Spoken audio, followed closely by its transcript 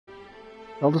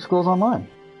Elder Scrolls Online,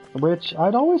 which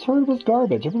I'd always heard was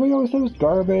garbage. Everybody always said it was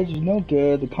garbage, it was no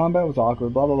good, the combat was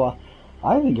awkward, blah blah blah.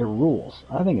 I think it rules.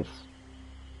 I think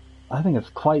it's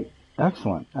quite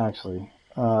excellent, actually.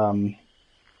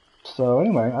 So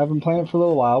anyway, I've been playing it for a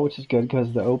little while, which is good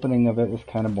because the opening of it is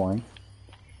kind of boring.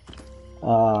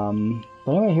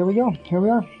 But anyway, here we go. Here we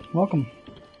are. Welcome.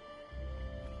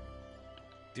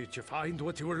 Did you find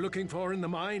what you were looking for in the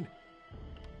mine?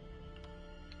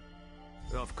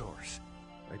 Of course.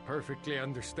 I perfectly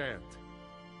understand.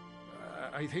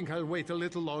 I think I'll wait a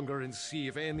little longer and see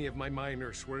if any of my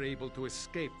miners were able to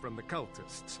escape from the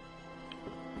cultists.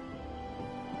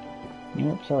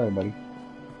 Yep, sorry, buddy.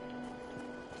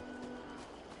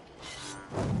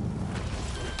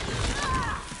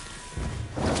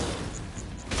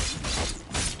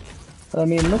 I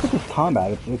mean, look at this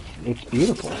combat. It's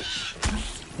beautiful.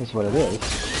 That's what it is.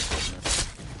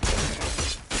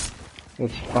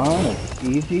 It's fun. It's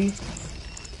easy.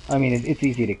 I mean, it's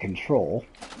easy to control.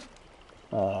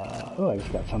 Oh, I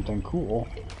just got something cool.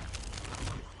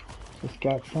 Just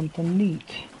got something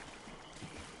neat.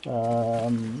 I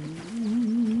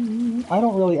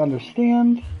don't really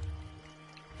understand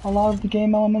a lot of the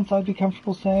game elements, I'd be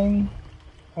comfortable saying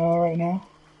right now.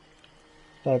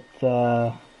 But,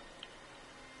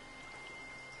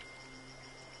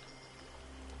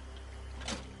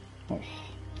 nice.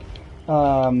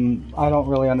 I don't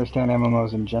really understand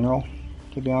MMOs in general,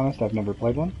 to be honest. I've never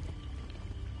played one.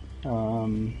 Or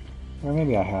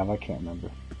maybe I have, I can't remember.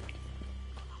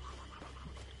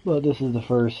 But this is the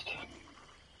first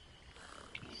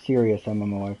serious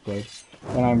MMO I've played.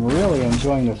 And I'm really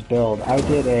enjoying this build. I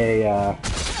did a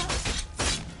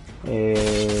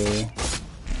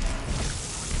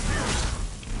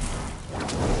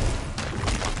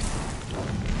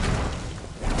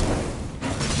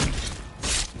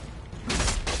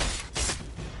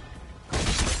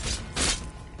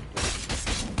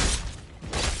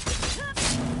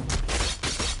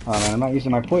oh man, I'm not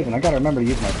using my poison. I gotta remember to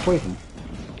use my poison.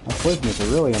 My poison is a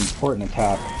really important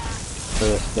attack for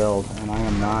this build, and I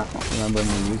am not remembering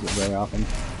to use it very often.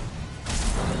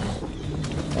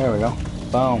 There we go.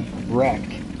 Boom.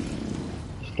 Wrecked.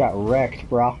 Just got wrecked,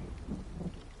 bro.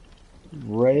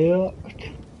 Wrecked.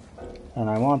 And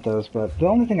I want those, but the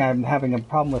only thing I'm having a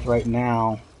problem with right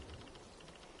now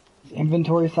is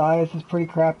inventory size is pretty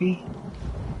crappy.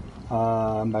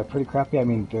 By pretty crappy, I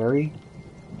mean very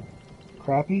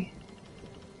crappy.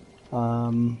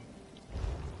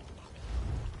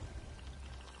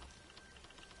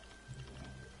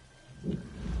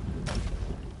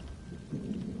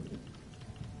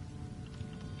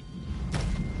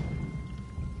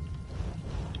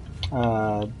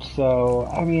 So,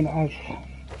 I mean, I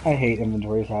hate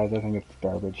inventory size. I think it's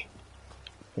garbage.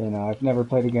 You know, I've never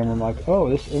played a game where I'm like, oh,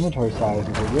 this inventory size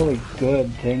is a really good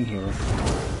thing here.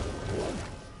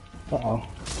 Uh-oh.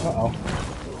 Uh-oh.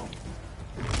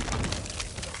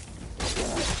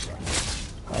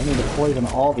 I need to poison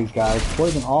all these guys.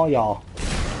 Poison all y'all.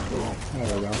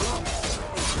 There we go.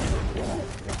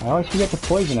 I always forget to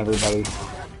poison everybody.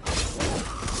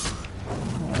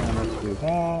 And let's do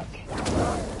that.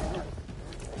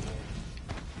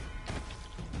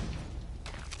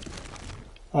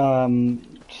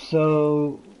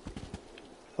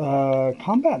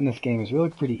 Combat in this game is really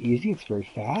pretty easy. It's very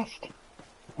fast.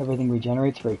 Everything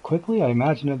regenerates very quickly. I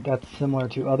imagine that that's similar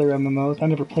to other MMOs. I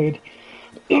never played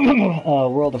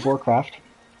World of Warcraft,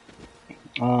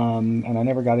 and I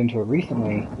never got into it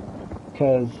recently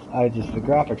because the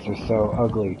graphics are so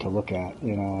ugly to look at,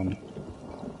 you know, and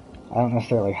I don't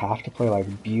necessarily have to play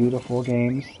like beautiful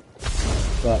games,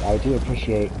 but I do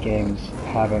appreciate games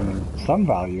having some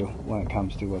value when it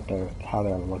comes to how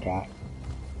they're to look at.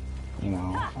 You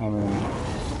know, I mean,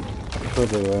 I prefer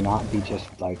they not be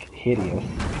just like hideous,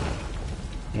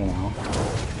 you know.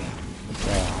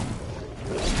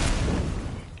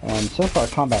 And so far,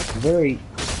 combat's very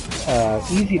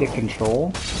easy to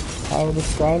control, I would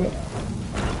describe it.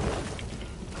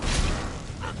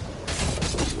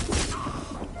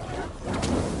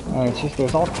 And it's just,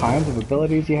 there's all kinds of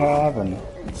abilities you have, and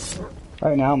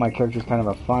right now my character's kind of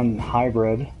a fun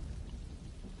hybrid.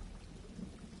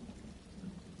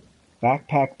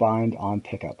 Backpack bind on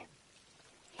pickup.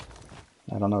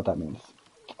 I don't know what that means.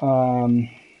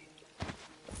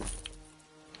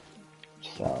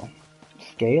 So,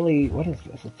 Scaly, what is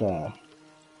this? It's a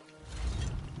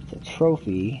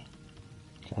trophy,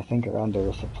 which I think are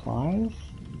under supplies.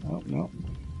 Oh, no.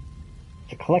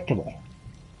 It's a collectible.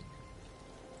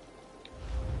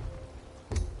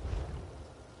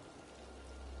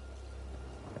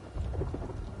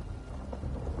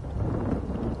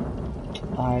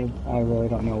 I really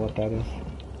don't know what that is.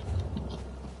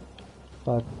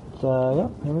 But, yeah,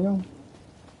 here we go.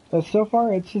 But so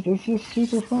far, it's just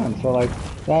super fun. So, like,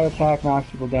 that attack knocks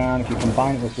people down. If you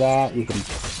combine it with that, you can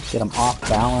get them off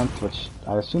balance, which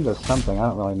I assume does something. I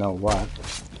don't really know what.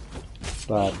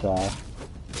 But,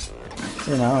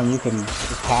 you know, and you can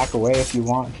attack away if you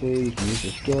want to. You can use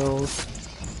your skills.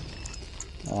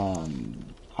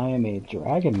 I am a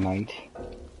Dragon Knight,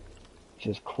 which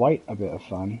is quite a bit of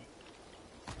fun.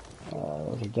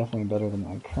 Those are definitely better than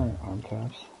my current arm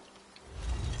caps.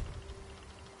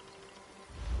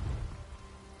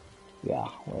 Yeah,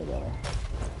 way better.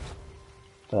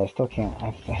 But I still can't,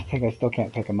 I think I still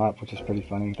can't pick them up, which is pretty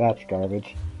funny. That's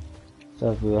garbage.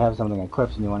 So if you have something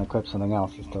equipped and you want to equip something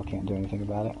else, you still can't do anything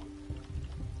about it.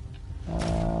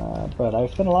 But I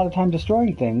spent a lot of time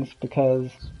destroying things because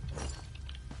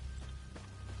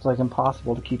it's like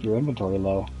impossible to keep your inventory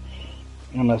low.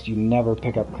 Unless you never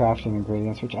pick up crafting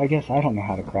ingredients, which I guess I don't know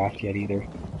how to craft yet either.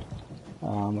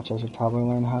 Which I should probably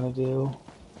learn how to do.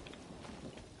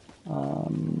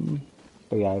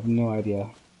 But yeah, I have no idea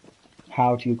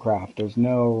how to craft. There's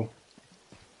no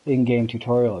in-game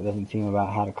tutorial, it doesn't seem,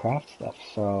 about how to craft stuff,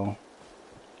 so...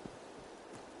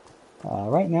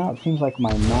 right now it seems like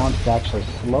my mount's actually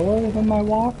slower than my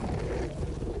walk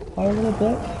by a little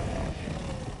bit.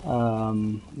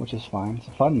 Which is fine. It's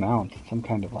a fun mount. It's some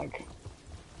kind of like...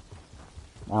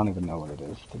 I don't even know what it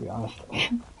is, to be honest.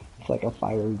 It's like a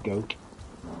fiery goat.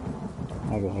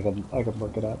 I guess I could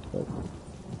look it up, but...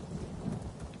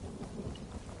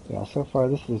 Yeah, so far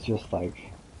this is just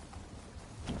like...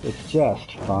 It's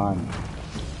just fun.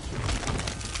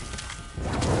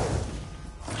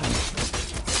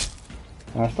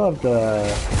 And I still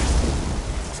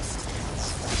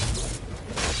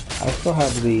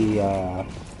have the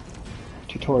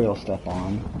tutorial stuff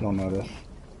on, you'll notice.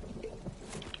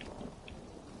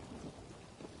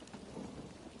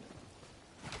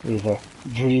 These are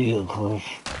vehicles.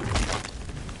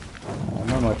 I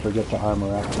normally forget to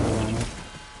armor up, to be honest.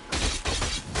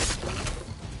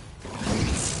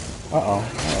 Uh-oh,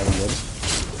 that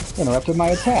wasn't good. Interrupted my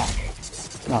attack.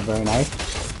 Not very nice.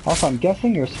 Also, I'm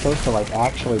guessing you're supposed to, like,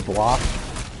 actually block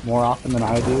more often than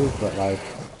I do, but, like,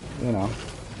 you know.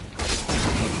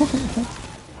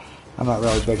 I'm not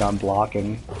really big on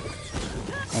blocking.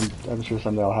 I'm sure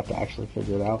someday I'll have to actually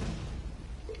figure it out.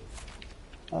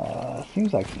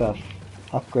 Seems like stuff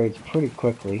upgrades pretty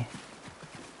quickly.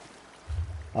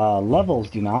 Levels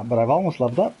do not, but I've almost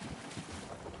leveled up.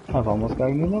 I've almost got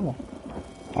a new level.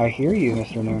 I hear you,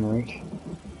 Mr. Noonroot.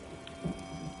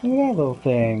 Look at that little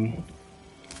thing.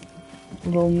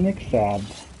 Little Nixab.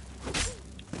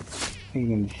 You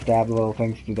can stab little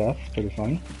things to death. It's pretty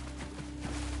funny.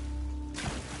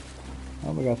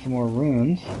 Oh, we got some more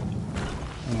runes.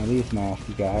 These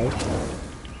nasty guys.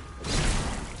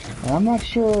 And I'm not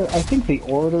sure, I think the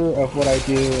order of what I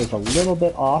do is a little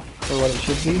bit off for what it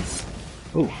should be.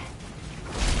 Oof.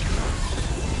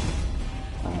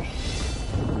 Nice.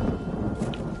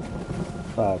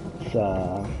 But,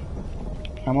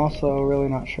 I'm also really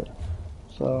not sure.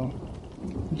 So,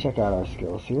 check out our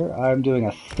skills here. I'm doing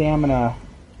a stamina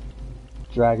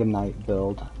Dragon Knight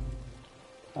build,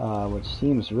 which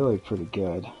seems really pretty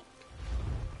good.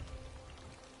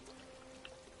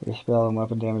 Your spell and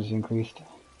weapon damage is increased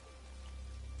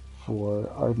for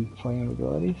Ardent Flame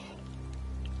abilities.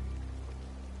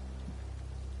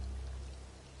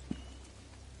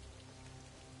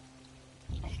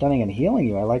 Stunning and healing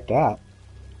you, I like that.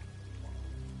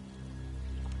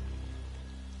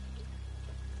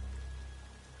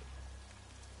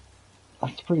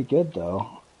 That's pretty good though.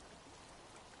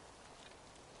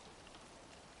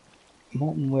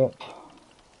 Molten Whip.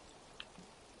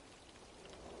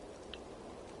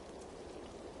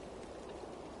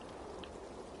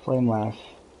 Flame Lash.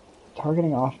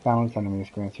 Targeting off-balance enemies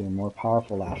grants you a more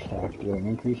powerful lash attack, dealing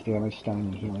increased damage, stunning,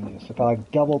 and healing you. So if I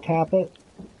like double tap it,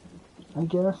 I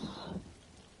guess.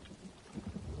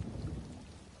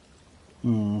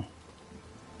 Seems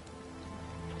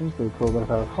pretty cool, but if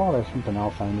I recall, there's something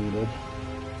else I needed.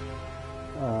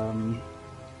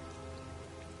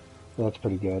 That's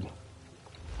pretty good.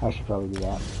 I should probably do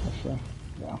that, actually.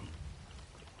 Yeah.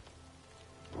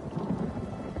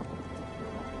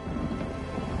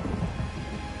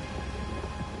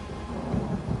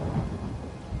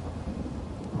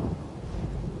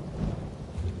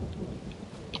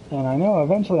 And I know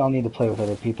eventually I'll need to play with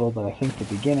other people, but I think the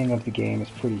beginning of the game is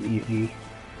pretty easy.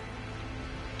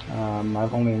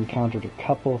 I've only encountered a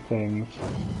couple things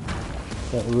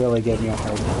that really give me a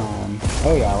hard time.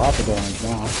 Oh yeah, lots of damage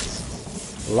now.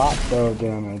 Lots of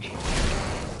damage.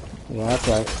 Yeah, that's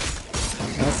right.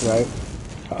 That's right.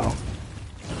 Uh-oh.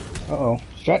 Uh-oh.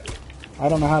 Shit! I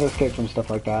don't know how to escape from stuff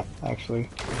like that, actually.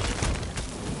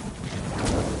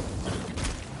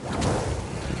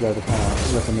 guys are kind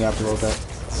of ripping me up a little bit.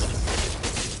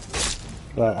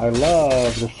 But I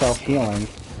love the self-healing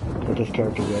that this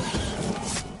character gets.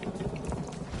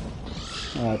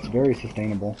 It's very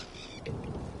sustainable.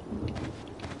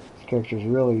 This character's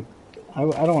really, I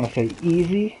don't want to say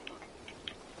easy.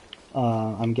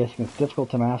 I'm guessing it's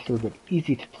difficult to master, but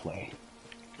easy to play.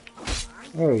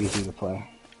 Very easy to play.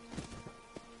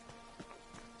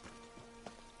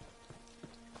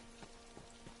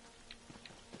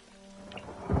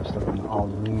 I'm just looking at all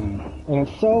the room. And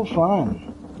it's so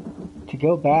fun to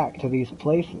go back to these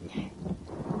places.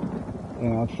 You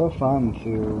know, it's so fun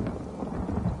to...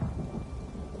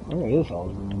 Where is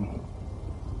Ald'ruhn?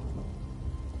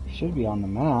 It should be on the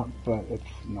map, but it's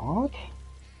not?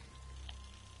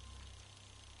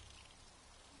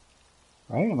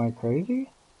 Right? Am I crazy?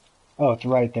 Oh, it's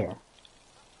right there.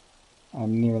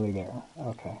 I'm nearly there.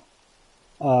 Okay.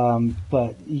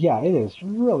 But yeah, it is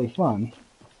really fun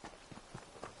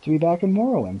to be back in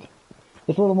Morrowind.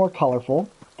 It's a little more colorful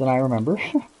than I remember,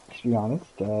 to be honest.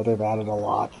 They've added a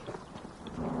lot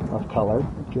of color,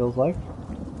 it feels like.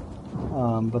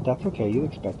 But that's okay, you'd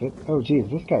expect it. Oh geez,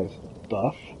 this guy's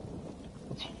buff.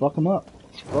 Let's fuck him up.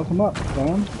 Let's fuck him up,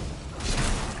 fam.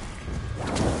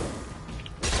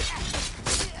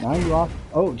 Now you off.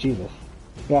 Oh Jesus.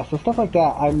 Yeah, so stuff like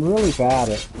that, I'm really bad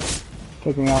at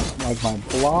figuring out like my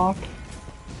block.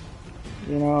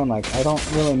 You know, and like I don't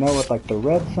really know what like the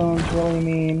red zones really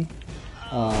mean.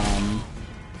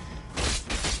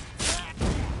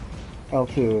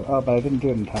 L2. Oh, but I didn't do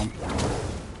it in time.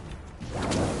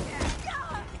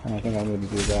 And I think I need to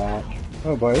do that.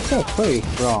 Oh boy, this guy's pretty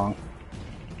strong.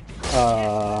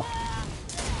 Oh,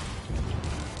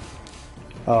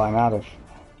 I'm out of...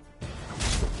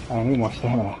 I need more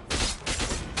stamina.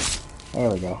 There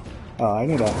we go. Oh, I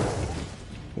need a...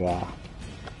 Yeah.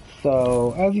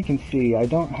 So, as you can see, I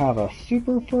don't have a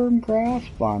super firm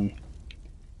grasp on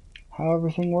how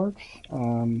everything works. But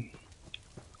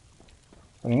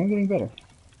I am getting better.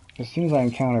 As soon as I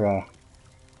encounter a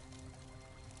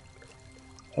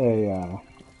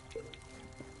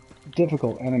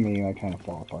difficult enemy, I kind of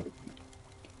fall apart.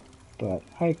 But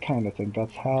I kind of think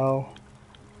that's how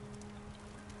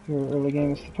your early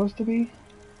game is supposed to be.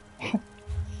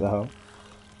 So,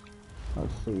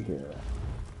 let's see here.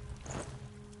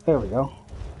 There we go.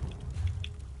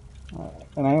 Alright,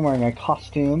 and I am wearing a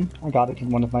costume. I got it in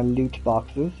one of my loot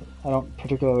boxes. I don't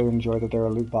particularly enjoy that there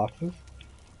are loot boxes,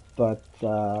 but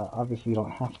obviously you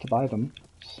don't have to buy them,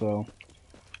 so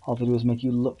all they do is make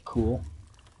you look cool.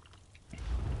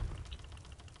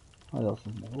 What else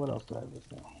is new? What else do I have this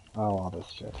now? Oh, all this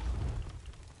shit.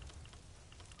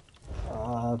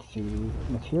 Let's see.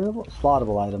 Material,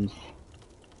 slottable items.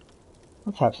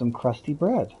 Let's have some crusty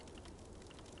bread.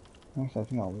 Actually, I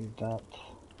think I'll leave that.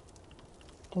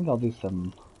 I think I'll do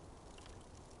some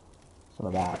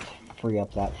of that. Free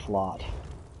up that slot.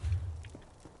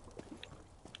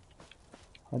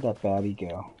 Where'd that baddie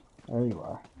go? There you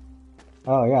are.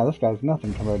 Oh yeah, this guy's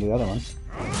nothing compared to the other one.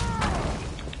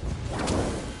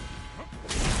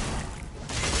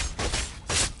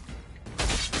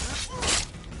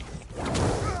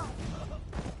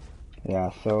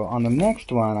 Yeah, so on the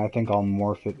next one, I think I'll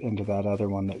morph it into that other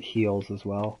one that heals as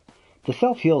well. The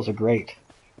self-heals are great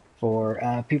for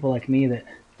people like me that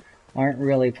aren't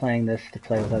really playing this to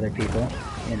play with other people,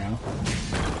 you know.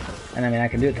 And I mean, I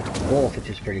can do it to both, which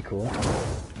is pretty cool.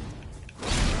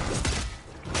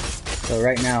 So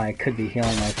right now, I could be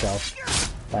healing myself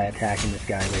by attacking this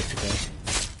guy, basically.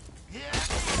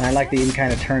 And I like that you can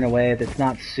kind of turn away, that's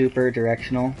not super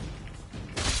directional.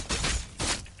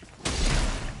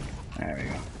 There we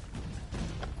go.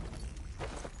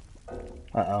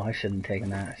 Uh-oh, I shouldn't have taken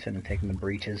that. I shouldn't have taken the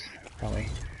breaches. Probably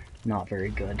not very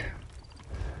good.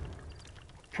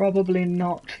 Probably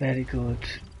not very good.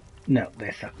 No,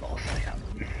 they suck balls. Yeah.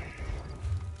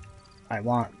 I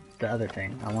want the other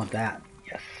thing. I want that.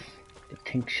 Yes. The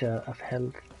tincture of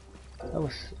health. That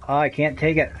was... Oh, I can't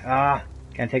take it. Ah.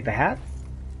 Can I take the hat?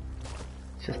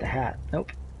 It's just a hat.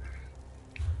 Nope.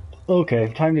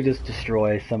 Okay, time to just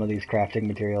destroy some of these crafting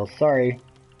materials. Sorry.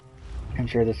 I'm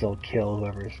sure this will kill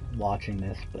whoever's watching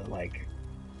this, but like...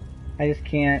 I just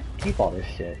can't keep all this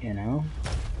shit, you know?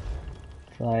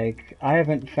 It's like, I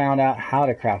haven't found out how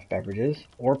to craft beverages,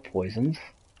 or poisons,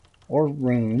 or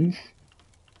runes,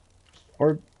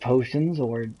 or potions,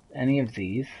 or any of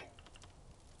these.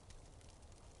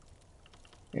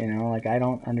 You know, like, I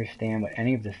don't understand what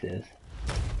any of this is.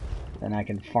 Then I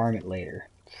can farm it later.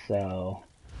 So,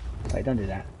 wait, don't do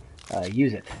that.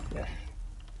 Use it, yes.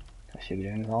 I should be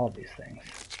doing all of these things.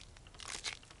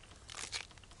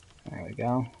 There we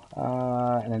go.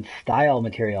 And then style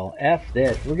material. F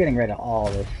this. We're getting rid of all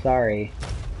this. Sorry.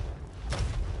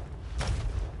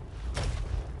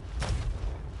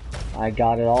 I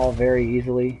got it all very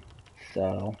easily,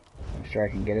 so I'm sure I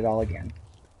can get it all again.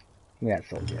 Give me that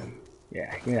soul gem.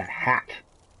 Yeah, give me that hat.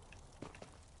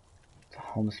 It's a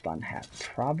homespun hat.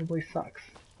 Probably sucks.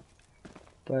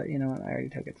 But you know what, I already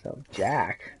took it, so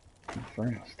Jack.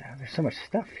 Inferno staff. There's so much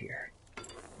stuff here.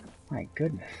 My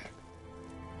goodness.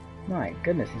 My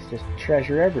goodness, it's just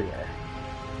treasure everywhere.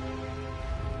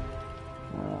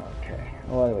 Okay,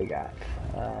 what do we got?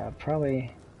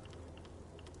 Probably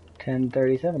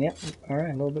 1037. Yep, alright,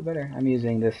 a little bit better. I'm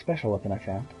using this special weapon I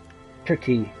found.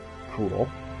 Pretty cool.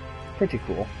 Pretty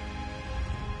cool.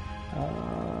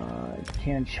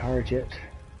 Can charge it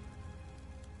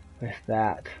with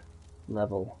that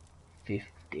level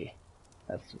 50.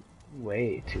 That's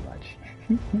way too much.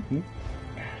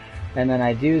 And then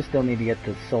I do still need to get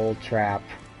the soul trap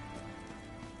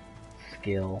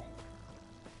skill.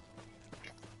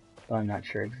 But I'm not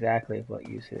sure exactly what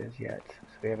use it is yet.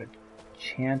 So we have a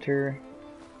chanter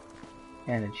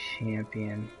and a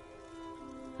champion.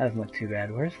 That doesn't look too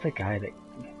bad. Where's the guy that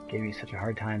gave me such a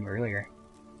hard time earlier?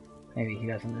 Maybe he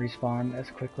doesn't respawn as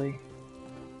quickly.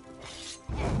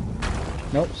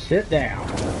 Nope, sit down.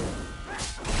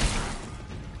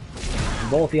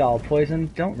 Both y'all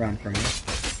poisoned. Don't run from me.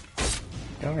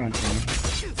 Don't run from me.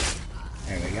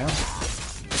 There we go.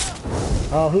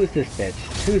 Oh, who's this bitch?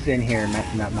 Who's in here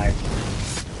messing up my...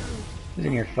 Who's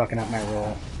in here fucking up my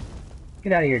roll?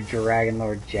 Get out of here, Dragon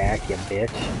Lord Jack, you bitch.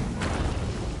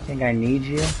 Think I need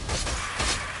you?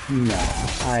 No,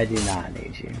 I do not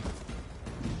need you.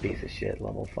 Piece of shit,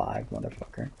 level 5,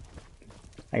 motherfucker.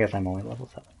 I guess I'm only level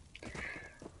 7.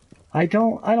 I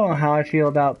don't know how I feel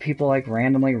about people like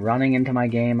randomly running into my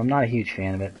game. I'm not a huge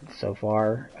fan of it so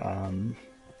far.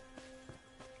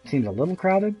 Seems a little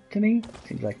crowded to me.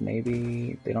 Seems like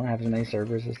maybe they don't have as many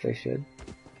servers as they should.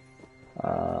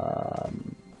 But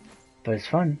it's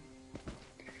fun.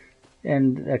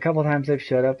 And a couple times they've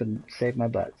showed up and saved my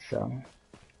butt, so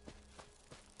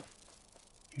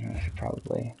I should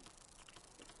probably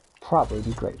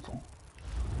be grateful.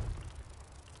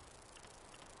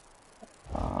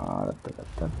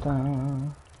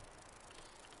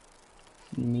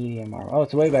 Medium armor. Oh,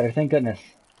 it's way better. Thank goodness.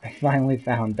 I finally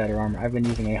found better armor. I've been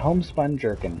using a homespun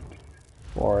jerkin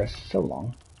for so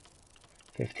long.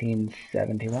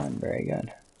 1571. Very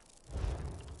good.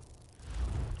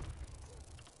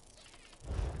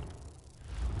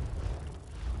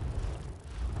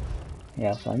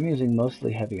 Yeah, so I'm using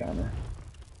mostly heavy armor.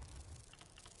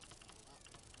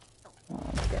 Oh,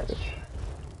 it's garbage.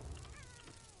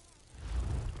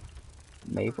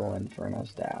 Maple Inferno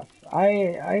staff.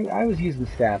 I was using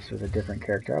staffs with a different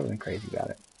character. I wasn't crazy about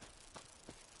it.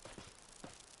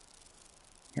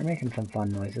 You're making some fun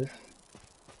noises.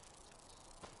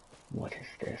 What is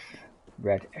this?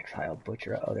 Red Exile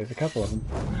Butcher. Oh, there's a couple of them.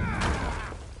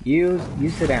 You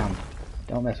sit down.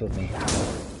 Don't mess with me.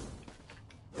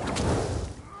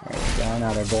 Alright, so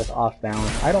now they're both off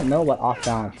balance. I don't know what off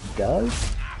balance does.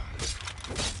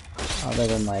 Other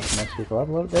than like makes people up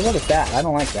a little bit. Look at that. I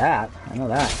don't like that. I know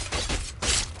that.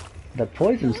 The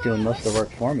poison's doing most of the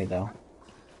work for me though.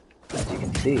 As you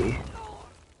can see.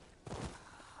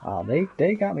 Oh,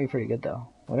 they got me pretty good though.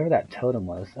 Whatever that totem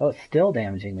was. Oh, it's still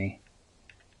damaging me.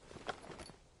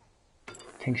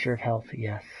 Tincture of health,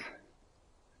 yes.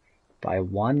 By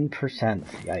 1%.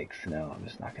 Yikes. No, I'm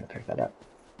just not going to pick that up.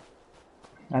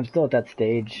 I'm still at that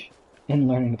stage in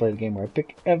learning to play the game where I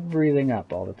pick everything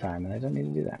up all the time, and I don't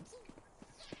need to do that.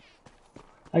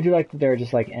 I do like that there are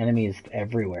just like enemies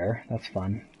everywhere. That's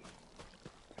fun.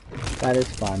 That is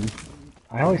fun.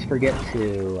 I always forget to,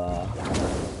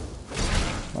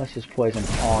 let's just poison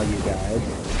all you guys.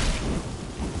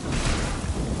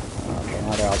 Okay,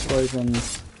 now they're all poisoned.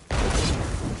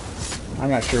 I'm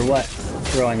not sure what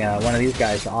throwing one of these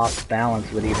guys off balance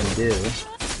would even do.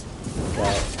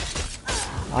 But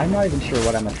I'm not even sure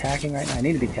what I'm attacking right now. I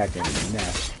need to be attacking the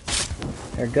nest.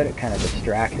 They're good at kind of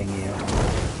distracting you.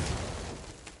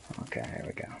 Okay, here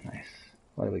we go. Nice.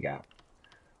 What do we got?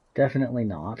 Definitely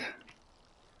not.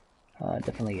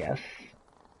 Definitely yes.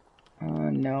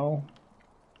 No.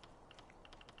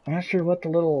 I'm not sure what the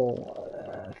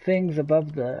little things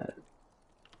above the...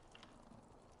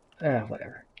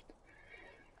 whatever.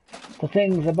 The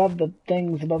things above the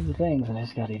things above the things, and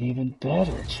it's got an even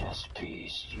better chest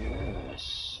piece.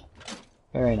 Yes.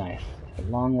 Very nice. At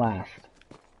long last,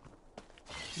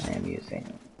 I am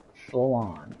using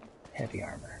full-on heavy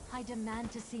armor. I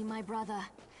demand to see my brother.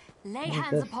 Lay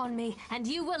hands upon me, and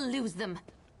you will lose them.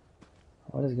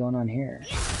 What is going on here?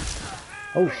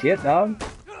 Oh shit, dog!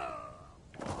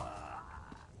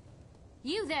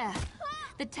 You there!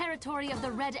 The territory of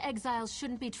the Red Exiles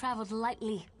shouldn't be traveled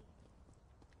lightly.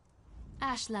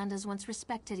 Ashlanders once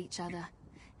respected each other,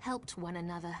 helped one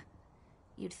another.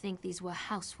 You'd think these were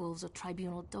house wolves or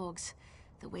tribunal dogs,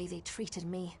 the way they treated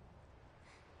me.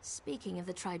 Speaking of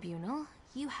the tribunal,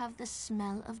 you have the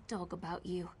smell of dog about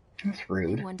you. That's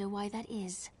rude. I wonder why that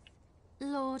is.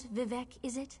 Lord Vivec,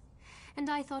 is it? And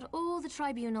I thought all the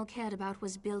tribunal cared about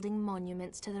was building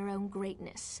monuments to their own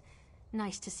greatness.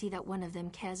 Nice to see that one of them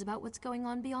cares about what's going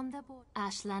on beyond their borders.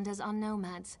 Ashlanders are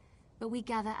nomads, but we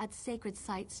gather at sacred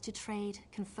sites to trade,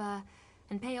 confer,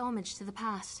 and pay homage to the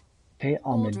past. Pay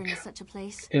homage. Aldrin is such a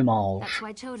place. Homage. That's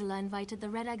why Chodala invited the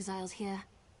Red Exiles here.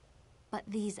 But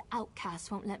these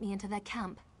outcasts won't let me into their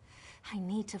camp. I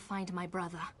need to find my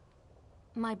brother.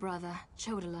 My brother,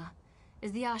 Chodala,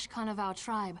 is the Ashkan of our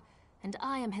tribe, and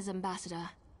I am his ambassador.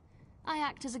 I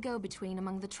act as a go-between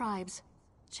among the tribes.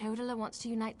 Chodala wants to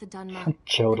unite the Dunmer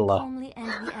Chodala. and calmly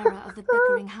end the era of the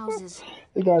bickering houses.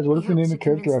 Hey guys, what if we name a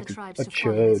character after a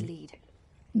chode?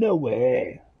 No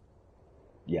way.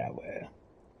 Yeah, way.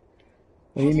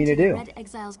 What do you mean to do? Red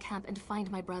Exiles camp and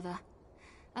find my brother.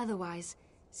 Otherwise,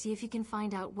 see if you can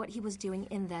find out what he was doing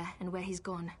in there and where he's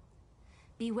gone.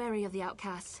 Be wary of the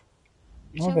outcasts.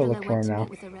 I'll go look for him now.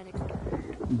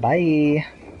 Bye.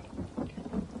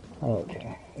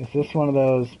 Okay. Is this one of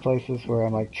those places where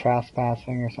I'm like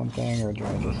trespassing or something, or do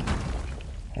I just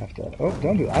have to? Oh,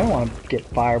 don't do that. I don't want to get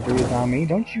fire breathed on me.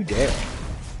 Don't you dare.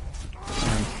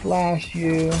 And flash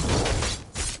you.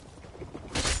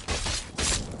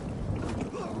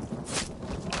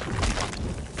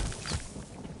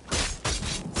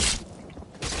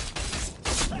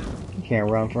 You can't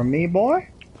run from me, boy.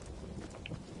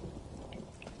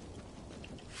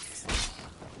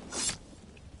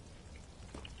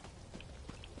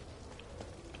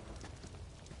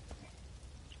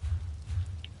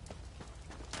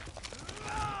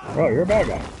 Oh, you're a bad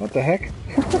guy. What the heck?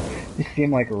 You see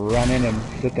him like running and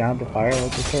sit down to fire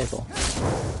like a circle.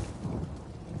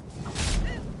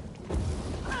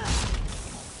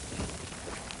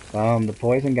 The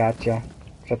poison gotcha.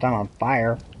 Except I'm on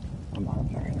fire. I'm not on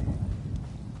fire anymore.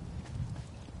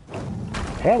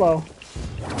 Hello.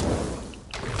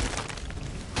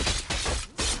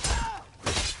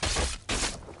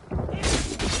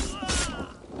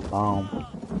 Boom.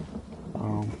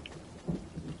 Boom.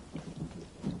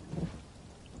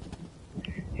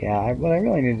 Yeah, what I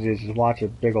really need to do is just watch a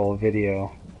big old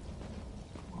video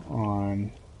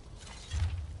on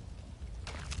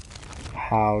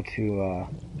how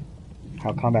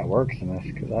combat works in this,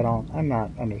 because I'm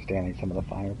not understanding some of the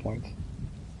finer points.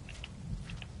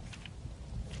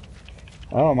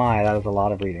 Oh my, that was a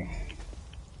lot of reading.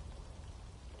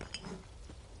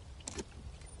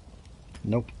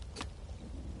 Nope.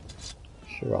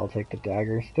 Sure, I'll take the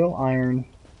dagger. Still iron.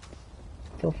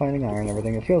 Still finding iron and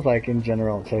everything. It feels like in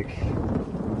general it takes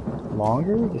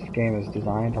longer. This game is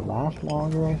designed to last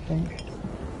longer, I think.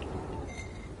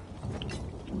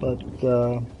 But,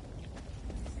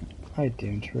 I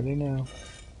don't really know.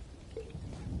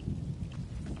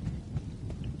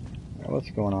 Alright, what's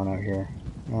going on out here?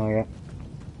 Oh, yeah.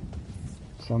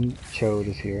 Some chode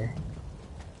is here.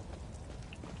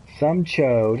 Some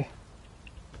chode.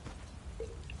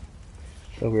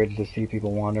 So weird to see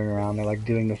people wandering around. They're like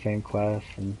doing the same quest,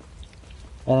 and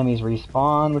enemies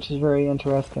respawn, which is very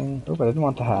interesting. Oh, but I didn't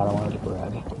want the hat. I wanted the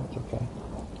bread. That's okay.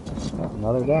 Oh,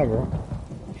 another dagger.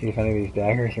 See if any of these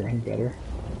daggers are any better.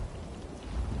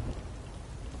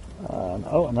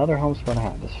 Oh, another homespun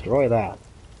hat. Destroy that.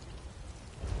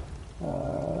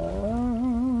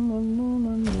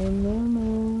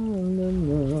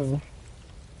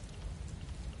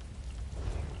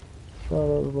 Sell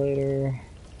those later.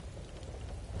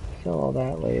 Sell all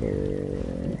that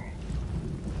later.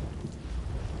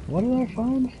 What did I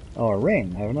find? Oh, a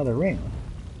ring. I have another ring.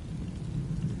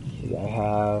 Let's see, I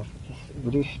have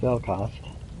reduced spell cost.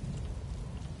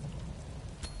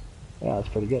 Yeah, that's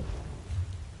pretty good.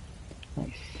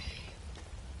 Nice.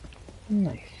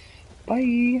 Nice.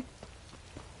 Bye!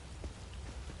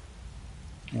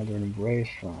 Another embrace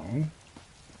shrine.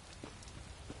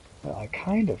 Well, I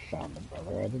kind of found the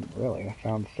brother. I didn't really. I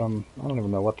found some... I don't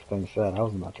even know what the thing said. I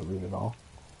wasn't about to read it all.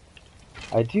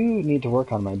 I do need to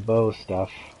work on my bow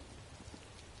stuff.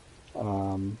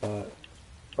 But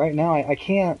right now I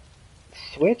can't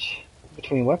switch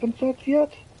between weapon sets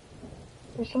yet.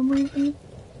 For some reason.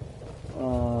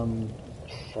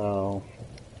 So...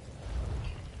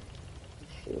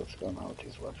 let's see what's going on with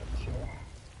these weapons here.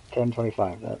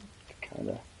 1025. That kind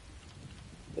of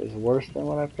is worse than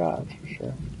what I've got, for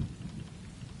sure.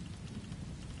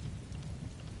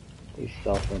 These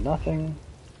sell for nothing.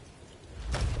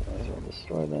 So I might as well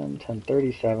destroy them.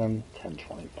 1037,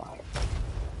 1025.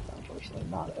 Unfortunately,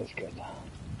 not as good.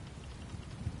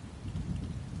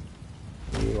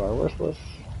 You are worthless.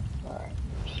 Alright,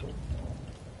 sweet.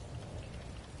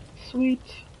 Sweet!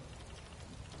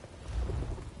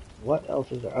 What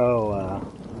else is there? Oh,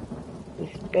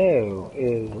 this bow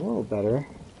is a little better,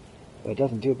 but it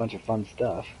doesn't do a bunch of fun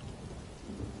stuff.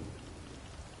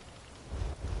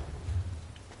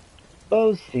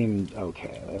 Bows seem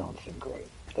okay, they don't seem great.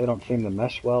 They don't seem to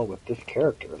mesh well with this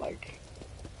character, like...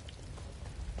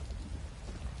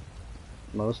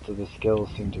 Most of the skills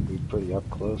seem to be pretty up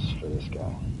close for this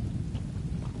guy.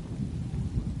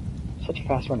 Such a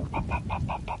fast runner. Pop, pop, pop,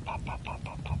 pop, pop, pop, pop, pop,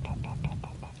 pop, pop, pop, pop,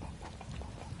 pop, pop, pop.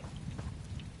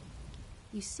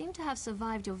 You seem to have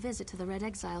survived your visit to the Red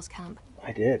Exiles camp.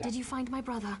 I did. Did you find my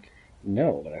brother?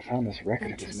 No, but I found this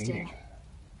record of his meeting.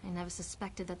 I never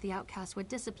suspected that the outcasts were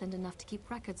disciplined enough to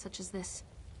keep records such as this.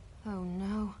 Oh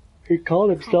no. He called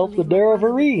himself the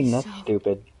Nerevarine. That's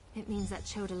stupid. It means that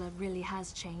Chodala really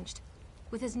has changed.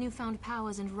 With his newfound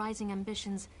powers and rising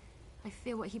ambitions, I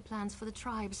fear what he plans for the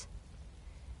tribes.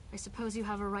 I suppose you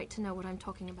have a right to know what I'm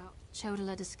talking about.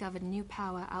 Chodala discovered new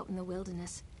power out in the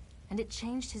wilderness, and it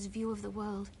changed his view of the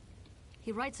world.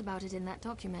 He writes about it in that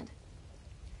document.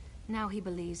 Now he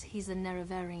believes he's the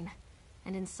Nerevarine,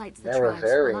 and incites the tribes,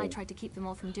 while I tried to keep them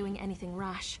all from doing anything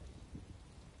rash.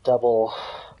 Double.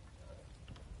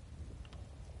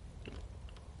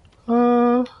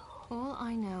 All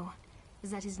I know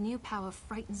is that his new power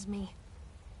frightens me.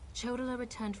 Chodala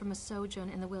returned from a sojourn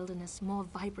in the wilderness more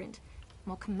vibrant,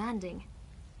 more commanding.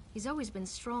 He's always been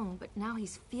strong, but now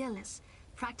he's fearless,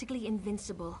 practically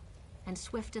invincible, and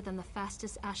swifter than the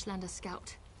fastest Ashlander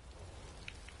scout.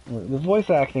 The voice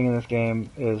acting in this game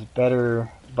is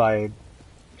better by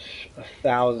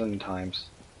 1,000 times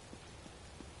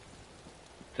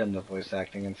than the voice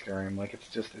acting in Skyrim. Like,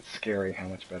 it's scary how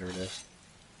much better it is.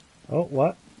 Oh,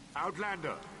 what?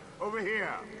 Outlander, over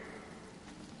here.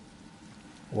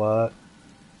 What?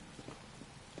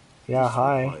 Yeah,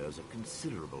 hi. This requires a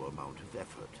considerable amount of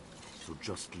effort, so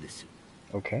just listen.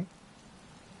 Okay.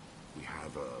 We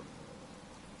have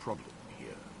a problem here.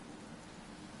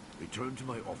 Return to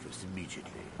my office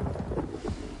immediately.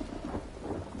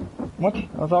 What?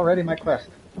 That was already my quest.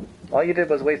 All you did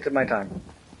was wasted my time.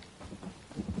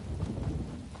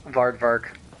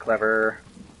 Vardvark. Clever.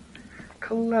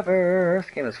 Clever.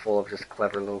 This game is full of just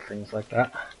clever little things like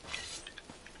that.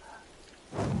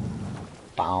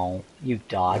 Bow. You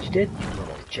dodged it, you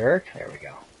little jerk. There we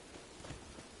go.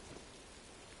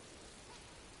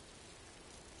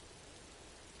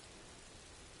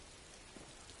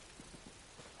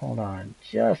 Hold on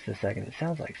just a second. It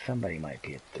sounds like somebody might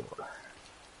be at the door.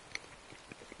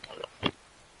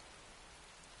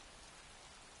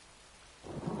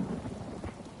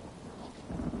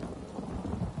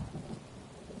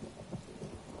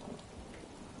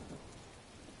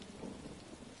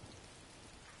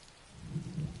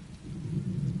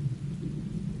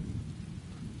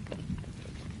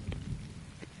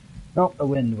 Nope, the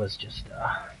wind was just,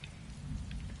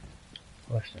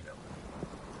 pushing it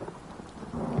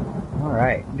over.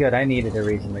 Alright, good. I needed a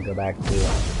reason to go back to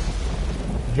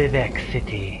Vivec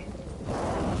City.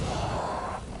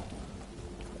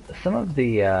 Some of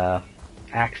the,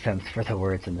 accents for the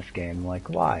words in this game, like,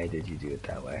 why did you do it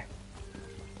that way?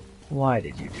 Why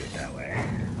did you do it that way?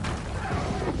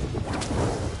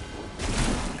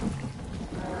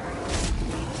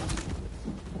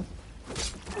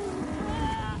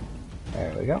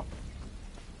 There we go.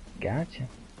 Gotcha.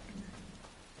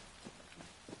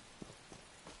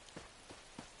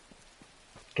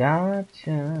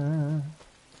 Gotcha.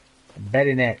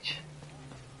 Betty Netch.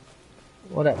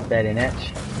 What up, Betty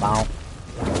Netch? Wow.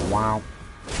 Wow.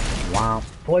 Wow.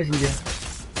 Poisoned you.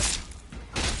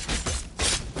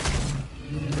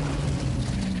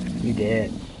 You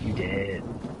did. You did.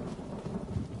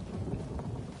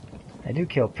 I do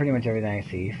kill pretty much everything I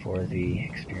see for the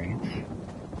experience.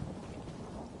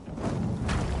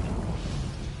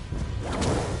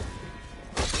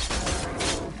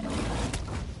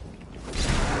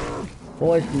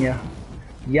 Poison ya.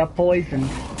 Ya poisoned.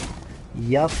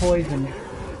 Ya poisoned.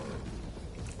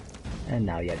 And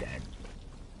now you're dead.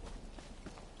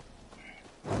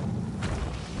 I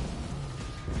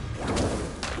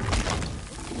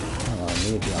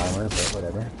don't need the armor, but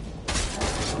whatever.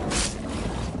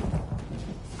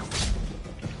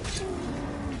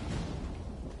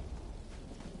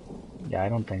 Yeah, I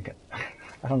don't think...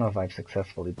 I don't know if I've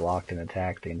successfully blocked an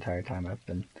attack the entire time I've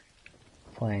been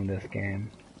playing this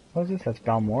game. What is this? That's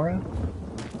Balmora?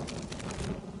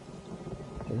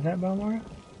 Is that Balmora?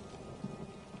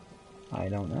 I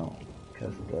don't know,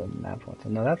 because the map wants to...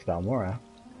 No, that's Balmora.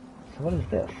 So what is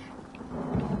this?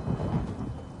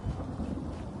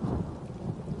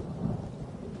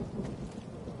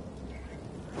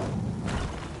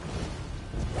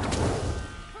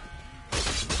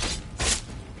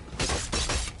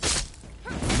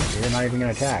 You're not even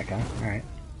gonna attack, huh? Alright.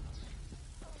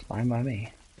 It's fine by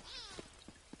me.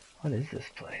 What is this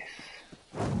place?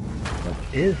 What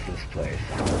is this place?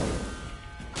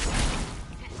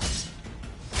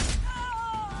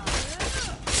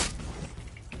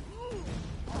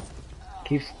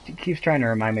 Keeps trying to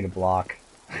remind me to block.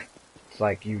 It's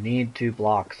like, you need to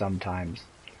block sometimes.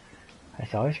 I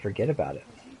always forget about it.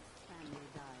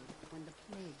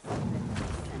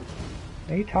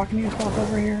 Are you talking to yourself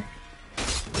over here?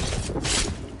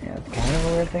 Yeah, it's kind of a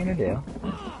weird thing to do.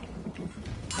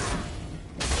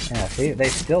 Yeah, see, they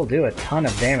still do a ton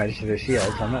of damage to their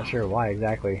shields, so I'm not sure why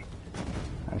exactly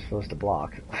I'm supposed to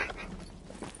block.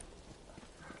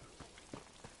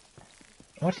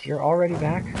 What? You're already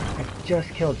back? I just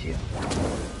killed you.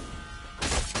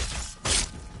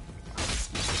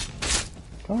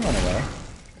 Don't run away.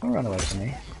 Don't run away from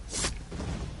me.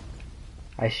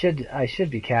 I should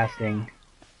be casting.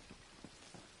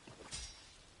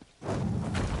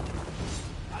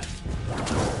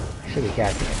 I should be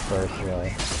casting it first,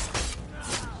 really.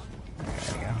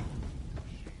 There we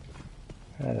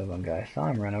go. That one guy. I saw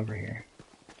him run over here.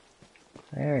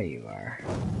 There you are.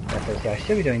 That's okay. I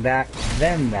should be doing that,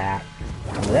 then that,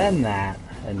 and then that,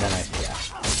 and then yeah.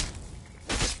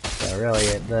 So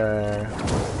really,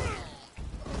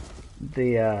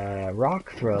 the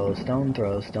rock throw, stone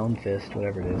fist,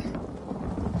 whatever it is,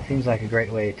 seems like a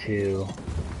great way to.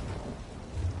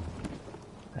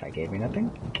 That gave me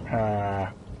nothing.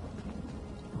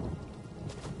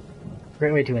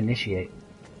 Great way to initiate.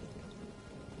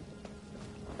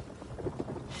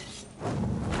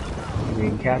 You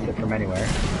can cast it from anywhere,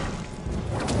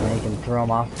 and then you can throw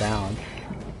them off bounds.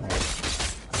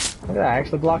 Nice. Look at that! I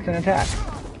actually blocked an attack.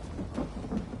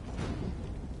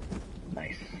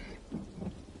 Nice.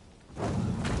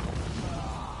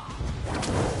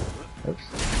 Oops.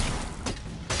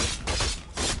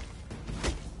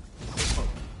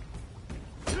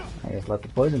 I just let the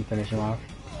poison finish him off.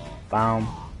 Boom.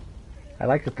 I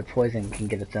like that the poison can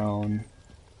get its own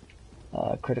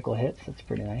critical hits. That's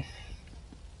pretty nice.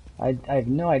 I have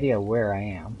no idea where I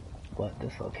am, what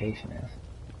this location is.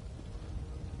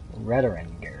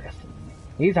 Redoran Garrison.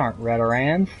 These aren't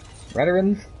Redorans.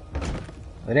 Redorans?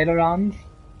 Redorans?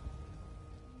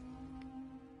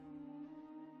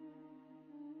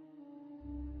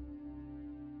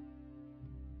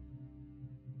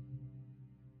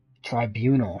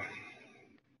 Tribunal.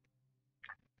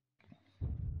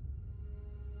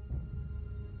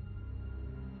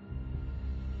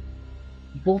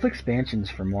 Both expansions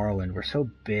for Morrowind were so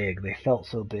big, they felt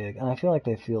so big, and I feel like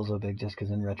they feel so big just because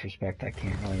in retrospect I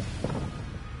can't really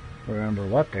remember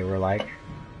what they were like.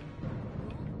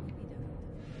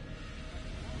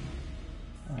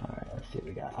 Alright, let's see what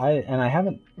we got. I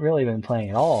haven't really been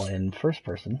playing at all in first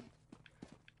person,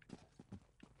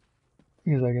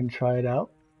 because I can try it out.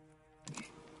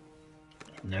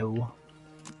 No.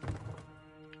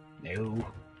 No.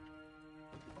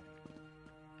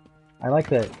 I like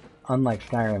that. Unlike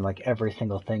Skyrim, like, every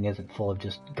single thing isn't full of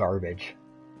just garbage.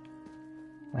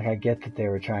 Like, I get that they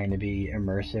were trying to be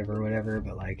immersive or whatever,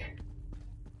 but, like,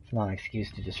 it's not an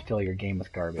excuse to just fill your game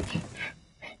with garbage.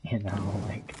 You know,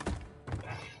 like,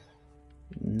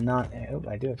 not, oh,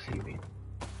 I do have seaweed.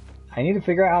 I need to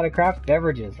figure out how to craft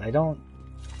beverages. I don't,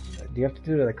 do you have to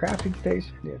do it at a crafting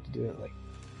station? Do you have to do it, like,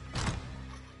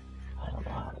 I don't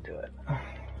know how to do it.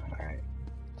 Alright.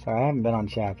 Sorry, I haven't been on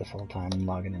chat this whole time. I'm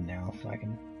logging in now so I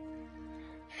can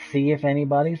see if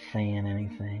anybody's saying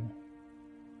anything.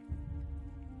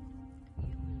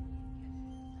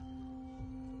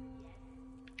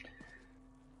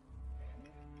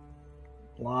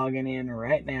 Logging in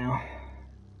right now.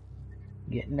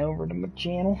 Getting over to my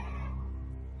channel.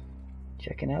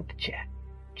 Checking out the chat.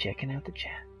 Checking out the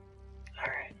chat.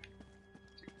 Alright.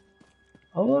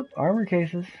 Oh look, armor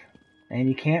cases. And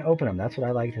you can't open them. That's what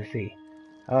I like to see.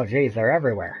 Oh geez, they're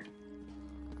everywhere.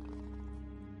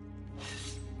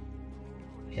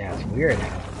 Yeah, it's weird.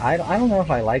 I don't know if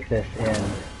I like this in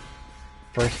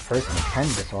first person. It's kind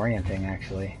of disorienting,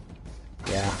 actually.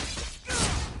 Yeah.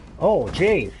 Oh,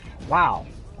 jeez. Wow.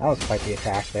 That was quite the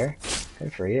attack there.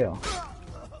 Good for you.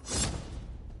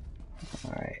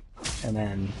 Alright. And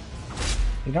then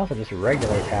you can also just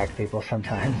regular attack people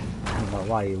sometimes. I don't know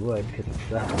why you would, because it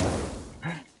sucks.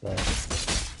 But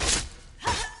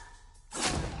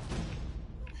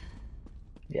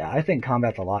yeah, I think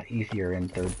combat's a lot easier in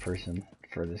third person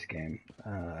for this game.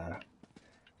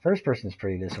 First person is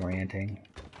pretty disorienting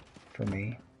for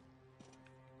me.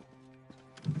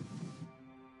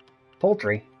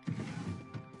 Poultry.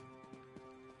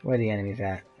 Where are the enemies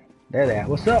at? There they at.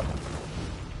 What's up?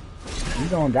 You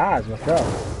gonna die, what's up?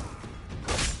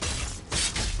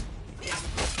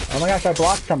 Oh my gosh, I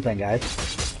blocked something, guys.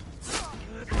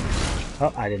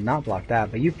 Oh, I did not block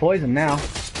that, but you poisoned now.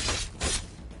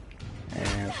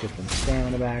 And let's get some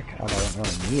stamina back, although I don't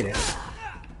really need it.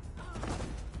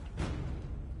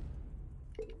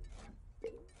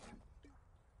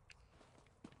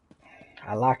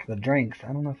 I like the drinks.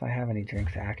 I don't know if I have any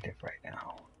drinks active right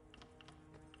now.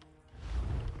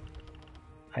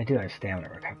 I do have stamina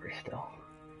recovery still.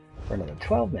 For another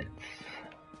 12 minutes.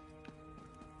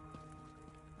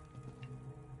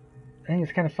 I think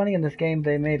it's kind of funny in this game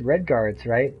they made red guards,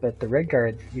 right? But the red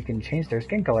guards, you can change their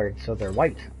skin color so they're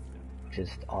white. Which is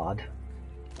odd.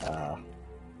 I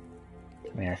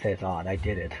mean, I say it's odd. I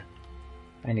did it.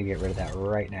 I need to get rid of that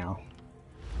right now.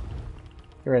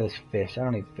 Get rid of this fish. I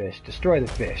don't need fish. Destroy the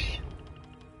fish.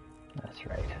 That's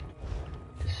right.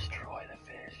 Destroy the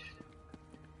fish.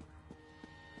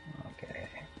 Okay.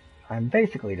 I'm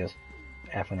basically just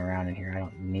effing around in here. I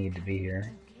don't need to be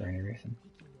here for any reason.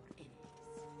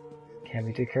 Can't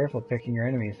be too careful picking your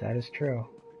enemies. That is true.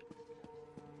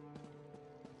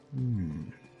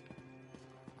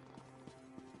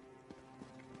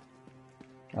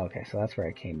 Okay, so that's where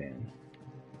I came in.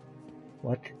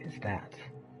 What is that?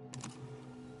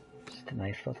 Just a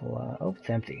nice little, oh, it's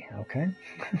empty. Okay.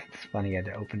 It's funny you had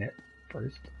to open it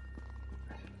first.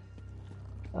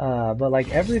 But like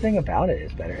everything about it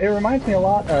is better. It reminds me a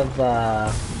lot of,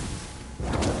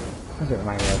 what does it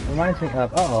remind me of? It reminds me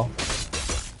of, uh-oh.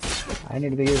 I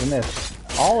need to be using this.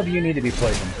 All of you need to be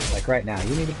poisoned. Like right now.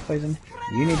 You need to be poisoned.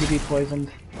 You need to be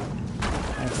poisoned.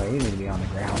 Actually, you need to be on the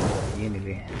ground. You need to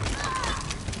be...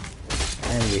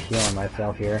 I need to be healing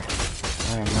myself here.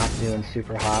 I am not doing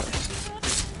super hot.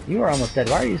 You are almost dead.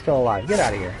 Why are you still alive? Get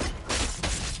out of here.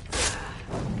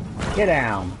 Get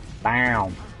down.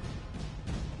 Bam.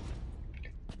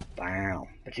 Bam.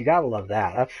 But you gotta love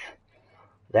that.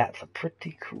 That's a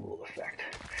pretty cool effect.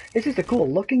 It's just a cool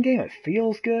looking game. It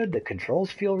feels good. The controls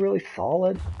feel really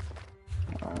solid.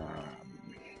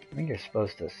 I think you're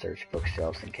supposed to search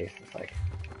bookshelves in case it's like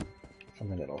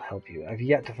something that'll help you. I've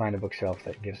yet to find a bookshelf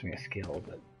that gives me a skill,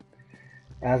 but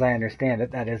as I understand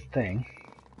it, that is the thing.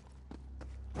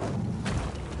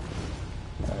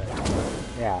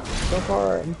 Yeah, so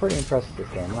far I'm pretty impressed with this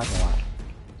game, I'm not gonna lie.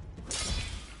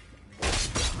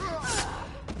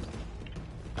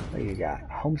 What do you got?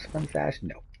 Homespun sash?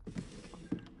 Nope.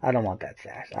 I don't want that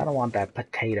sash. I don't want that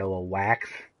potato of wax.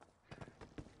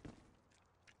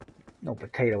 No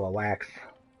potato of wax.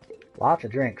 Lots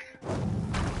of drinks.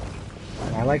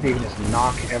 And I like that you can just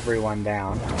knock everyone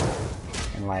down.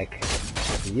 And like,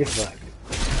 you fuck.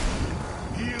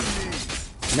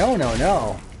 No, no,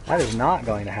 no. That is not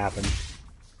going to happen.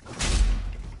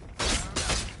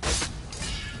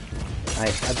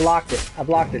 Nice. I blocked it. I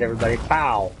blocked it, everybody.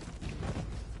 Pow!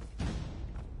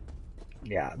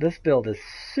 Yeah, this build is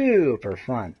super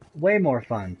fun. Way more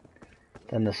fun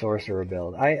than the sorcerer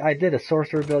build. I did a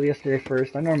sorcerer build yesterday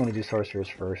first. I normally do sorcerers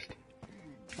first.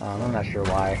 I'm not sure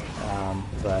why,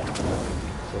 but it's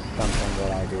just something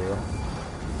that I do.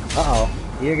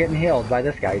 Uh-oh, you're getting healed by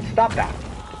this guy. Stop that!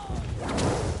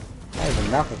 That is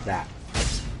enough of that.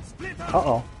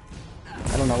 Uh-oh.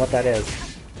 I don't know what that is.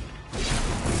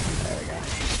 There we go.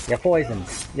 You're poisoned.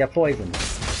 You're poisoned.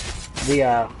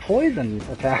 The poison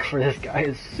attack for this guy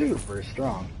is super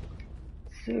strong.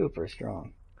 Super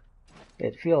strong.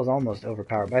 It feels almost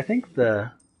overpowered, but I think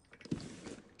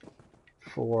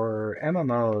for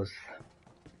MMOs,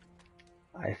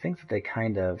 I think that they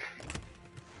kind of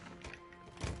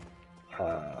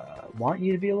want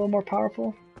you to be a little more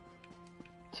powerful,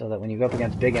 so that when you go up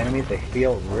against big enemies, they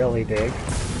feel really big.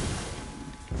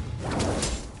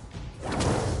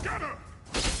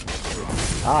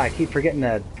 Ah, I keep forgetting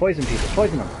to poison people.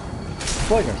 Poison them.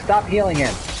 Poison them. Stop healing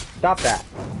him. Stop that.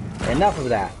 Enough of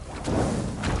that.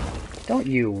 Don't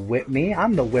you whip me.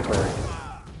 I'm the whipper.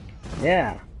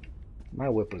 Yeah. My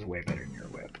whip was way better than your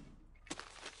whip.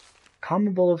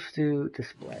 Common bullets to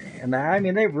display. And I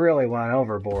mean, they really went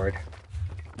overboard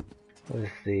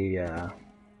with the,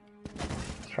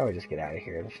 let's probably just get out of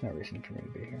here. There's no reason for me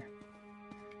to be here.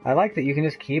 I like that you can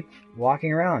just keep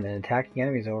walking around and attacking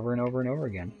enemies over and over and over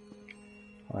again.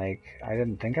 Like, I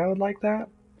didn't think I would like that,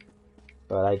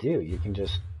 but I do. You can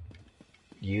just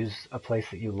use a place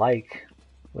that you like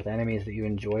with enemies that you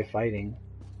enjoy fighting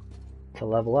to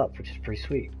level up, which is pretty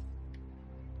sweet.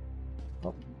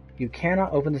 Oh, you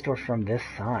cannot open this door from this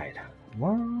side.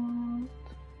 What?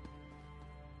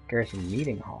 Garrison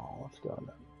Meeting Hall. Let's go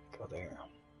there.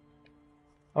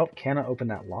 Oh, cannot open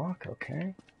that lock?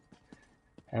 Okay.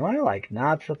 Am I, like,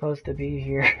 not supposed to be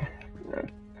here?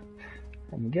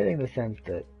 I'm getting the sense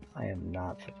that I am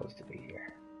not supposed to be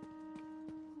here.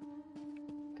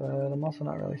 but I'm also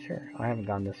not really sure. I haven't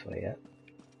gone this way yet.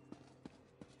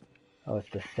 Oh, it's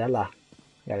the Sela.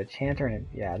 Got a chanter and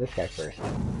yeah, this guy first.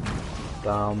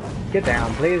 Boom. Get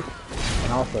down, please.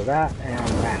 And also that and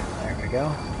that. There we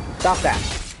go. Stop that.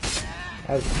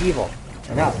 That was evil.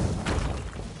 Enough.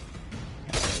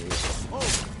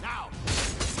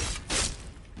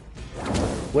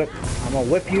 Whip. I'm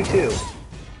gonna whip you too.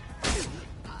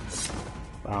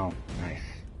 Wow, nice.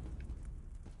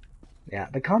 Yeah,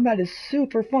 the combat is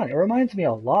super fun. It reminds me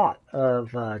a lot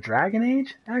of Dragon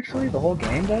Age, actually. The whole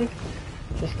game does.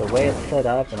 Just the way it's set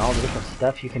up and all the different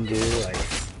stuff you can do, like,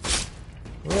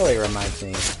 really reminds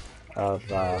me of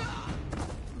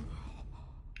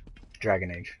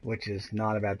Dragon Age, which is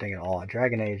not a bad thing at all.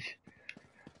 Dragon Age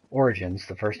Origins,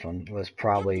 the first one, was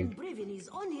probably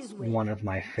one of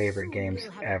my favorite games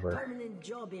ever.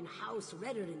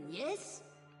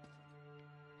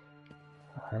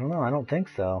 I don't know, I don't think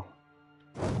so.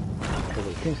 Because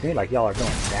it seems to me like y'all are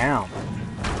going down.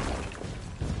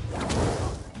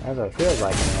 That's what it feels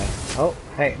like anyway. Oh,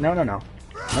 hey, no.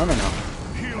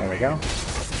 There we go.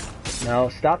 No,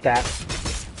 stop that.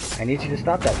 I need you to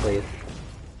stop that, please.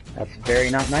 That's very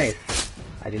not nice.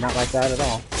 I do not like that at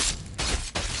all.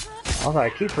 Also, I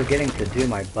keep forgetting to do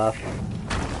my buff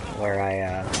where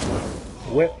I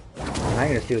whip. And I'm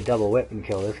gonna just do a double whip and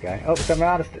kill this guy. Oh, so I'm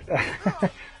out of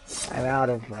I'm out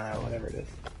of whatever it is.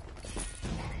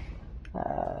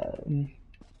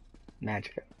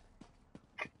 Magic.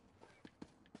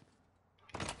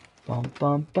 Bum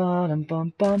bum bum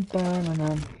bum bum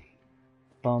bum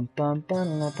bum bum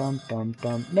bum bum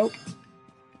bum. Nope.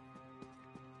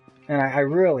 And I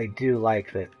really do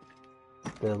like that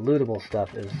the lootable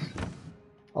stuff is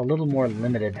a little more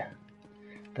limited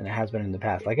than it has been in the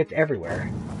past. Like, it's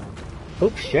everywhere.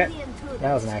 Oops, shit.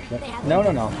 That was an accident.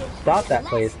 No. Stop that,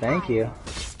 please. Thank you.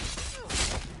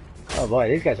 Oh boy,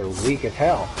 these guys are weak as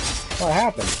hell. What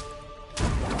happened?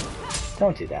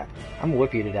 Don't do that. I'm gonna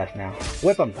whip you to death now.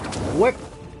 Whip him! Whip!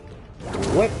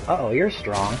 Whip! Uh-oh, you're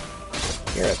strong.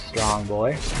 You're a strong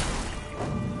boy.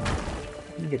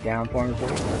 You can get down for me,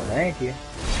 please. Thank you.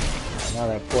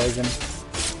 Another poison.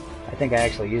 I think I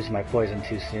actually used my poison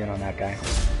too soon on that guy.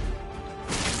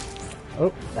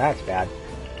 Oh, that's bad.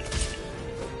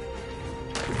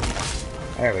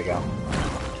 There we go.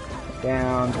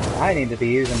 Down. I need to be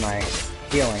using my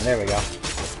healing. There we go.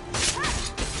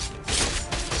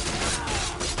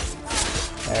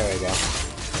 There we go.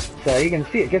 So you can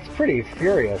see it gets pretty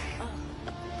furious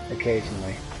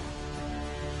occasionally.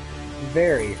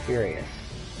 Very furious.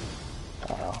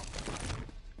 Uh-oh.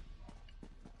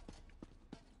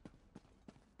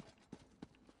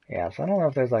 Yeah, so I don't know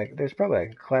if there's probably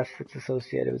a quest that's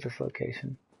associated with this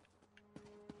location.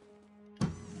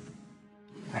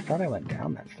 I thought I went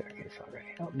down that staircase already.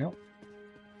 Oh, nope.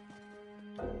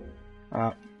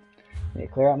 Oh. Need to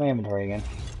clear out my inventory again.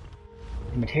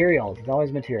 Materials. It's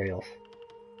always materials.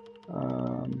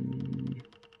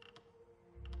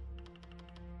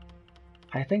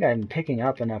 I think I'm picking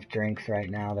up enough drinks right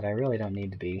now that I really don't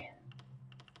need to be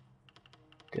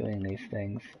doing these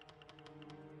things.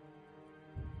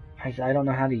 I don't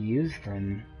know how to use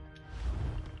them.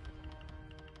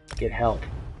 Get help.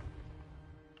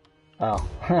 Oh.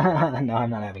 No, I'm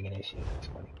not having an issue. That's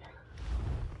funny.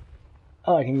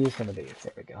 Oh, I can use some of these.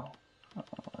 There we go.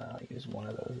 I'll use one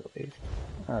of those at least.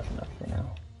 Oh, that's enough for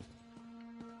now.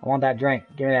 I want that drink.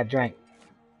 Give me that drink.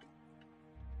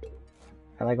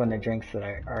 I like when they're drinks that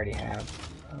I already have.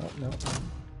 Oh, no.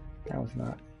 That one's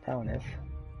not. That one is.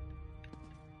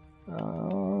 And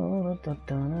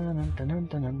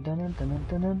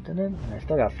I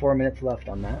still got 4 minutes left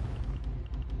on that.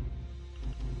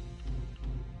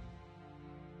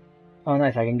 Oh,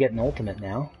 nice. I can get an ultimate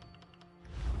now.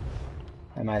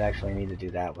 I might actually need to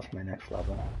do that with my next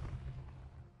level.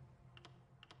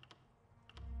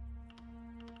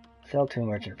 Sell to a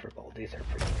merchant for gold. These are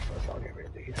pretty useless. I'll get rid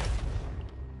of these.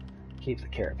 Keep the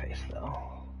carapace though.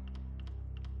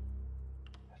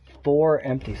 4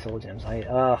 empty soul gems. I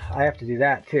have to do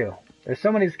that too. There's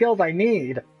so many skills I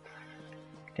need.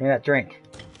 Give me that drink.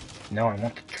 No, I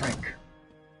want the drink.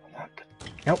 I want the...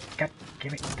 Nope.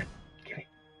 Give me.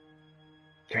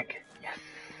 Drink. Yes.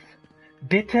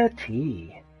 Bitter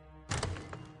tea.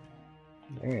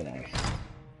 Very nice.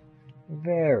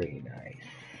 Very nice.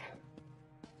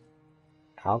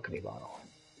 Alchemy bottle.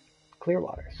 Clear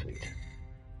water. Sweet.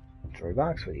 Jewelry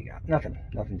box. What do you got? Nothing.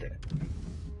 Nothing's in it.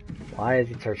 Why is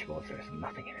it searchable if there's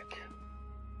nothing in it?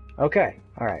 Okay.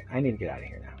 Alright. I need to get out of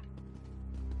here now.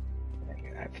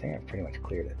 I think I've pretty much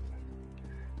cleared it.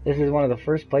 This is one of the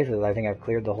first places I think I've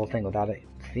cleared the whole thing without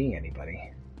seeing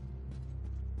anybody.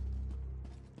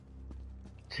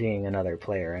 Seeing another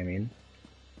player, I mean.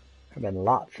 Have been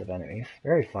lots of enemies.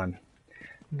 Very fun.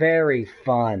 Very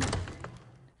fun.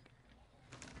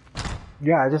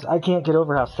 Yeah, I can't get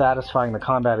over how satisfying the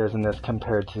combat is in this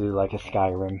compared to like a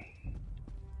Skyrim.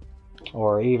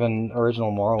 Or even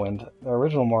original Morrowind.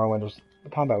 Original Morrowind the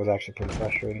combat was actually pretty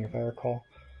frustrating if I recall.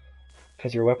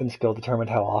 Because your weapon skill determined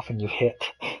how often you hit.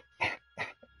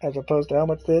 As opposed to how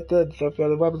much the hit did. So if you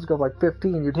had a weapon skill of like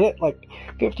 15, you'd hit like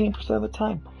 15% of the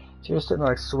time. So you're just sitting there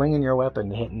like swinging your weapon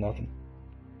and hitting nothing.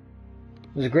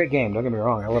 It was a great game, don't get me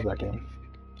wrong, I love that game.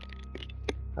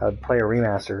 I would play a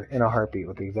remaster in a heartbeat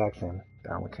with the exact same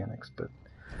battle mechanics, but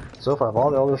so far of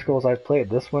all the Elder Scrolls I've played,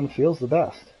 this one feels the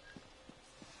best.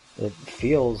 It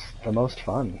feels the most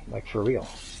fun, like for real.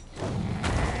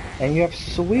 And you have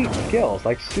sweet skills,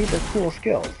 like super cool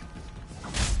skills.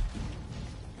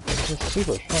 It's just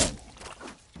super fun.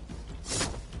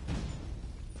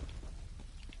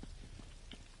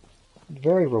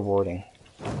 Very rewarding.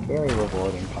 Very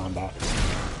rewarding combat.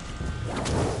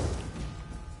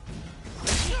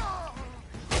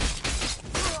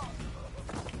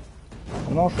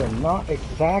 I'm also not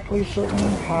exactly certain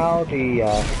how the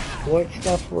exploit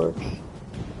stuff works.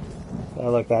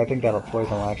 Look, I think that'll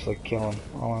poison will actually kill him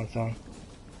all on its own.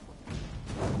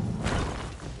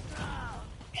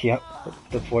 Yep,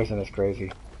 the poison is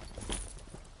crazy.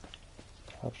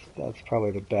 That's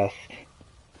probably the best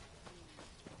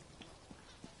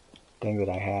thing that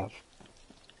I have.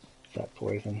 Is that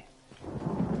poison.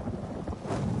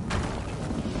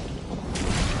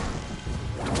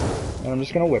 And I'm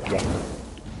just gonna whip you.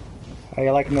 How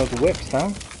you liking those whips,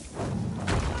 huh?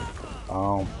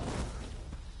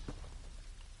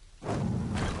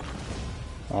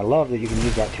 I love that you can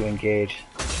use that to engage.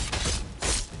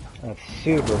 That's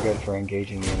super good for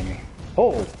engaging the enemy.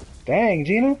 Oh, dang,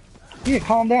 Gina. You need to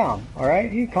calm down,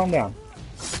 alright? You need to calm down.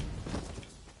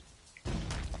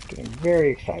 Getting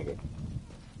very excited.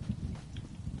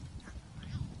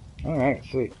 Alright,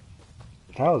 sweet.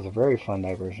 That was a very fun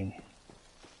diversion.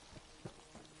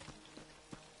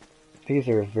 These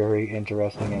are very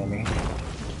interesting enemies.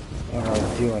 I don't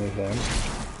really do anything.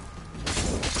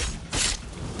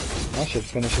 That should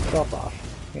finish itself off.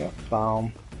 Yep,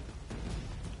 boom.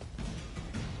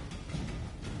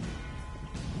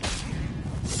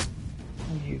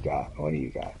 What do you got? What do you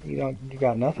got? You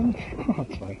got nothing?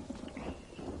 That's funny.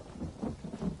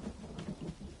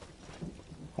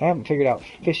 I haven't figured out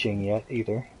fishing yet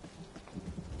either.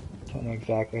 Don't know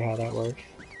exactly how that works.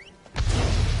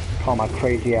 Call my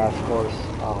crazy ass horse.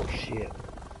 Oh shit.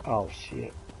 Oh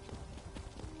shit.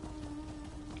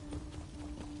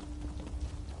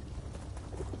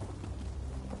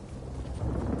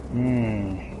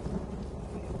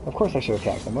 Of course I should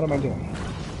attack them. What am I doing?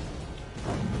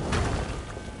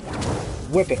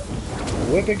 Whip it.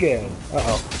 Whip it good.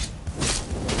 Uh-oh.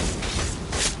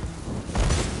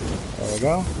 There we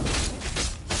go.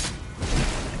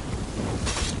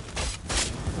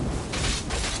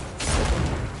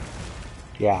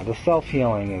 Yeah, the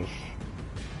self-healing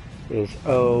is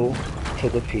O to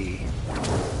the P.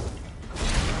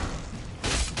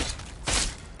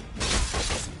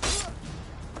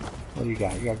 What do you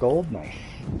got? You got gold? Nice.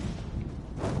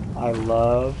 I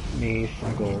love me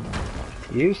some gold.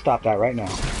 You stop that right now.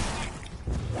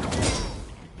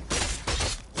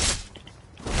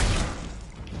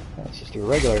 Let's just do a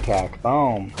regular attack.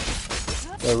 Boom.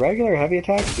 The regular heavy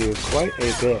attacks do quite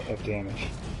a bit of damage.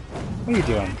 What are you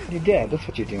doing? You're dead. That's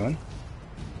what you're doing.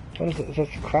 What is it? Is this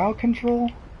crowd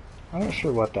control? I'm not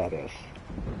sure what that is.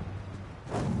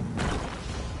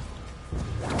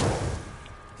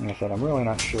 Like I said, I'm really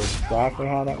not sure exactly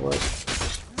how that works.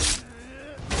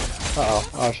 Uh-oh.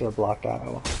 Oh, I should have blocked that.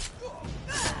 Oh well.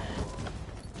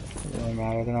 Doesn't really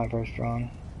matter. They're not very strong.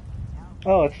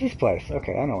 Oh, it's this place.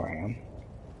 Okay, I know where I am.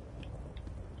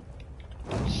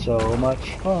 So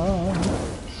much fun.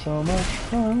 So much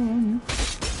fun.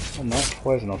 And that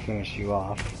poison will finish you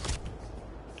off.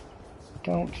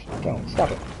 Don't.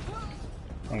 Stop it.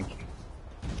 Thank you.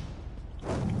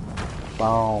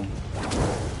 Boom.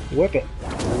 Whip it.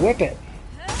 Whip it.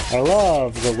 I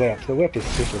love the whip. The whip is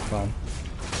super fun.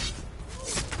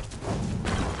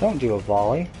 Don't do a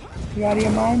volley. You out of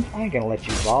your mind? I ain't gonna let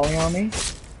you volley on me.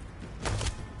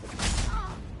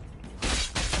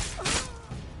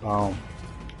 Boom.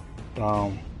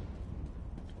 Boom.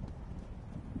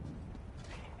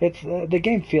 It's the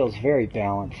game feels very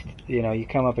balanced. You know, you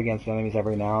come up against enemies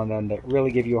every now and then that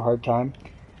really give you a hard time,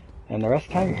 and the rest of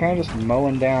the time you're kind of just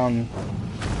mowing down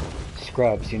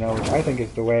scrubs, you know, which I think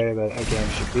is the way that a game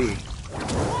should be.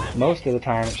 Most of the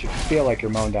time it should feel like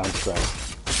you're mowing down scrubs.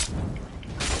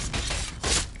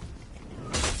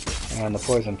 And the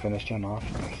poison finished him off.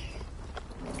 Nice.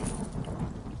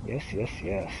 Yes, yes,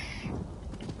 yes.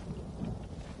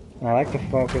 And I like to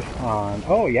focus on...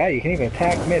 Oh, yeah, you can even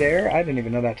attack mid-air. I didn't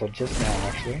even know that till just now,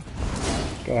 actually.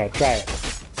 Go ahead, try it.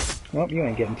 Nope, you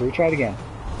ain't getting through. Try it again.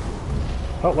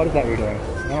 Oh, what is that you're doing?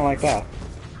 I don't like that.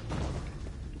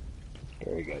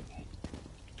 Very good.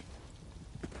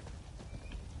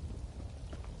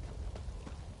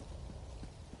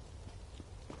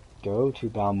 Go to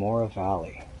Balmora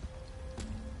Valley.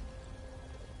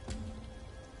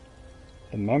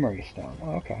 The Memory Stone.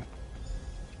 Oh, okay.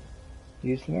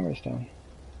 Use the Memory Stone.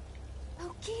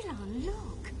 Oh, Ghilan,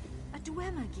 look! A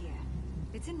Dwemer gear.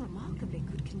 It's in remarkably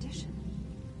good condition.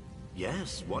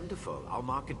 Yes, wonderful. I'll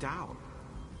mark it down.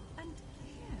 And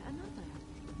here, another.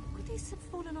 Could these have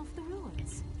fallen off the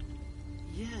ruins?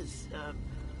 Yes,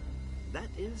 that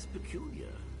is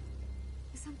peculiar.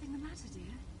 Is something the matter,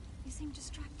 dear? You seem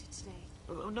distracted today.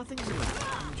 Oh, nothing's the matter.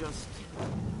 I'm just...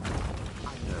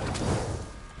 I'm nervous.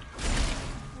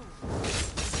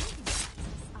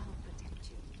 I'll protect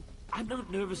you. I'm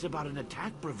not nervous about an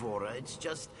attack, Bravura. It's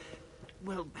just...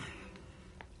 Well...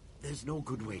 There's no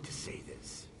good way to say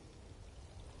this.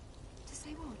 To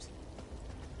say what?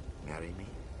 Marry me?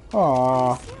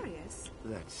 Aww. Serious?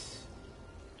 That's...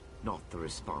 not the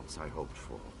response I hoped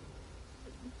for.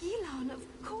 Ghilan, of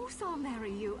course I'll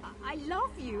marry you. I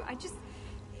love you. I just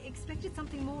expected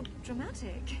something more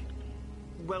dramatic.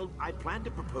 Well, I planned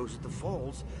to propose at the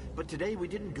falls, but today we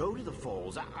didn't go to the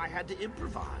falls. I had to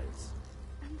improvise.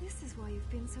 And this is why you've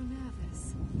been so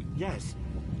nervous. Yes.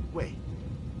 Wait.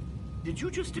 Did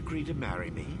you just agree to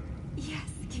marry me? Yes,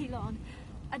 Ghilan.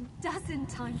 12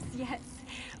 times yes.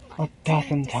 A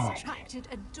dozen times. Distracted,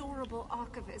 adorable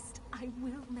archivist. I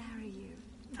will marry you.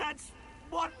 That's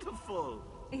wonderful!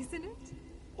 Isn't it?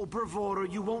 Oh, Bravura,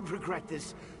 you won't regret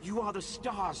this. You are the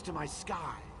stars to my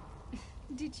sky.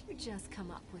 Did you just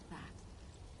come up with that?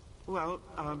 Well,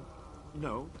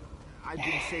 no. I've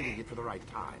been saving it for the right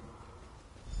time.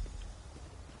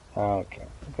 Okay.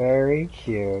 Very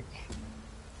cute.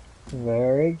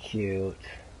 Very cute.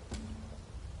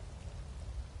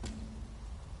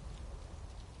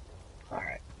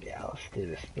 Alright, yeah, let's do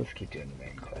this. Let's keep doing the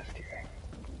main quest here.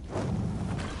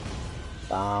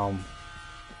 Boom.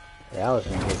 Yeah, I was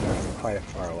gonna get there from quite a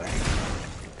far away.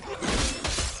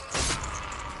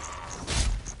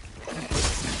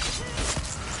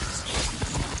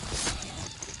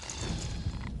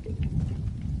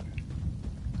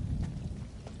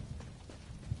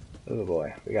 Oh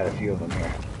boy, we got a few of them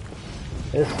here.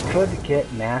 This could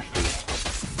get nasty.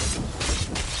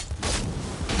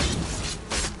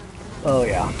 Oh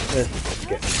yeah, this is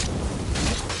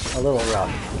getting a little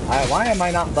rough. Why am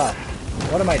I not buffed?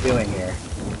 What am I doing here?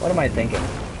 What am I thinking?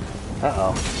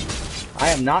 Uh-oh. I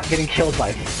am not getting killed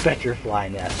by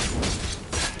Spectrefly Nest.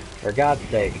 For God's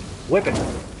sake. Whip it!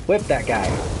 Whip that guy!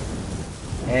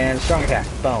 And strong attack.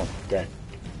 Boom. Dead.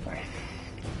 Nice.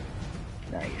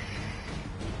 Nice.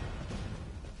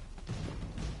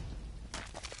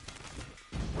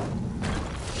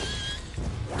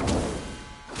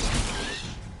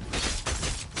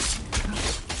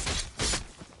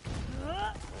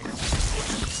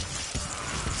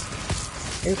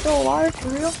 You're still alive? For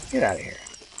real? Get out of here.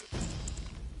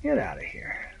 Get out of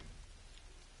here.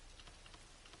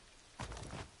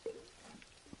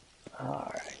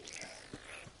 Alright.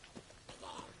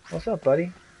 What's up,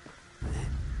 buddy?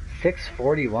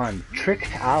 641.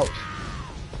 Tricked out.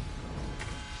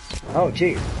 Oh,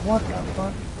 geez. What the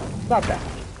fuck? Stop that.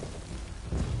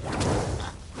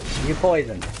 You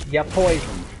poisoned. You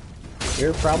poisoned.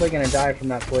 You're probably gonna die from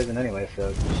that poison anyway,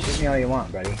 so shoot me all you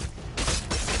want, buddy.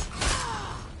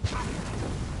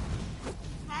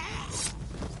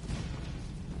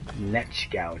 Netch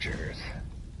gougers.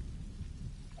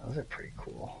 Those are pretty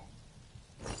cool.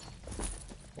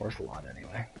 Worth a lot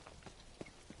anyway.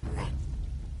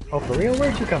 Oh, for real?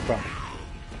 Where'd you come from?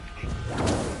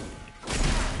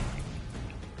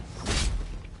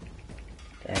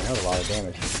 Dang, that was a lot of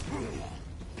damage.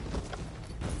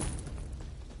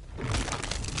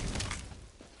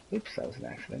 Oops, that was an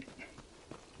accident.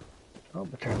 Oh,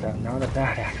 but turns out not a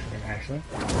bad accident, actually.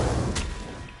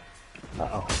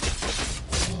 Uh-oh.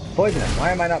 Poisonous.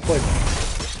 Why am I not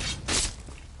poisonous?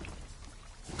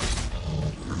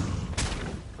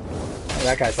 Oh,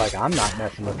 that guy's like, I'm not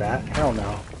messing with that. Hell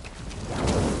no.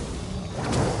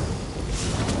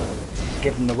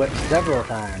 Give him the whip several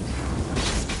times.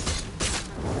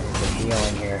 I need some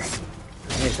healing here.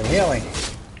 I need some healing.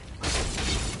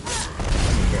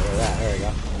 Get rid of that. There we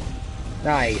go.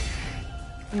 Nice.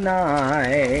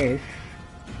 Nice.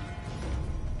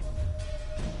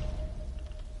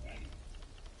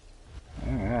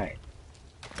 Alright.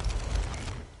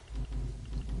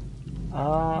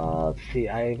 Let's see,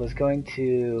 I was going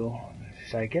to...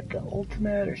 Should I get the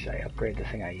ultimate, or should I upgrade the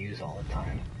thing I use all the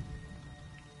time?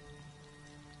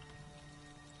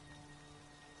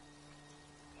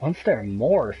 Once they're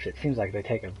morphed, it seems like they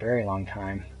take a very long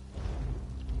time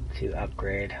to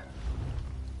upgrade.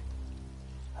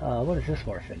 What does this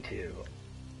morph into?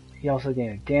 You also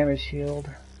gain a damage shield.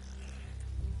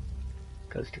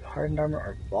 Goes to hardened armor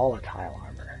or volatile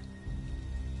armor.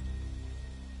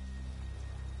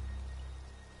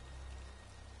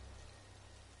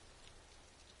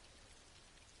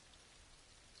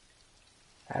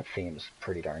 That seems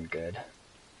pretty darn good.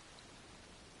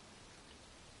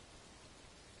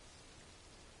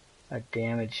 A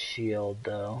damage shield,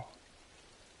 though.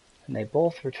 And they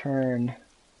both return...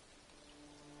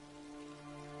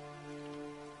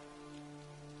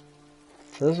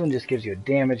 So this one just gives you a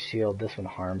damage shield, this one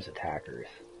harms attackers.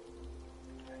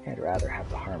 I'd rather have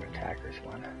the harm attackers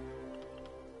one.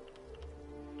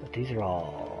 But these are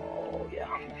all... yeah.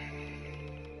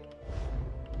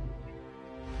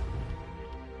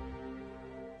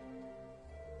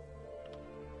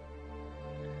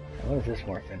 What does this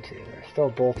morph into? They're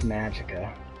still both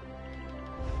magicka.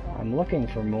 I'm looking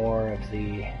for more of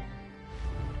the...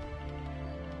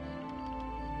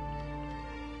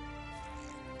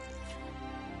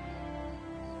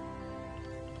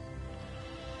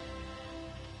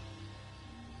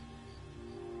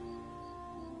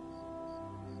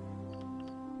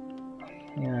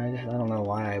 Yeah, I don't know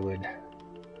why I would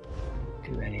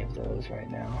do any of those right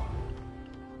now.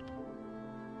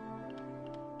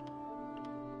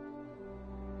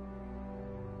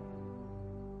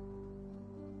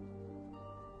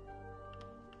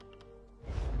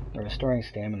 Restoring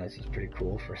stamina is pretty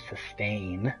cool for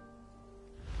sustain.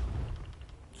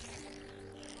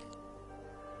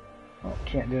 Oh,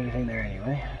 can't do anything there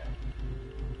anyway.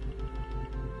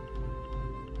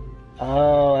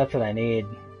 Oh, that's what I need.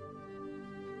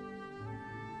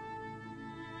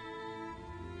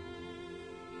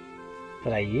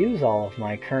 But I use all of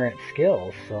my current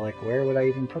skills, so like where would I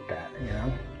even put that, you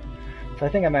know? So I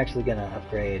think I'm actually gonna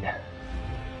upgrade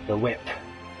the whip.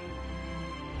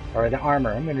 Or the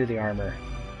armor. I'm going to do the armor.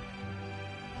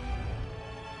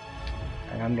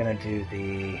 And I'm going to do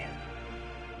the...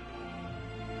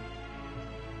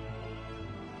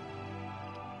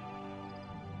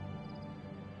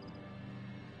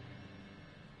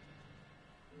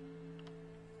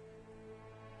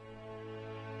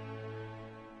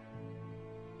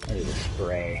 I'll do the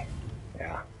spray.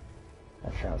 Yeah.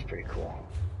 That sounds pretty cool.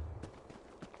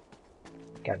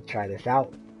 Got to try this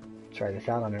out. Try this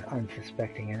out on an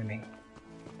unsuspecting enemy.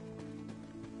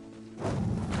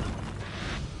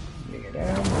 Bring it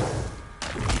down.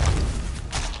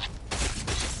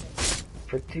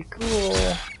 Pretty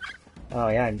cool. Oh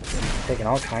yeah, I'm taking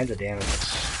all kinds of damage.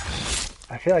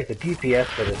 I feel like the DPS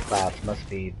for this class must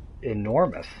be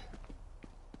enormous.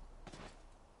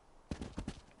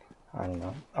 I don't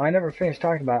know. Oh, I never finished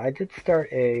talking about it. I did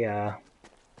start a...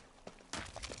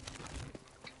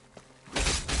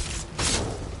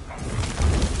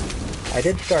 I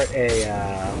did start a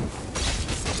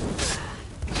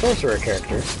sorcerer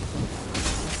character,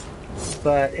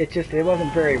 but it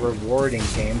wasn't very rewarding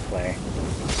gameplay,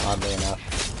 oddly enough.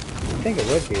 I think it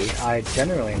would be. I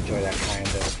generally enjoy that kind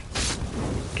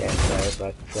of gameplay,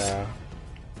 but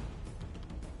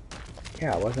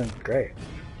yeah, it wasn't great.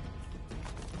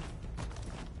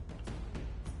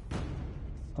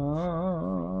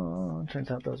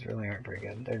 Turns out those really aren't very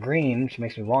good. They're green, which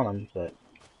makes me want them, but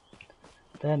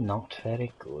they're not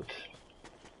very good.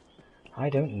 I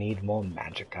don't need more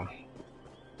magicka.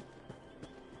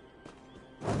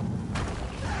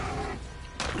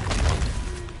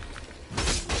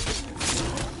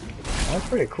 That's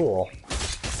pretty cool.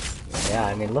 Yeah,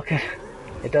 I mean, look at...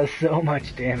 It does so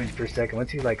much damage per second.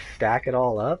 Once you, like, stack it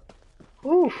all up,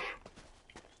 oof!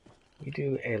 You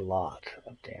do a lot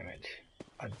of damage.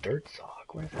 A dirt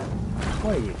sock? Where's that?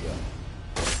 What are you doing?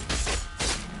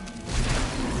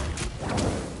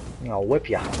 I'll whip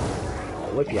ya.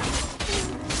 I'll whip ya.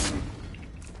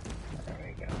 There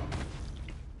we go.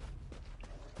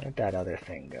 Where'd that other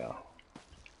thing go?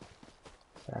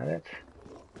 Is that it?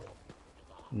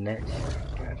 Net.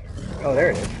 Oh,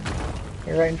 there it is.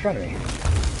 You're right in front of me.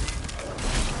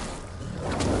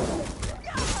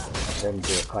 I didn't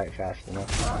do it quite fast enough.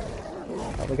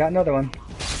 Oh, we got another one.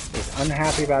 He's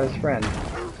unhappy about his friend.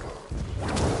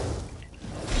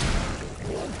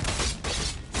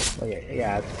 Well,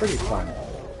 yeah, it's pretty fun.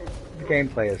 The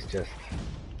gameplay is just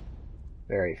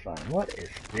very fun. What is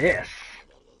this?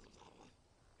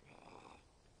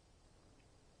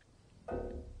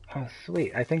 Oh,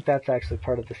 sweet. I think that's actually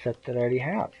part of the set that I already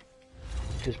have.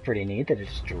 which is pretty neat that it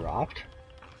just dropped.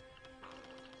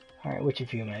 Alright, which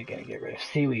of you am I gonna get rid of?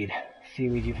 Seaweed.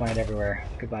 Seaweed you find everywhere.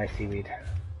 Goodbye, seaweed.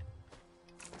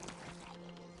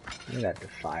 Look at that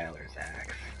Defiler's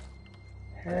axe.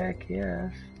 Heck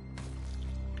yes.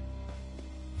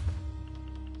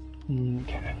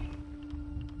 Okay.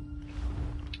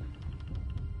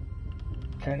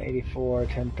 1084,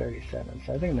 1037.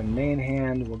 So I think the main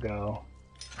hand will go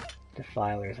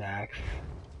Defiler's axe.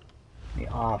 The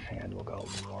offhand will go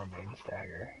Warmaiden's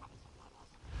dagger.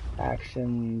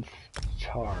 Actions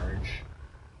charge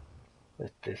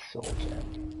with this soul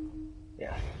gem.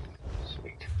 Yes,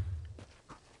 sweet.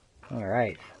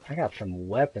 Alright, I got some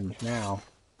weapons now.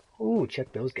 Ooh,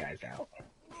 check those guys out.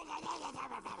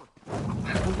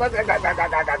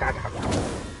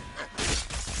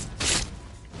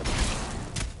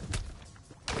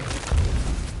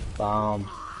 Boom.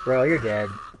 Bro, you're dead.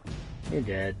 You're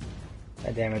dead.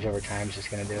 That damage over time is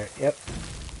just gonna do it. Yep.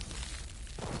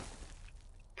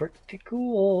 Pretty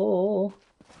cool.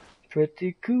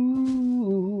 Pretty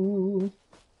cool.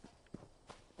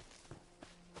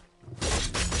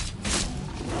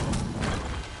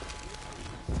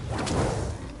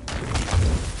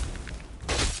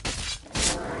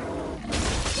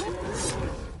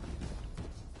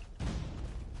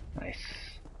 Nice.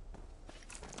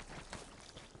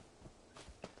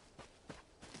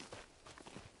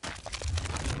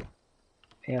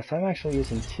 Yeah, so I'm actually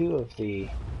using 2 of the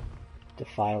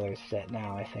Defiler set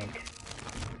now, I think.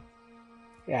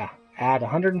 Yeah, add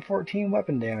 114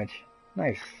 weapon damage.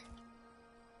 Nice.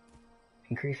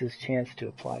 Increases chance to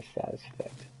apply status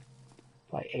effect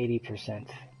by 80%.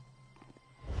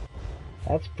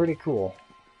 That's pretty cool.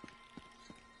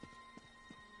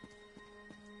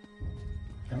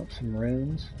 Oh, some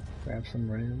runes. Grab some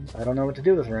runes. I don't know what to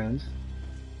do with runes.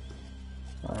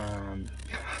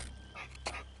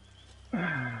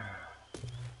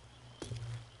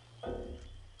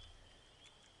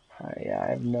 Yeah, I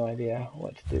have no idea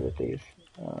what to do with these.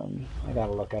 I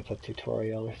gotta look up a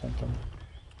tutorial or something.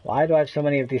 Why do I have so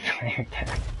many of these iron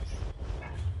daggers?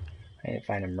 I need to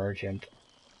find a merchant.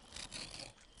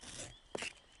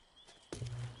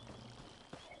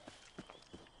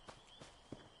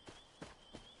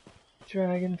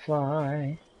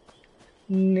 Dragonfly.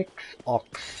 Nyx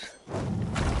Ox.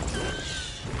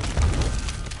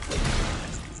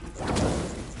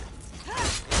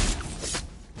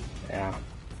 Yeah.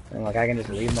 And like I can just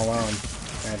leave him alone.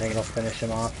 And I think it'll finish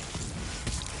him off.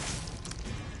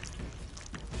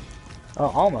 Oh,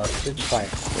 almost. Didn't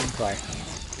quite. Didn't quite.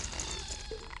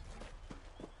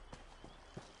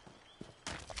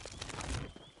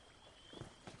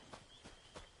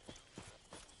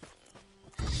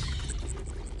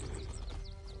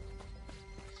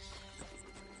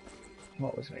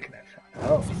 What was making that sound?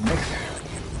 Oh,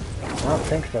 I don't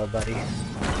think so, buddy.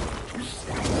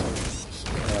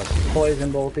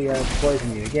 Poison bolt you,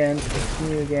 poison you again,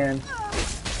 poison you again.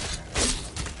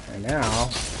 And now, I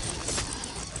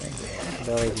think the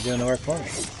abilities are doing the work for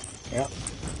me. Yep.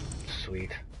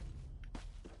 Sweet.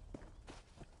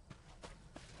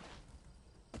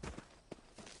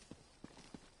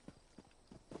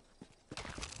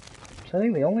 So I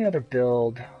think the only other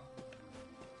build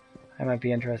I might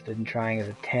be interested in trying is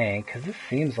a tank, because this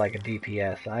seems like a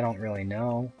DPS. I don't really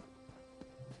know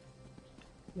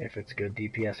if it's good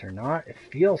DPS or not. It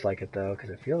feels like it though, because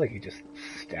it feels like you just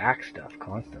stack stuff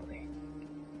constantly.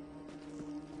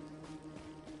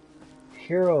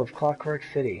 Hero of Clockwork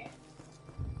City.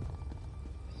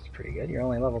 This is pretty good. You're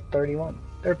only level 31.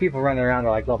 There are people running around at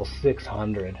like level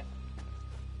 600.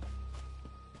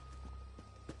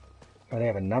 Or they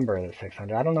have a number at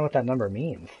 600. I don't know what that number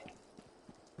means,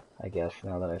 I guess,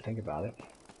 now that I think about it.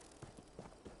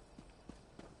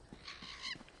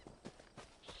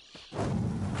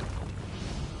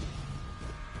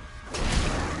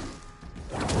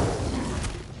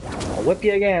 I'll whip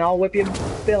you again. I'll whip you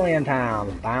a billion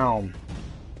times. Boom.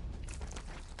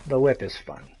 The whip is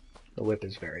fun. The whip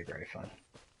is very, very fun.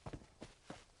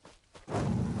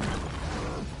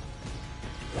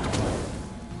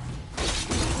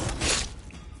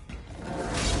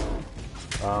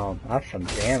 Oh, that's some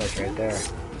damage right there.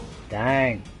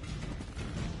 Dang.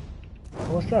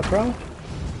 What's up, bro?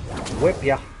 Whip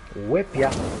ya. Whip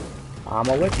ya.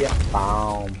 I'ma whip ya.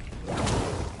 Boom.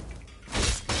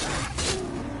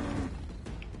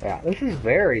 Yeah, this is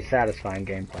very satisfying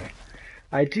gameplay.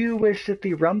 I do wish that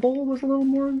the rumble was a little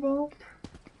more involved.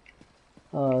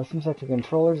 Seems like the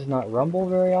controller does not rumble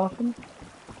very often.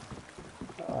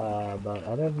 But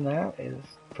other than that, it's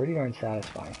pretty darn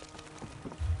satisfying.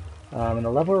 And the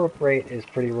level up rate is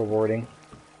pretty rewarding.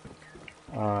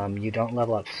 You don't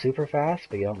level up super fast,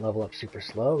 but you don't level up super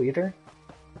slow either.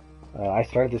 I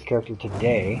started this character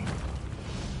today,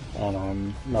 and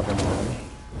I'm level 9.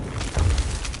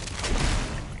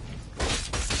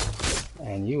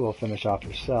 And you will finish off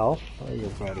yourself or your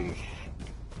buddies.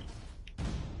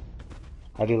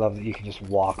 I do love that you can just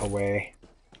walk away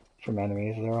from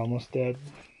enemies. They're almost dead.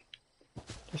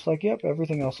 Just like, yep,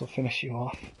 everything else will finish you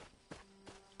off.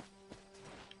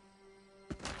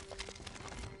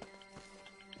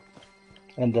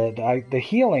 And the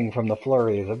healing from the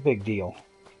flurry is a big deal.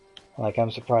 Like,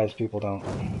 I'm surprised people don't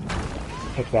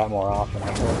pick that more often.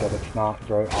 I heard that it's not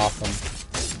very often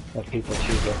that people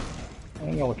choose it.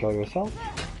 And you'll kill yourself.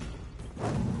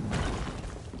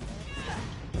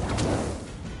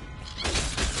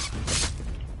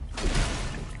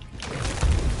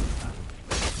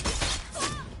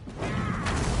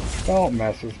 Don't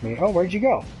mess with me. Oh, where'd you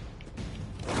go?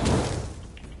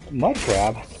 Mud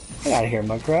crab? Get out of here,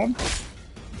 mud crab.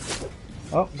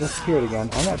 Oh, disappeared again.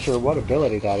 I'm not sure what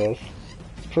ability that is.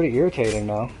 It's pretty irritating,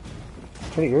 though.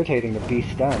 Pretty irritating to be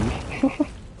stunned.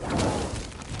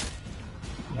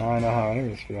 Now I know how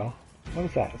enemies feel. What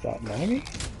is that? Is that an enemy?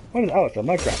 What is? Oh, it's a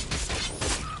mud crab.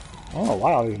 I don't know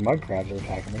why all these mud crabs are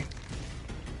attacking me.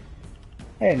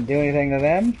 I didn't do anything to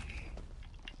them.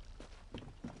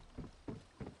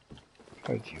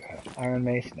 What did you have? Iron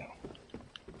mace? No.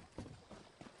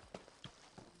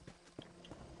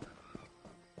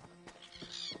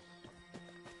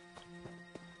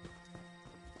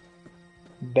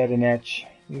 Bedinetch.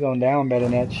 You going down,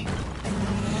 Bedinetch.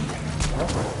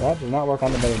 Oh, that does not work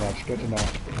on the Bedinetch. Good to know.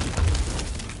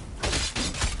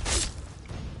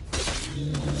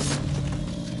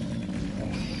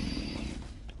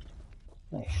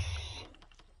 Nice.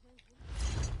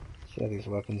 See how these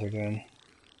weapons are doing.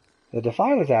 The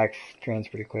Defiler's axe turns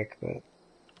pretty quick, but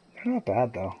they're not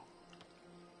bad though.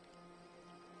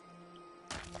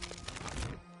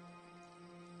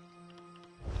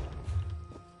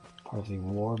 Part of the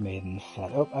War Maiden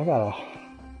set. Oh, I gotta...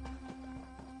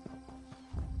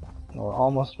 We're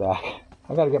almost back.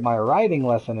 I gotta get my riding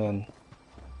lesson in.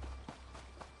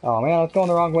 Oh man, it's going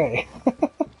the wrong way.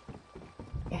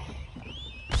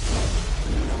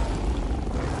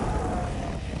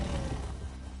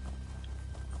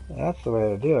 That's the way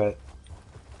to do it.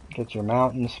 Get your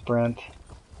mountain sprint,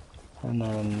 and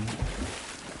then...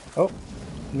 Oh,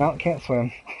 mount can't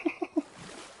swim.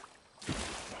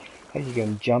 Hey, you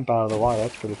can jump out of the water,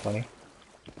 that's pretty funny.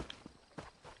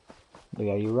 But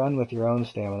yeah, you run with your own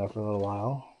stamina for a little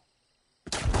while.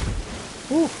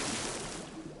 Woo!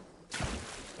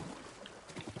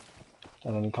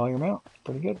 And then you call your mount.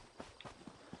 Pretty good.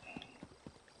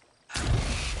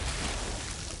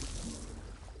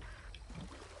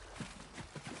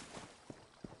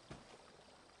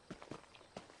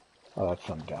 Oh, that's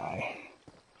some guy.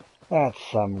 That's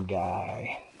some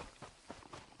guy.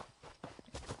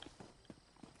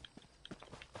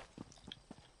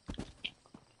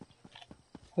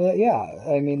 Yeah,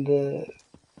 I mean,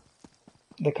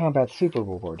 the combat's super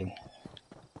rewarding.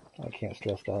 I can't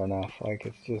stress that enough.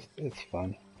 Like, it's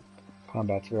fun.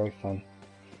 Combat's very fun.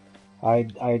 I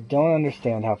don't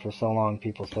understand how for so long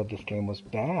people said this game was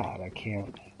bad. I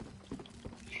can't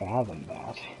fathom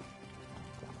that.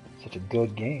 Such a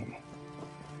good game.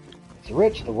 It's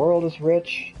rich, the world is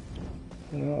rich.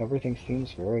 You know, everything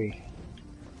seems very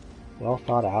well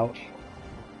thought out.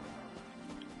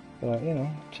 But, you know,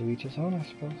 to each his own, I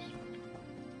suppose.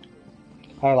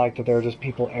 I like that there are just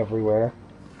people everywhere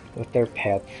with their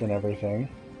pets and everything.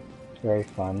 Very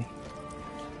fun.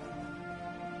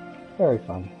 Very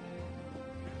fun.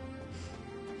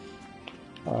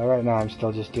 Right now I'm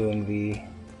still just doing the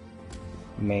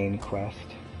main quest.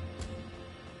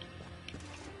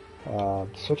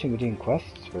 Switching between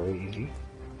quests is very easy.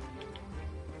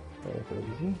 Very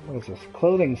easy. What is this?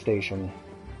 Clothing station.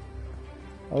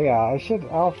 Oh yeah,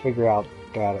 I'll figure out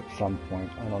that at some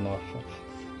point. I don't know if that's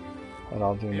what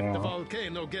I'll do now. If the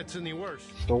volcano gets any worse.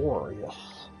 Store, yes.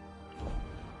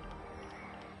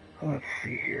 Let's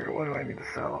see here. What do I need to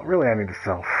sell? Really, I need to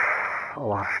sell a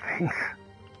lot of things.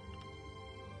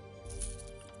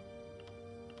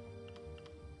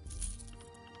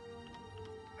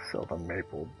 Sell the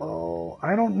maple bow.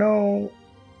 I don't know.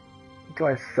 Do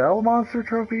I sell monster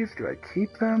trophies? Do I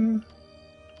keep them?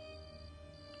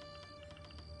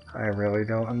 I really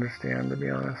don't understand, to be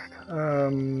honest.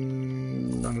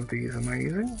 None of these am I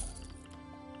using?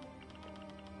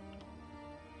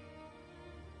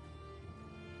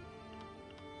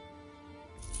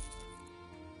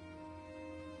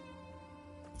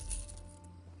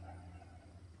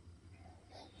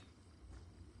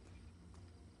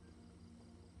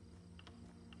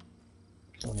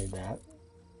 Don't need that.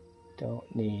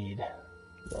 Don't need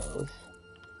those.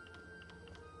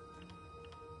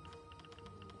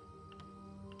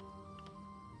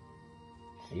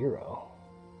 0.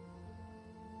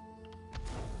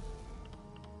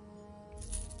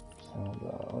 Some of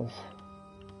those.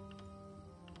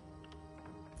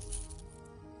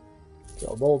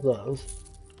 So both those.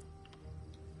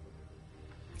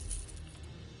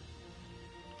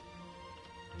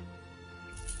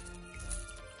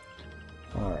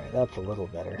 Alright, that's a little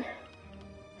better.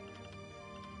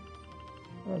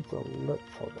 That's a little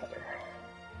better.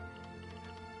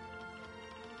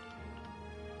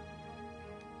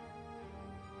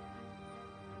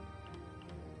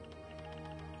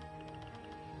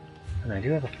 And I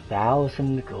do have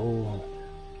 1,000 gold.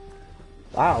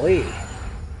 Wowee!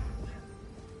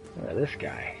 Look at this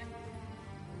guy.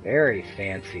 Very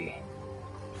fancy.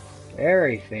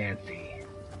 Very fancy.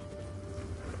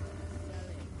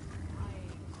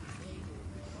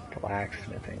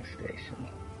 Blacksmithing station.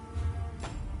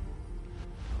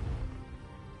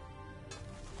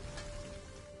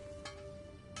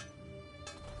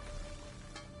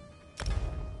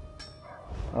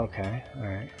 Okay,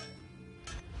 alright.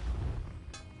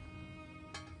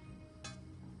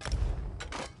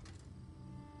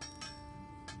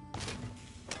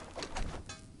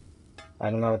 I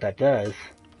don't know what that does.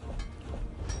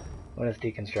 What does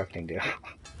deconstructing do?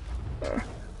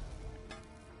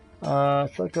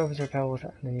 Select officer power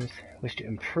without enemies. Wish to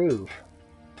improve.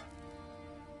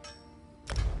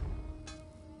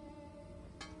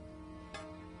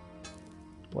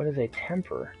 What is a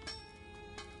temper?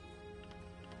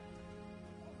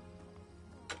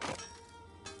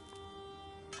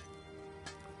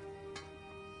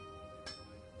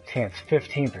 Chance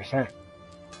 15%.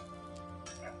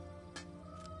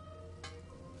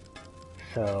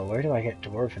 So where do I get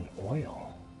dwarven oil?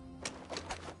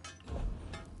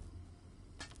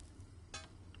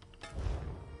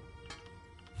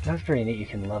 That's pretty neat, you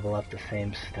can level up the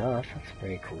same stuff, that's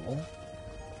pretty cool.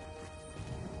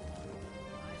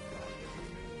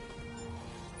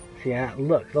 See,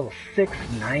 look, level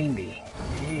 690.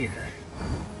 Jesus.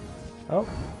 Oh.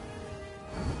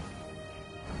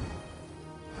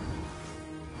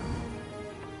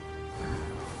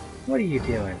 What are you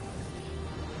doing?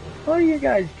 What are you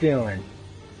guys doing?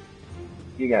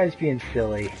 You guys being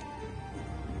silly.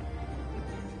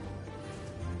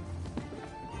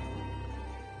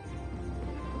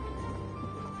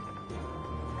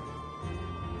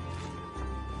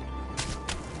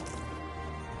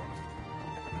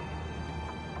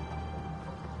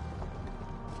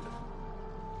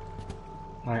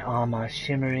 My armor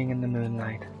shimmering in the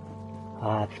moonlight.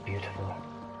 Ah, it's beautiful.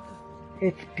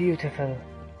 It's beautiful.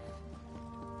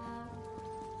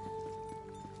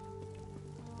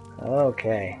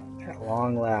 Okay, at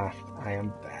long last, I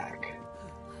am back.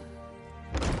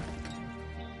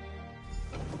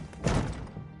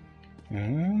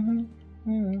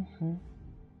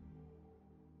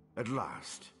 At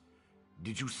last.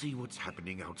 Did you see what's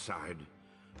happening outside?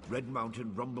 Red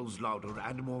Mountain rumbles louder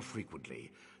and more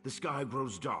frequently. The sky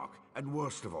grows dark, and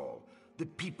worst of all, the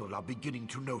people are beginning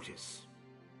to notice.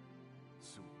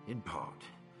 So, in part,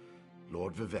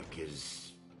 Lord Vivec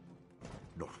is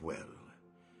not well.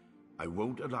 I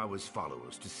won't allow his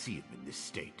followers to see him in this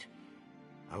state.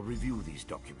 I'll review these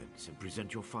documents and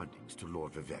present your findings to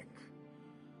Lord Vivec.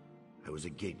 I was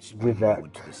against bringing you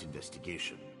into this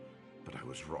investigation, but I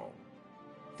was wrong.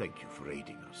 Thank you for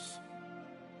aiding us.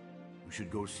 You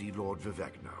should go see Lord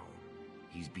Vivec now.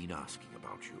 He's been asking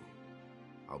about you.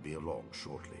 I'll be along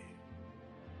shortly.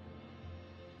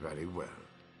 Very well.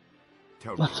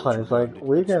 Tell me. That's funny, it's like,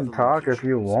 we can talk if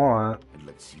you want. And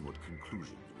let's see what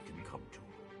conclusions we can come to.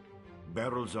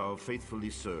 Barrelzal faithfully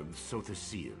serves Sotha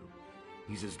Sil.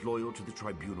 He's as loyal to the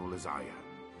Tribunal as I am.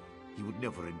 He would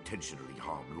never intentionally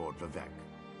harm Lord Vivec.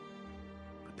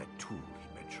 But that tool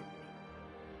he mentioned.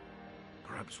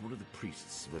 Perhaps one of the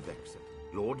priests Vivec sent.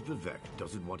 Lord Vivec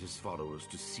doesn't want his followers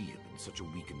to see him in such a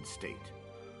weakened state.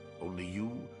 Only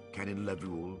you, Canon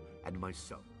Levuel, and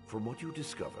myself. From what you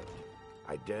discovered,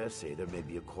 I dare say there may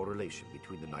be a correlation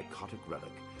between the Nicotic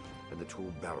relic and the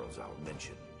tool Barrelzal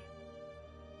mentioned.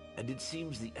 And it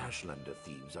seems the Ashlander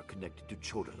thieves are connected to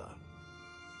Chodola.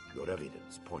 Your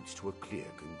evidence points to a clear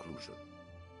conclusion.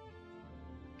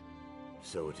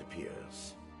 So it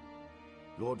appears.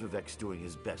 Lord Vivec's doing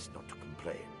his best not to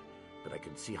complain, but I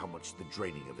can see how much the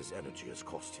draining of his energy has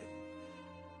cost him.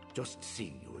 Just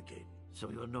seeing you again. So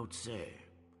your notes say,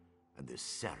 and this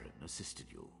Saren assisted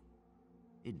you.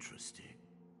 Interesting.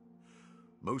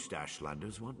 Most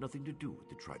Ashlanders want nothing to do with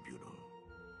the Tribunal.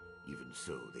 Even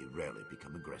so, they rarely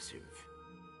become aggressive.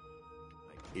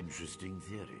 Interesting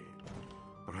theory.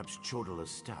 Perhaps Chodola's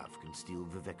staff can steal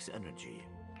Vivec's energy.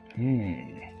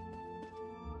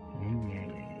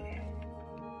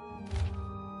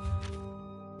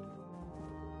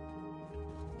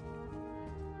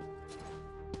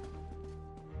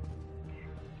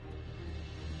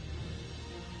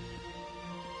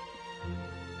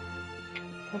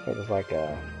 Okay, there's like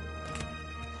a...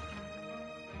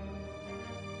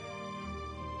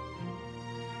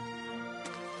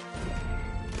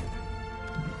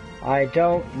 I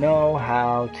don't know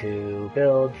how to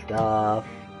build stuff.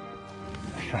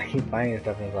 So I keep finding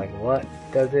stuff and it's like, what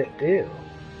does it do?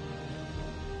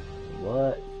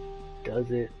 What does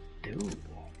it do?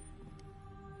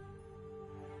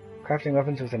 Crafting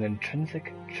weapons was an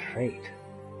intrinsic trait.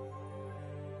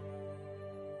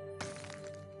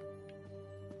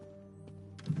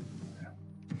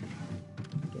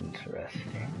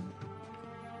 Interesting.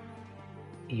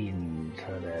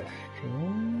 Interesting.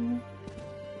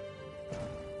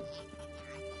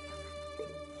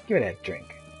 Give me that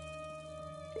drink.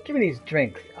 Give me these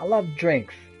drinks. I love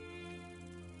drinks.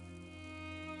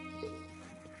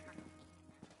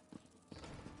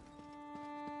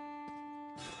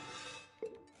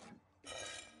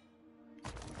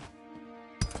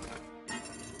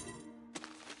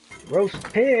 Roast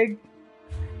pig.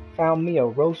 Found me a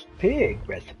roast pig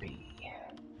recipe.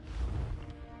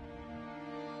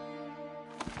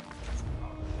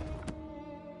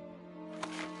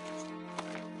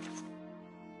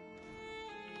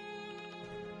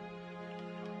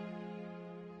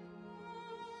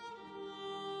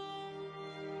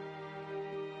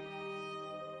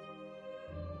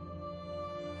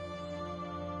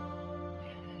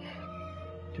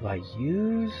 Do I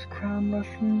use crown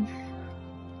lessons?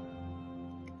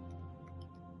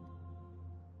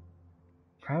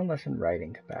 Crown lesson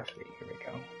writing capacity. Here we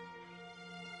go.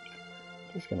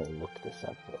 Just gonna look this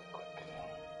up real quick.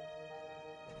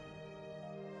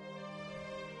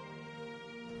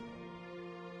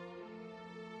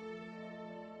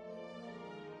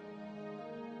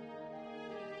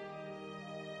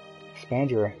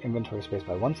 Expand your inventory space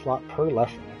by 1 slot per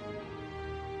lesson.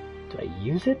 Do I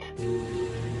use it?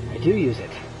 I do use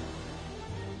it.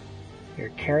 Your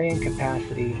carrying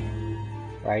capacity,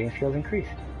 writing skills increased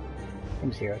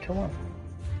from 0 to 1.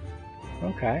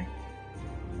 Okay.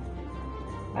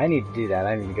 I need to do that.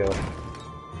 I need to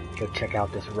go check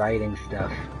out this writing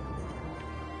stuff.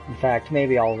 In fact,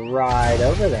 maybe I'll ride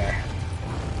over there.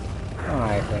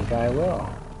 I think I will.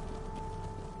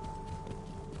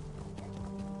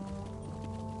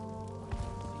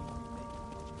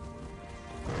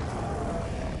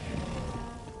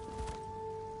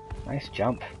 Nice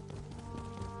jump.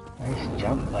 Nice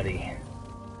jump, buddy.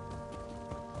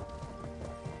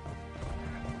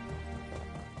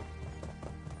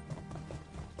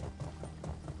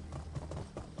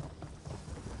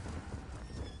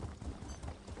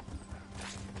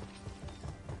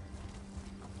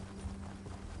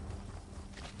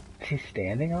 Is he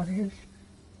standing on his?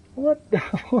 What the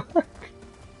what?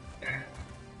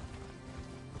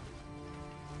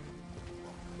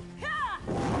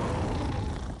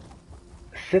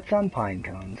 Sits on pine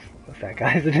cones. What's that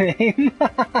guy's name?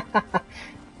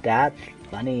 That's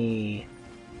funny.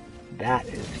 That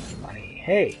is funny.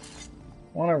 Hey,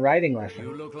 want a writing lesson?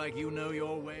 You look like you know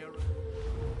your way around.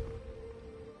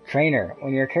 Trainer.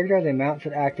 When your character has a mount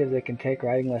set active, they can take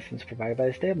writing lessons provided by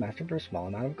the stable master for a small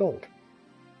amount of gold.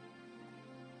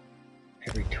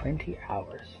 Every 20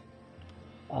 hours.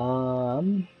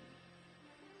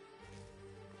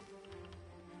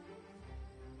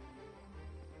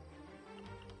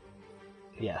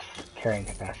 Yes, carrying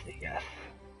capacity, yes.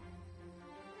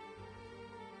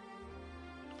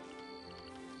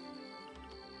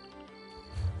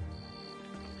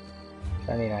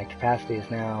 I mean, my capacity is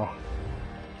now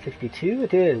 62,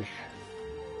 it is.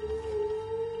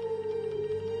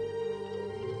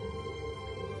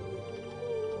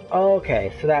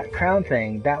 Okay, so that crown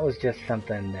thing, that was just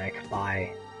something that I could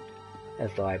buy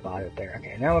as though I bought it there.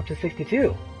 Okay, now I'm up to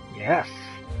 62. Yes.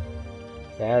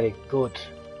 Very good.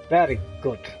 Very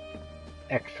good.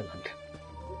 Excellent.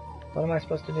 What am I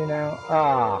supposed to do now?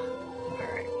 Ah.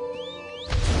 Alright.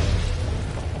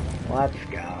 Let's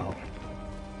go.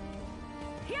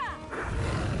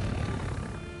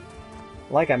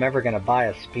 Like I'm ever gonna buy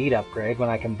a speed upgrade when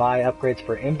I can buy upgrades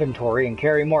for inventory and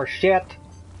carry more shit.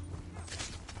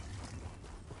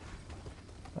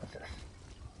 What's this?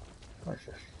 What's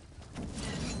this?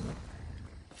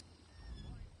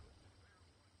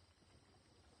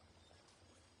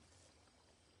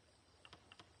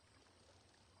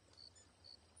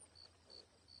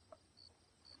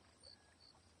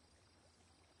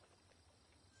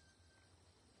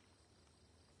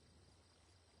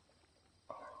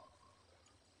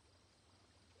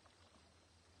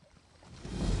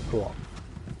 Cool.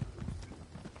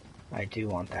 I do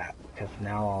want that, because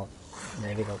now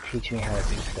maybe they'll teach me how to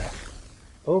do stuff.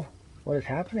 Oh, what is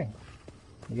happening?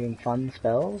 You doing fun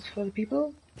spells for the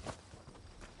people?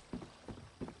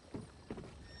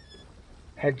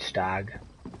 Hedgestag.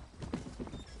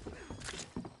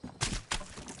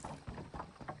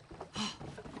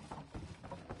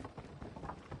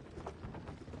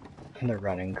 And the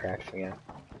running cracks me up.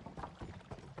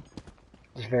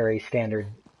 It's very standard.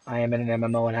 I am in an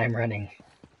MMO and I'm running.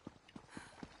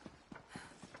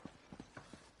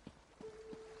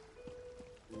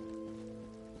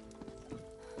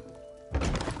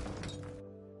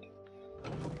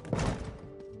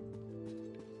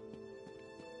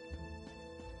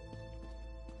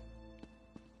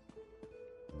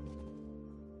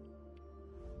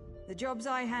 The jobs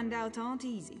I hand out aren't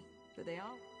easy, but they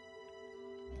are.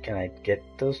 Can I get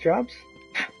those jobs?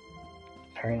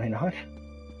 Apparently not.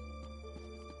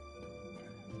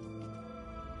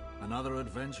 Another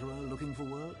adventurer looking for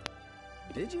work?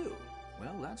 Did you?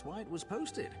 Well, that's why it was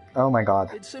posted. Oh my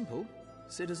god. It's simple.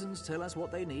 Citizens tell us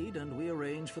what they need, and we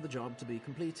arrange for the job to be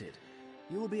completed.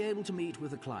 You will be able to meet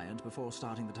with the client before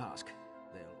starting the task.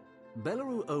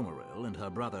 Belleru Omeril and her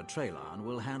brother Traylan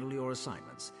will handle your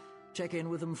assignments. Check in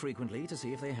with them frequently to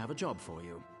see if they have a job for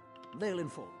you. They'll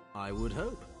inform. I would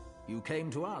hope. You came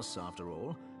to us, after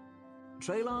all.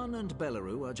 Traylan and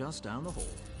Belleru are just down the hall.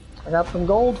 I got some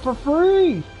gold for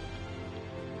free!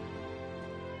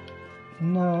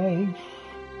 Nice.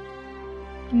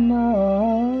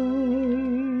 Nice.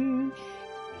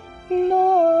 Nice. If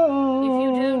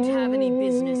you don't have any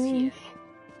business here.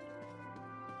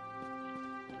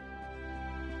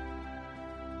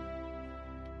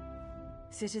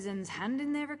 Citizens hand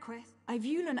in their request.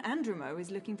 Ivulin Andromo is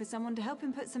looking for someone to help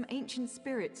him put some ancient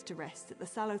spirits to rest at the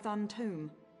Salothan tomb.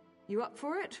 You up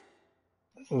for it?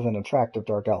 This is an attractive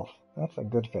dark elf. That's a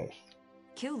good face.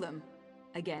 Kill them.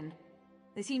 Again.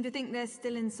 They seem to think they're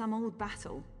still in some old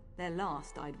battle. Their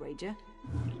last, I'd wager.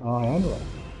 I'll handle it.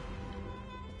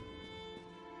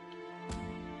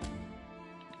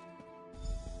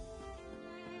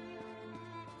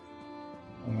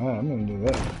 Alright, I'm gonna do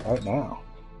this right now.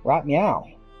 Right meow.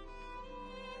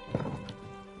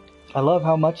 I love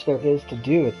how much there is to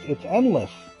do. It's endless.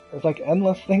 There's like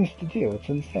endless things to do. It's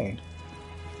insane.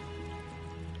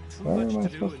 Where am I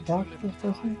supposed to talk to this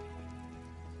person?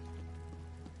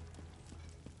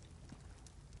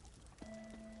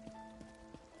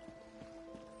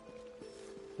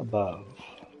 Above.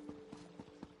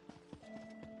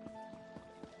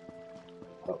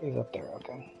 Oh, he's up there,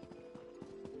 okay.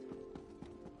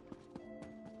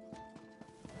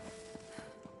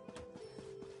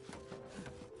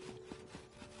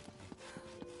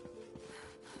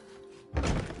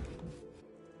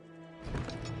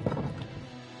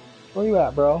 Where you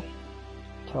at, bro?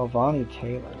 Telvanni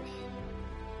Taylors.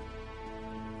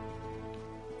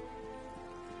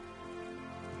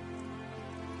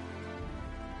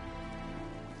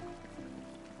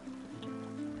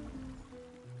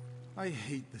 I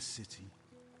hate the city.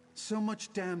 So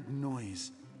much damned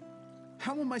noise.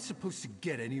 How am I supposed to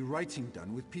get any writing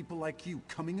done with people like you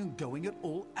coming and going at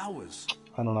all hours?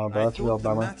 I don't know, bro. That's a real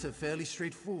bummer. I thought the matter fairly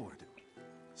straightforward.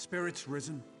 Spirits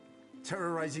risen,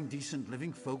 terrorizing decent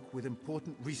living folk with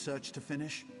important research to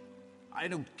finish. I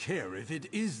don't care if it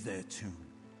is their tomb.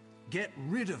 Get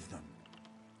rid of them.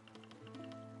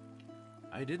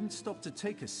 I didn't stop to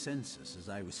take a census as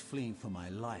I was fleeing for my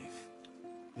life.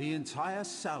 The entire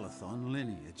Salothan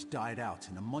lineage died out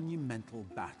in a monumental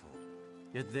battle.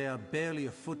 Yet they are barely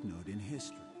a footnote in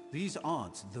history. These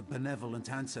aren't the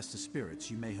benevolent ancestor spirits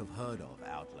you may have heard of,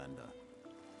 Outlander.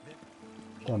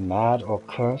 They're mad or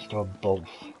cursed or both.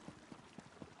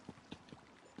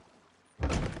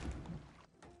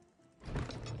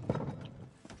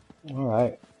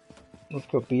 Alright. Let's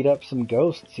go beat up some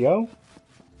ghosts, yo.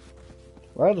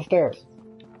 Where are the stairs?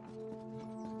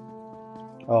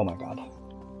 Oh my god.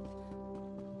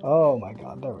 Oh my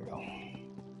god, there we go.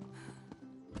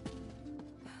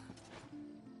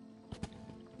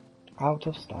 Out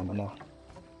of stamina.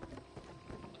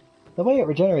 The way it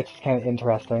regenerates is kind of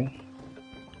interesting.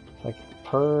 It's like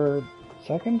per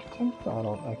second or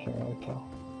something? I can't really tell.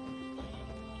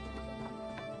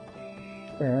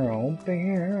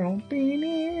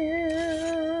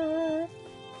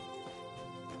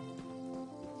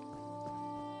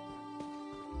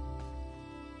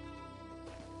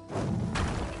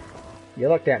 You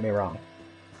looked at me wrong.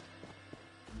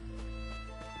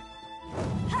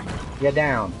 You're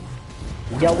down.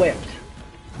 You're whipped.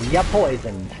 You're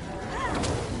poisoned.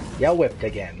 You're whipped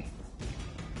again.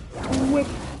 Whip.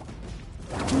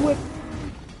 Whip.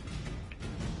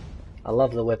 I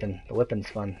love the whipping. The whipping's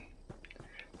fun.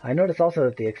 I notice also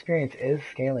that the experience is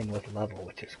scaling with level,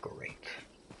 which is great.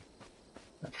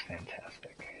 That's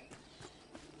fantastic.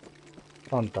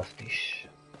 Fantastisch.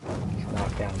 Let's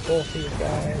knock down both these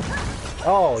guys.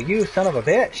 Oh, you son of a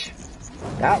bitch!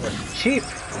 That was cheap.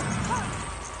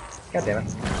 God damn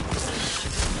it.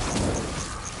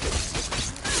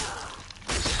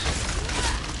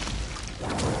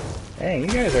 Dang, you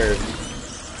guys are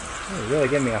really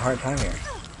giving me a hard time here.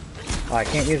 Oh, I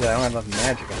can't use it. I don't have enough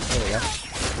magic. There we go.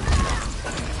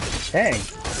 Dang,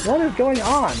 what is going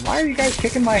on? Why are you guys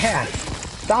kicking my ass?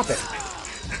 Stop it.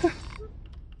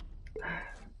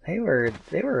 They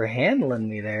were handling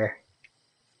me there.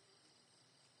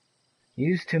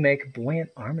 Used to make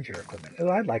buoyant armature equipment. Oh,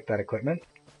 I'd like that equipment.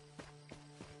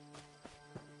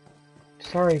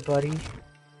 Sorry, buddy.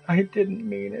 I didn't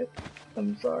mean it.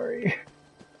 I'm sorry.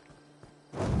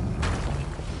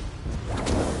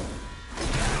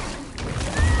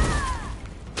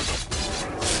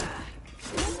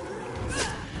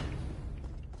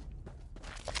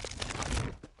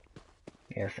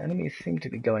 Yes, enemies seem to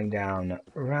be going down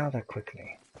rather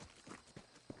quickly.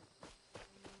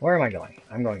 Where am I going?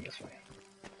 I'm going this way.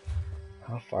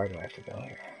 How far do I have to go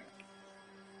here?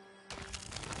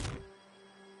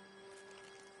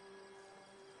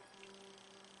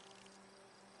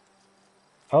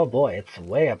 Oh boy, it's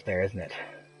way up there, isn't it?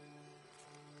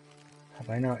 Have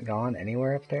I not gone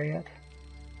anywhere up there yet?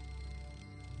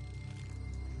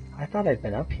 I thought I'd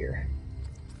been up here.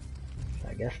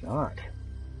 I guess not.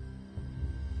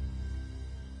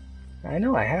 I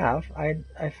know I have.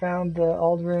 I found the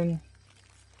Aldrune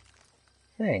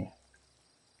thing.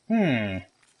 Hmm.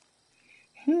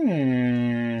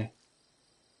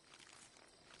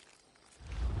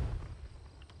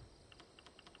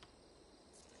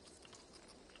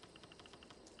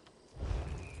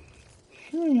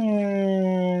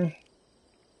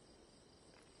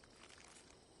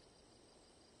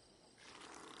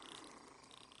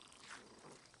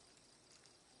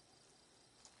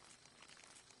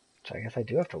 So I guess I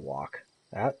do have to walk.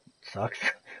 That sucks.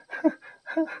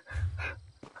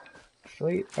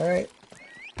 Sweet, alright.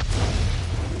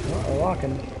 Well, we're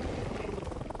walking.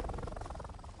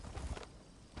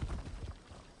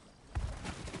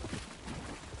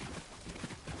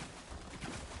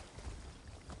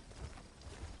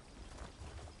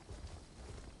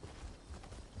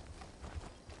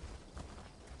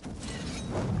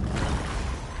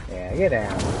 Yeah, get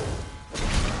down.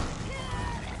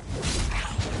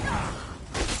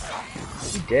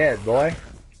 You dead, boy.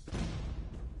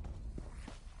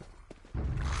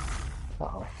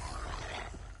 Uh-oh.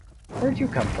 Where'd you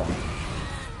come from?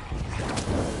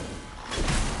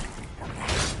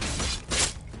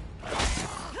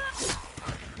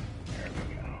 There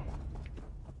we go.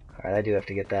 Alright, I do have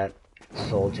to get that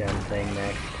soul gem thing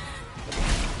next.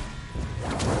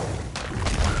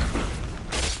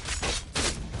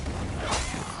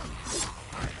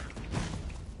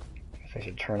 Guess I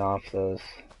should turn off those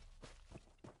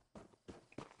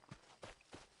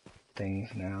things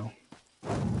now.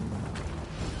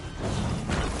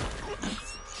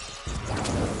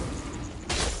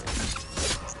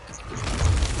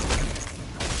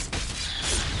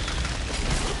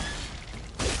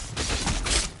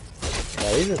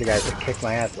 Yeah, these are the guys that kicked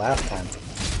my ass last time.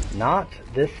 Not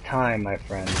this time, my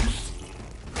friend.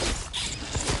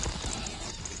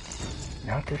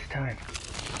 Not this time.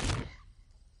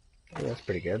 Oh, that's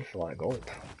pretty good. It's a lot of gold.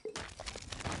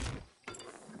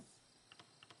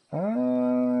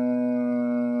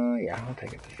 Yeah, I'll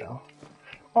take it to sell.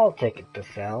 I'll take it to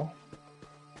sell.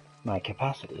 My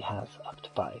capacity has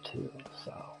upped by 2,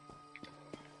 so.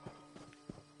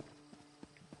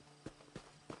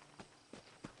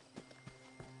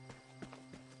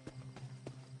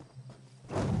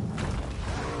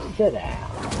 Sit down.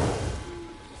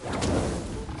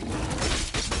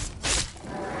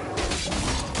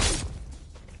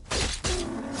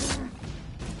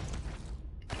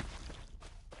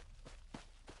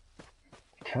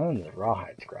 Tons of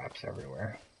rawhide scraps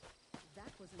everywhere.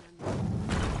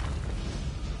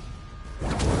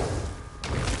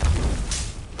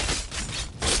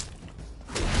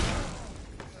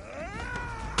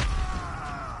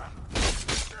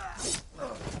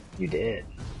 You did.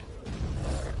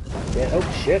 Yeah, oh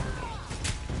shit.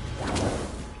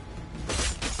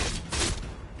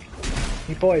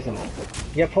 You poisoned.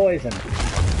 You poisoned.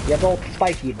 You're both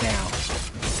spiky now.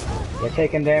 You're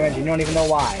taking damage, you don't even know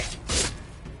why.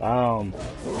 Boom.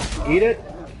 Eat it.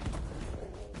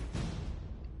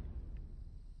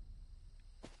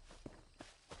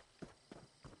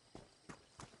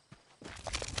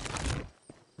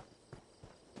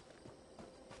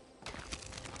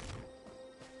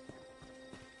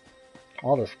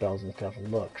 All the spells and stuff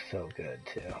look so good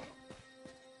too.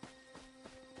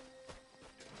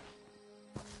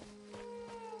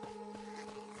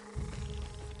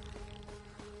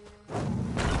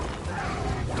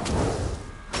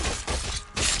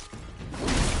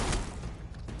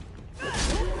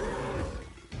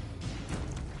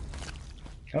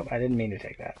 Oh, I didn't mean to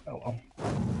take that. Oh well.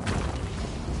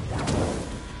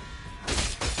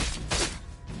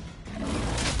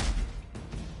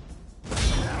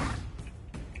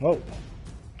 Whoa.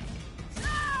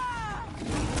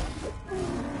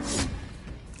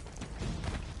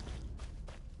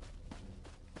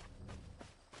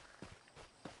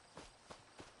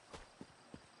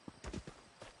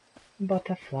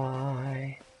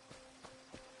 Butterfly.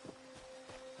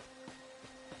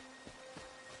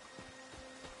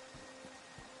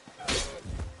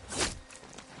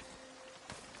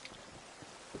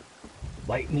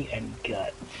 White meat and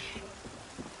guts.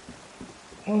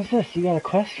 What was this? You got a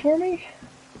quest for me?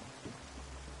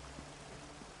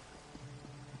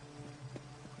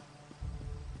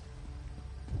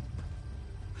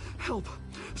 Help!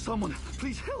 Someone,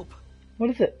 please help! What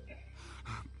is it?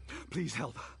 Please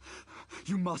help.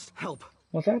 You must help.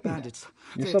 What's happened? Bandits.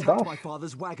 You're They so attacked buff. my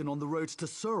father's wagon on the roads to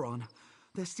Suron.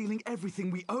 They're stealing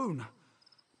everything we own.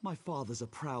 My father's a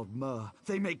proud Mer.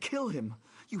 They may kill him.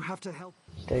 You have to help.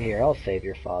 Stay here, I'll save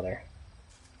your father.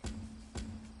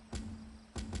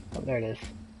 Oh, there it is.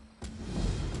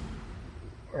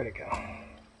 Where'd it go?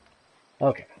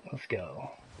 Okay, let's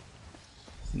go.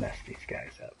 Mess these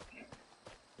guys up.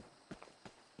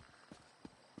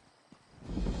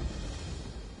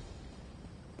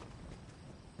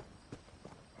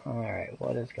 Alright,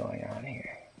 what is going on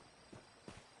here?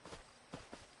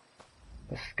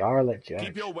 The Scarlet Judge.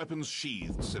 Keep your weapons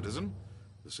sheathed, citizen.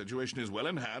 The situation is well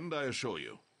in hand, I assure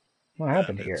you. What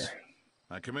happened Bandits, here?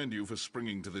 I commend you for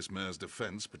springing to this mayor's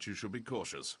defense, but you should be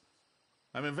cautious.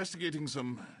 I'm investigating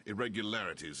some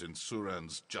irregularities in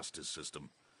Suran's justice system.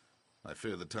 I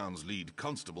fear the town's lead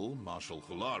constable, Marshal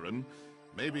Hularan,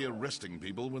 may be arresting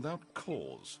people without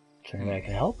cause. Is there anything I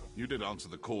can help? You did answer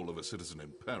the call of a citizen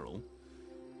in peril.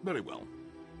 Very well.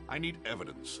 I need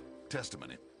evidence,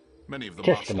 testimony. Many of the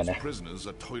Marshal's prisoners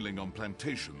are toiling on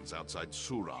plantations outside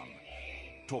Suran.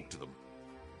 Talk to them.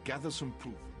 Gather some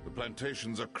proof. The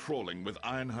plantations are crawling with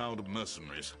iron-howled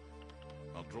mercenaries.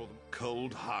 I'll draw them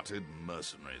cold-hearted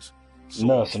mercenaries.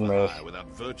 Swords for hire without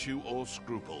virtue or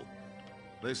scruple.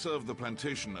 They serve the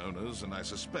plantation owners, and I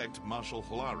suspect Marshal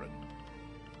Hularan.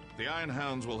 The Iron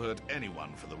Hounds will hurt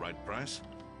anyone for the right price.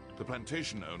 The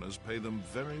plantation owners pay them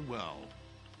very well.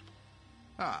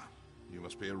 Ah, you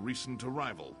must be a recent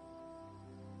arrival.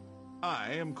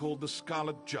 I am called the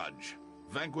Scarlet Judge,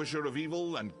 vanquisher of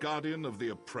evil and guardian of the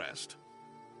oppressed.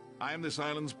 I am this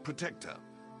island's protector,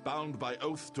 bound by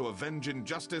oath to avenge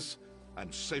injustice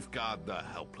and safeguard the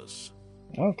helpless.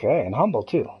 Okay, and humble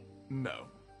too. No,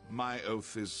 my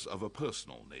oath is of a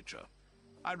personal nature.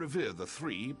 I revere the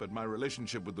three, but my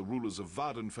relationship with the rulers of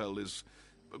Vardenfell is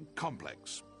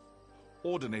complex.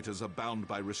 Ordinators are bound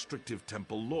by restrictive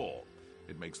temple law.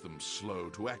 It makes them slow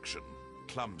to action,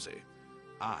 clumsy.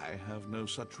 I have no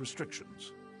such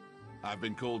restrictions. I've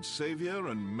been called savior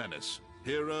and menace,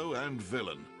 hero and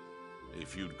villain.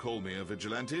 If you'd call me a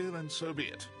vigilante, then so be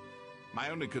it. My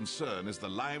only concern is the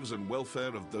lives and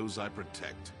welfare of those I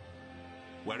protect.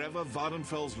 Wherever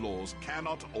Vardenfell's laws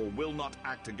cannot or will not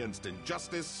act against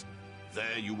injustice,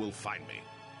 there you will find me.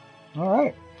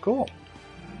 Alright, cool.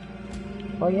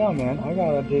 Party on, man. I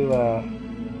gotta do,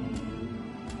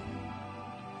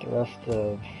 the rest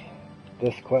of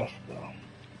this quest, though.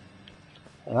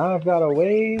 And I've got a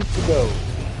ways to go.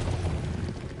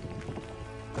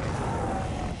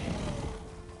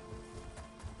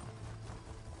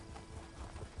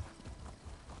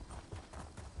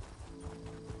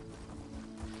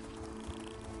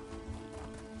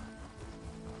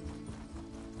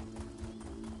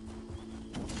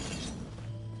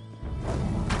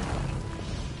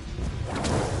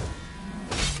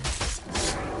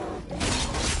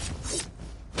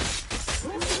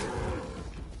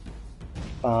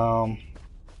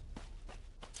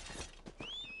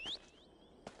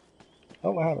 Oh,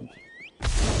 what happened?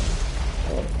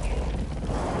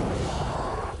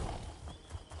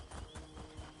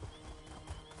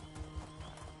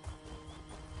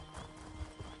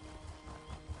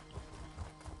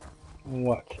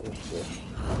 What is this?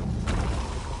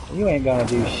 You ain't gonna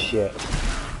do shit.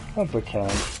 Don't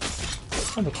pretend.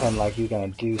 Don't pretend like you're gonna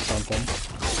do something.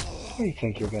 What do you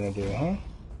think you're gonna do, huh?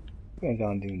 You ain't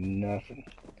gonna do nothing.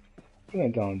 You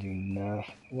ain't gonna do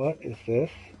nothing. What is this?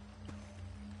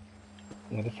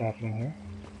 What is happening here?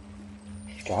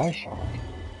 Sky Shard.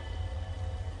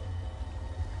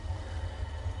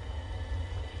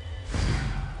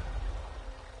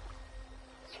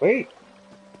 Sweet.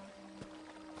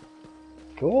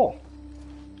 Cool.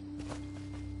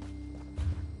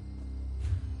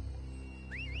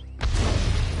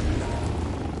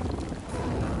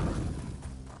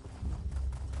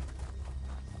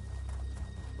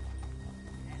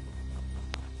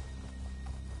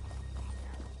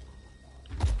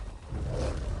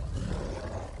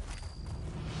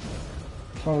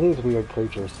 It's one of these weird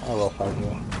creatures. I will fight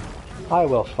you. I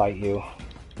will fight you.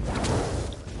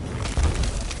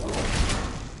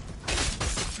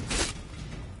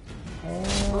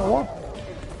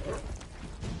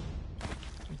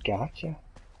 Gotcha.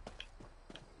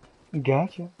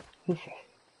 Gotcha. This is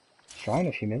a Shrine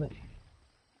of Humility.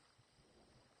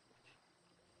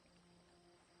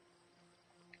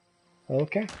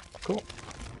 Okay, cool.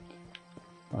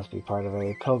 Must be part of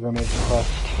a pilgrimage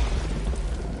quest.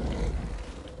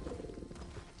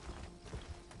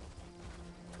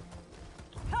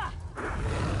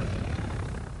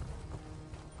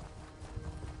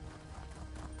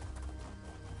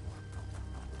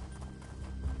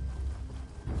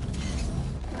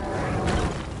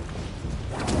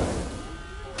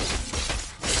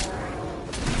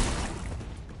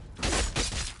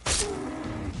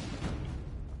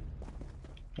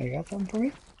 You got something for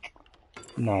me?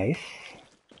 Nice.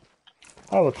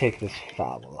 I will take this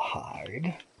foul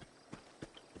hide.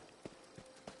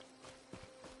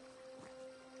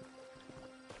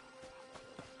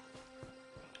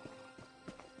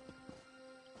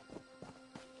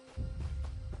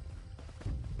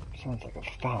 Sounds like a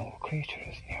foul creature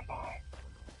is nearby.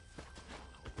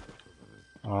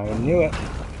 I knew it.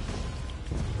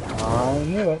 I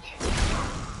knew it.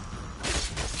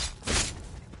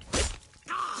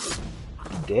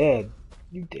 You did.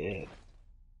 You did.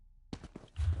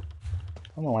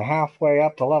 I'm only halfway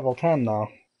up to level 10 though.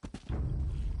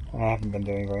 I haven't been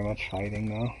doing very much fighting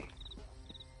though.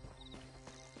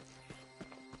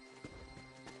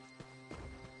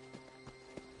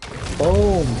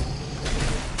 Boom!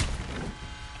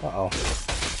 Uh-oh.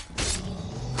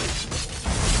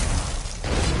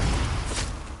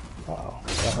 Uh-oh.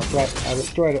 That's right. I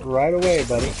destroyed it right away,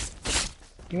 buddy.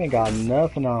 You ain't got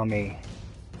nothing on me.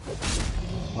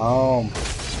 I'll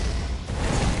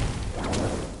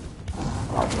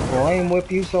flame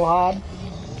whip you so hard.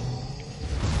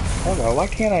 Okay, why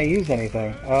can't I use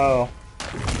anything? Oh.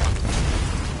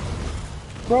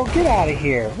 Bro, get out of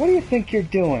here. What do you think you're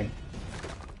doing?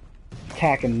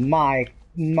 Attacking my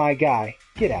guy.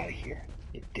 Get out of here,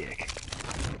 you dick.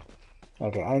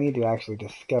 Okay, I need to actually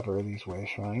discover these way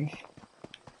shrines.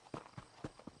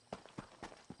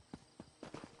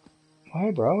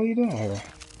 Hey bro, what are you doing here?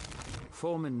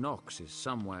 Foreman Knox is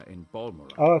somewhere in Balmoral.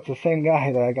 Oh, it's the same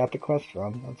guy that I got the quest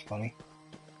from. That's funny.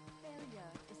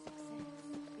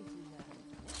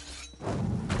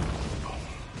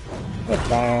 Get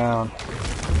down.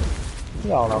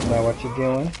 Y'all don't know what you're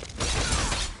doing.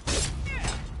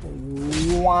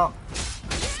 Womp.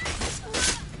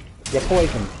 You're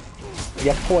poisoned.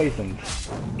 You're poisoned.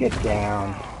 Get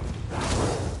down.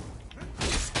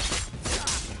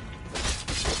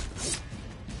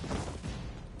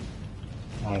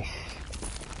 Nice.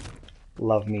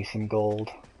 Love me some gold.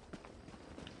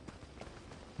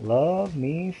 Love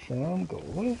me some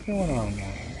gold. What is going on down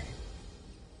here?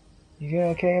 You doing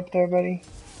okay up there, buddy?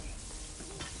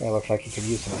 That looks like you could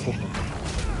use some assistance.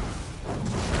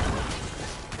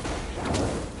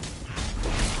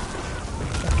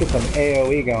 Let's get some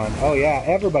AoE going. Oh yeah,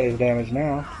 everybody's damaged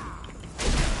now.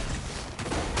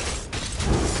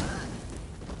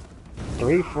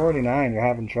 349, you're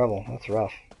having trouble. That's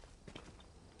rough.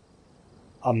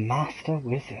 A Master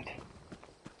Wizard.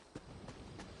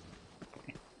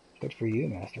 Good for you,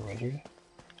 Master Wizard.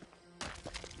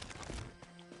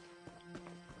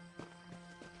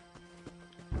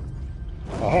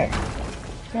 Oh, hey.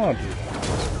 Don't do that.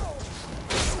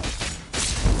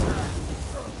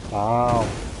 Wow.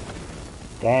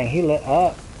 Dang, he lit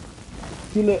up.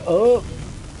 He lit up.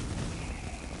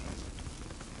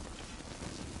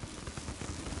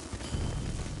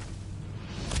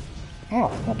 Oh,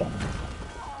 what the?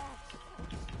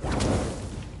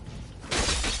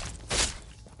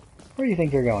 Where do you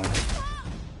think you're going?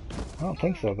 I don't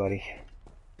think so, buddy.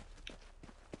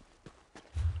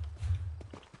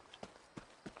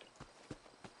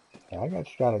 Yeah, I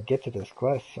just gotta get to this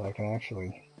quest so I can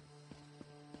actually...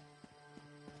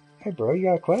 Hey bro, you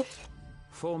got a quest?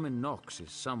 Foreman Knox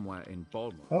is somewhere in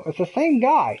Balmoral. Oh, it's the same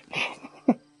guy!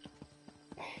 I'm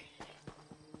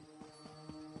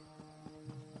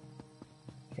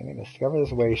gonna discover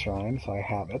this way shrine, so I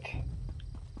have it.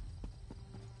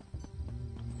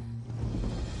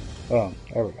 Oh,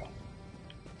 there we go.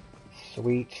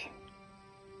 Sweet.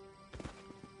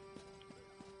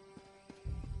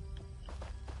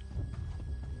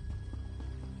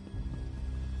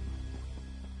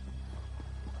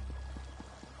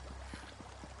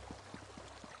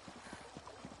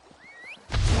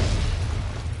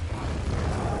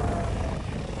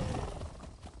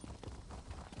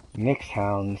 Nyx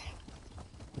hounds.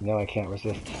 You know I can't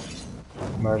resist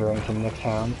murdering some Nyx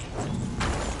hounds.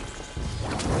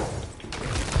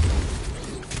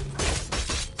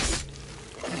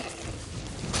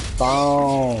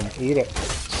 Boom! Eat it.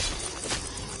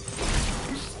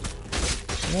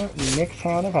 You know what,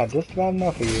 Nixhound, I've had just about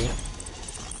enough of you.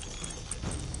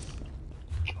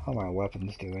 How are my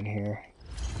weapons doing here?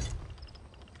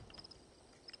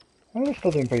 Oh, they're still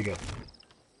doing pretty good.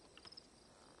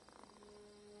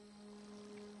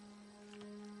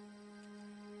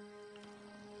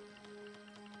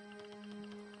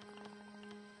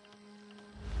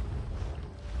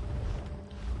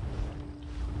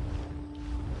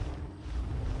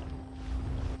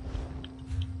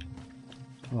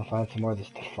 I'm gonna find some more of this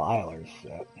Defiler's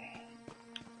set.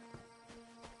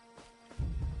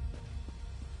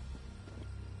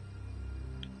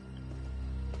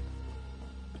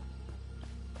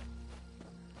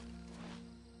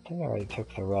 I think I already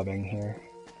took the rubbing here.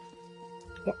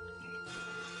 Yep.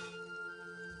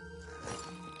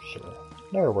 Sure.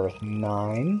 They're worth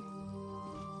 9.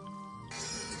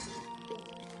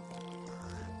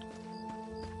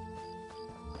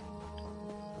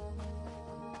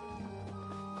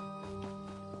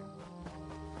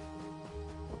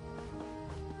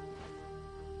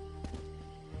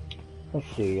 Let's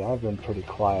see, I've been pretty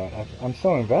quiet. I'm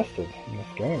so invested in this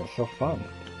game, it's so fun.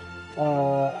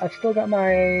 I've still got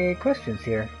my questions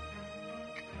here.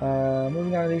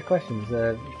 Moving on to these questions.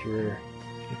 If you've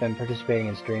been participating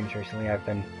in streams recently, I've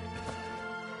been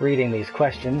reading these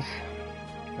questions,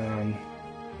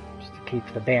 just to keep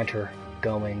the banter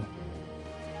going.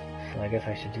 So I guess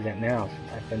I should do that now,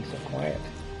 since I've been so quiet.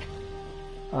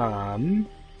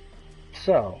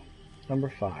 So, number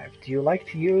 5. Do you like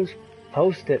to use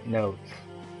Post-it notes?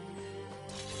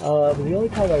 The only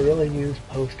time I really use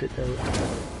Post-it notes,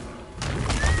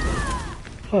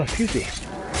 excuse me,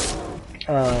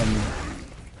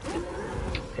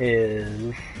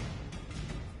 is,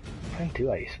 when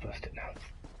do I use Post-it notes?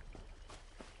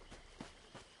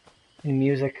 In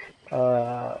music,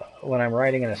 when I'm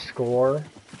writing in a score,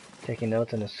 taking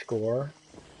notes in a score,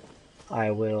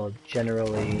 I will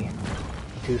generally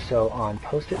do so on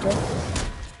Post-it notes.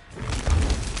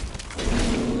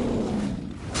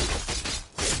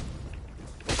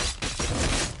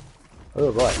 Oh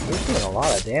boy, he's doing a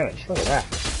lot of damage. Look at that.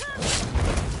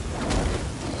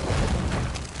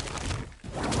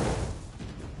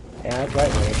 Yeah, that's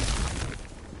right, Wade.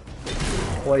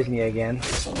 Poison you again.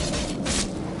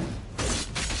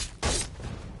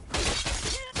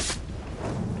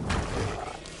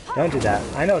 Don't do that.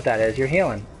 I know what that is. You're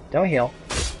healing. Don't heal.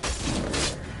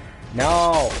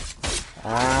 No!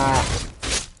 Ah!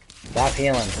 Stop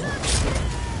healing.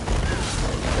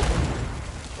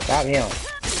 Stop healing.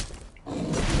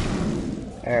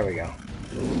 There we go.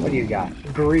 What do you got?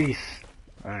 Grease.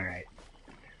 Alright.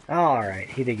 Alright,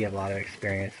 he did get a lot of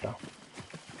experience though.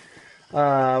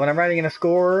 When I'm writing in a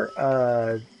score,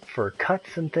 for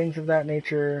cuts and things of that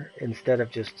nature, instead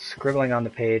of just scribbling on the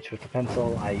page with the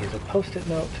pencil, I use a Post-it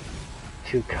note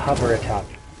to cover it up.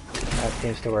 That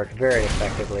seems to work very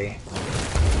effectively.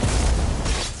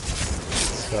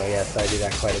 So yes, I do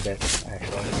that quite a bit,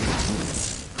 actually.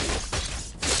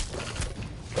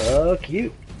 Fuck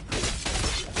you.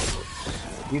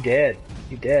 You did.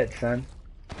 You did, son.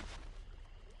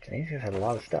 These guys had a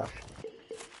lot of stuff.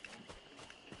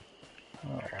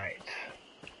 Alright.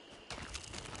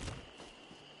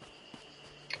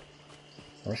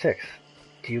 Number 6.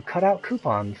 Do you cut out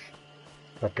coupons,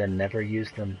 but then never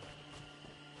use them?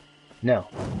 No.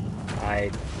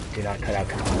 I do not cut out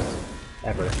coupons.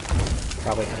 Ever.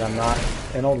 Probably because I'm not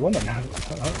an old woman.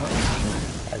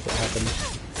 As it happens.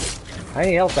 I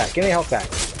need health back. Give me health back.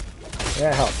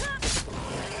 Yeah, health.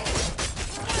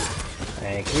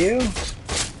 Thank you.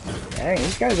 Dang,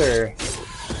 these guys are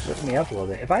lifting me up a little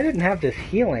bit. If I didn't have this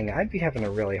healing, I'd be having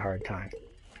a really hard time.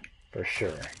 For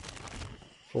sure.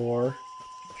 For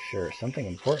sure. Something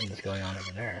important is going on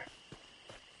over there.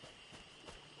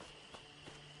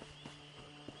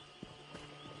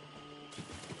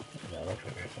 That looks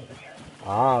like there's something here.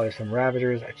 Ah, there's some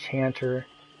Ravagers, a Chanter.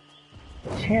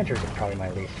 The Chanters are probably my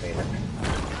least favorite.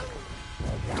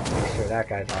 Make sure that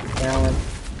guy's off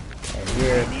balance. And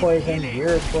you're poisoned,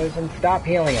 you're poisoned. Stop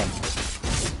healing him.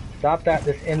 Stop that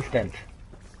this instant.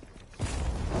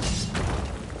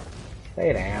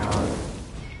 Stay down.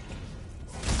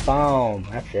 Boom.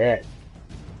 That's it.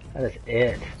 That is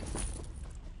it.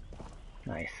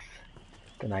 Nice.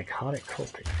 The Nicotic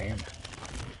Cultic Famine.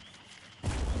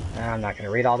 I'm not going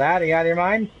to read all that. Are you out of your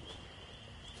mind?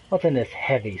 What's in this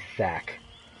heavy sack?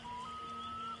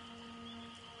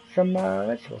 Some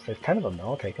vegetables. There's 10 of them though.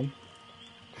 I'll take them.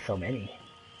 So many.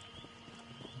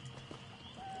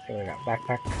 Let's see what we got.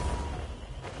 Backpack.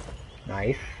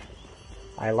 Nice.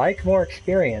 I like more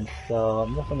experience, so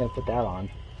I'm definitely going to put that on.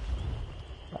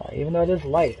 Even though it is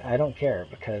light, I don't care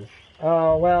because,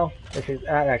 oh well,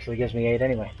 that actually gives me 8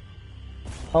 anyway.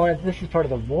 Oh, and this is part of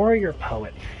the Warrior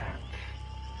Poet set.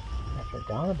 I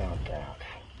forgot about that.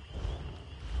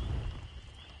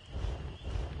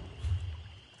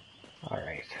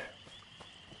 Alright.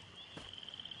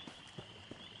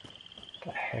 What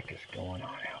the heck is going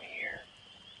on out here?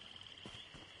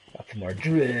 Got some more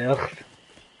drift.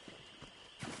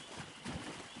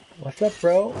 What's up,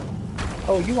 bro?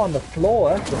 Oh, you on the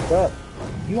floor? That's what's up.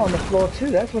 You on the floor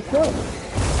too? That's what's up.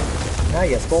 Now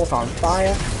you're both on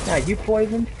fire. Now you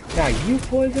poisoned. Now you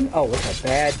poisoned. Oh, it's a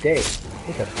bad day.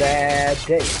 It's a bad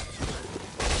day.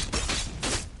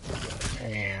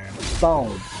 And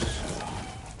boom.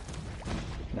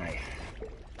 Nice.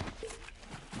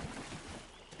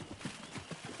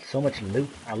 So much loot.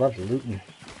 I love looting.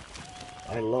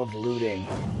 I love looting.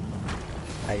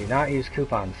 I do not use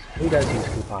coupons. Who does use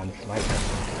coupons? My turn.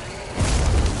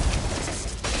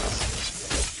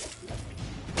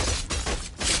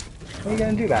 What are you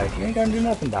gonna do about it? You ain't gonna do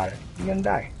nothing about it. You're gonna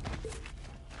die.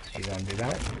 What you gonna do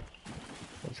about it?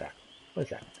 What's that? What's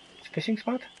that? It's a fishing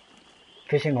spot?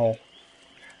 Fishing hole.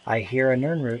 I hear a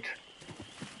Nirnroot.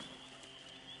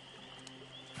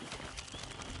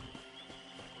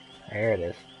 There it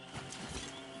is.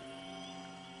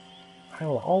 I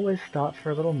will always stop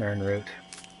for a little Nirnroot.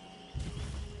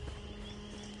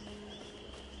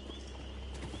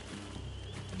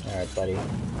 Alright, buddy.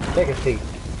 Take a seat.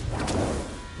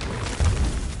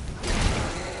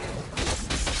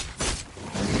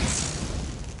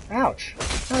 Ouch!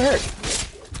 That hurt.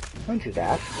 Don't do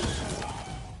that.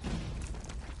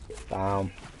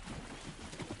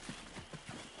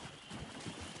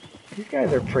 These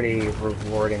guys are pretty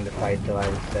rewarding to fight, though, I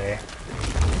would say.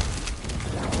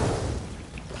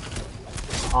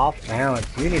 Off balance.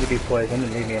 You need to be poisoned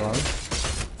and leave me alone.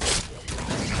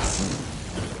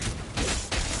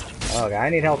 Oh, God, I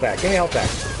need help back. Give me help back.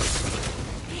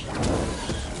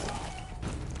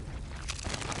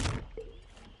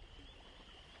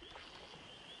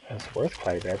 That's worth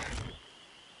quite a bit.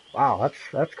 Wow,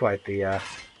 that's quite the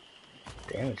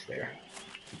damage there.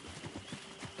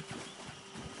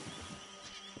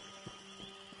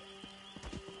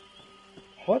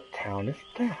 What town is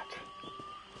that?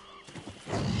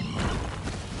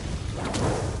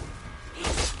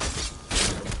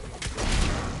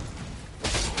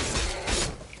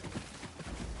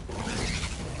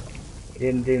 He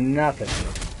didn't do nothing.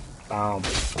 Boom.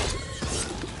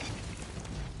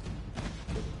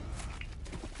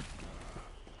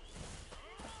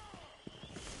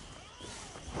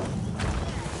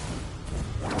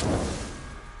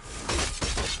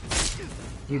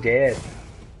 You did.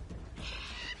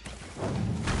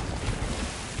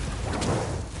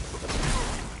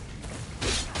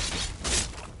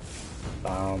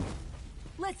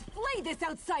 Let's flay this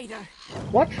outsider.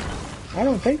 What? I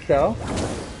don't think so.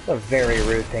 That's a very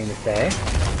rude thing to say.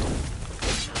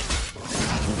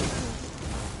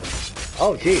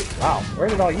 Oh, geez. Wow. Where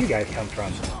did all you guys come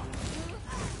from?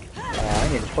 I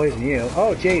need to poison you.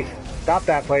 Oh, geez. Stop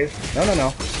that, please. No, no,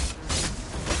 no.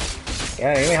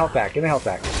 Yeah, give me health back. Give me health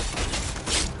back.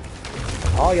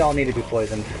 All y'all need to be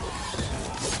poisoned.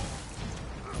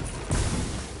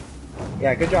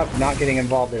 Yeah, good job not getting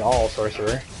involved at all,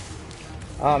 sorcerer.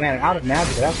 Oh man, I'm out of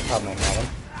magic. That's the problem I'm having.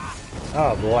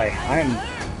 Oh boy, I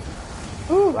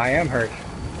am hurt.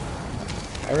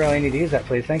 I really need to use that,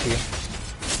 please. Thank you.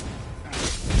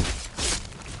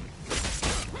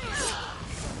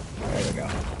 There we go.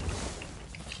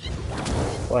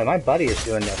 Boy, my buddy is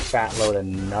doing a fat load of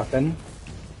nothing.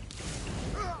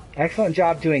 Excellent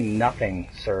job doing nothing,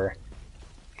 sir.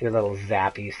 Your little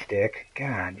zappy stick.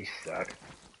 God, you suck.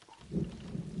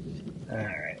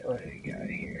 Alright, what do we got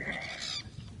here?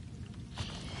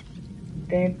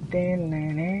 I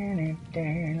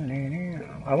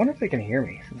wonder if they can hear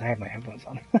me since I have my headphones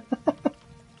on.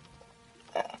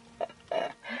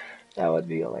 That would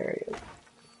be hilarious.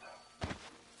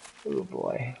 Oh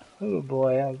boy. Oh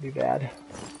boy, that would be bad.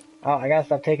 Oh, I gotta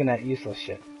stop taking that useless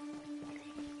shit.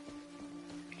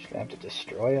 Just gonna have to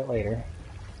destroy it later.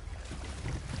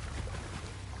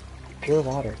 Pure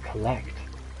water, collect.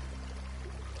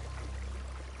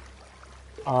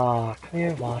 Ah,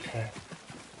 clear water.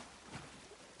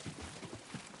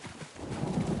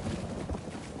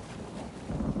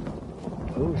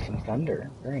 Ooh, some thunder.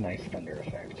 Very nice thunder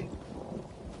effect.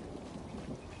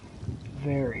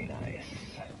 Very nice.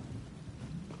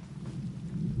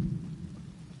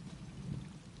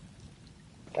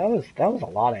 That was a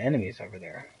lot of enemies over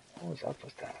there. What was up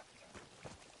with that?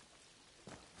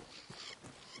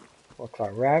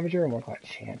 Warclaw Ravager and Warclaw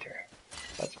Chanter.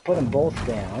 Let's put them both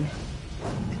down.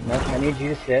 Nope, I need you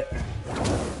to sit.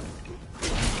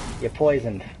 You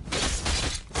poisoned.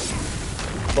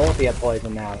 Both of you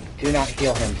poisoned now. Do not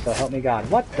heal him, so help me God.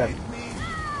 What the?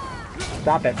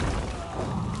 Stop it.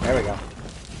 There we go.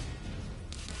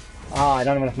 Oh, I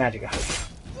don't have enough magic.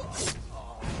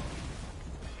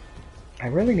 I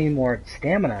really need more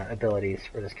stamina abilities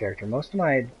for this character. Most of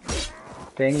my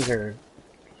things are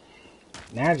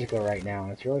magical right now,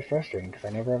 and it's really frustrating because I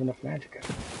never have enough magicka.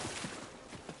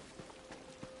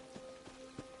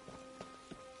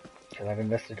 Because I've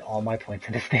invested all my points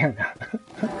into stamina.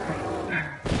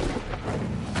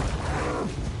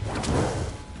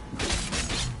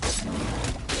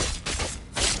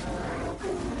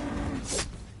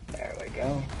 There we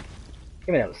go.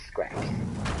 Give me those scraps.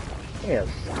 Give me those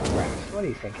scraps. What are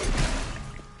you thinking?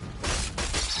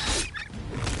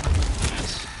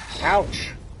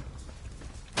 Ouch!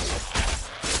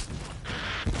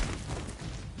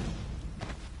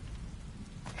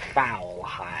 Foul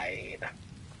hide.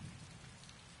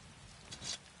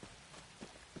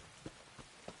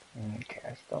 Okay,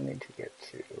 I still need to get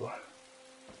to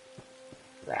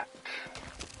that.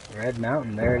 Red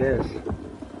Mountain, there it is.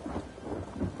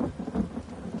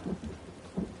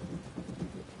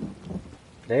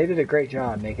 They did a great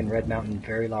job making Red Mountain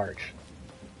very large.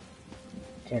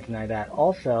 Can't deny that.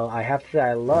 Also, I have to say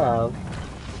I love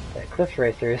that Cliff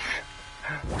Racers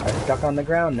are stuck on the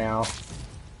ground now.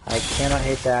 I cannot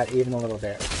hate that even a little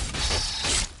bit.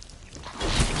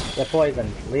 Get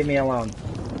poisoned. Leave me alone.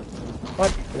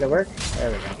 What? Did it work?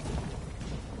 There we go.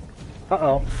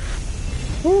 Uh-oh.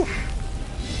 Whew.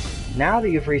 Now that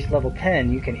you've reached level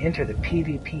 10, you can enter the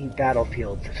PvP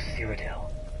battlefields of Cyrodiil.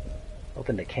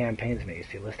 Open the campaigns menu,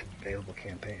 see a list of available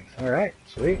campaigns. Alright,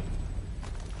 sweet.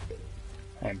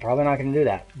 I'm probably not going to do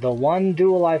that. The one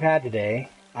duel I've had today,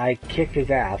 I kicked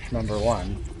his ass, number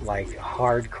one, like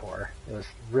hardcore. It was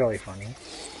really funny.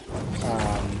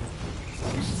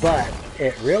 But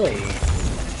it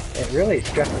really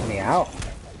stresses me out.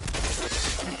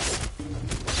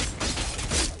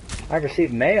 I've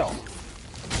received mail.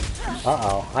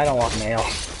 Uh-oh, I don't want mail.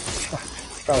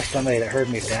 It's probably somebody that heard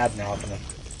me badmouthing him.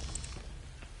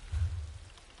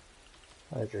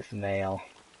 What is this mail?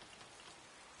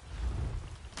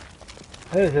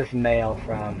 Who is this mail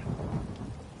from?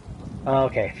 Oh,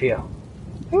 okay, phew.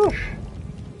 Oof.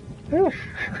 Oof.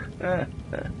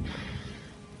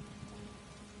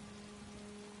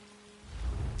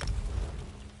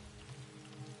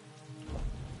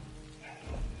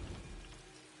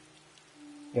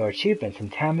 Your achievements in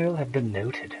Tamriel have been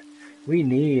noted. We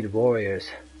need warriors.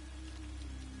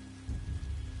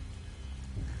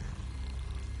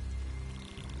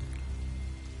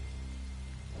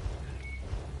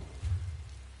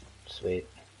 Sweet.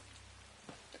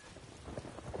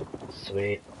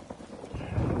 Sweet.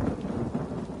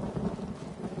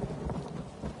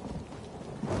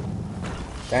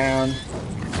 Down.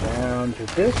 Down.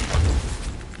 Does this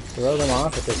throw them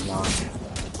off? It does not.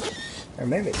 Or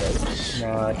maybe it does.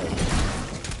 No, it doesn't.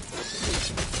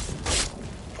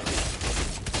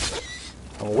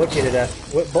 I'll whip you to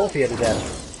death. Whip both of you to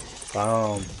death.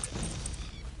 Boom.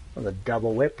 That was a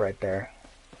double whip right there.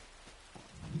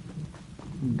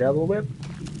 Double whip.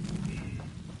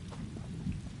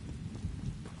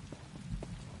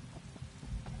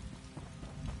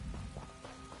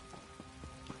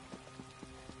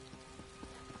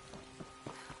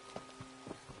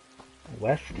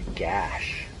 West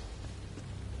Gash.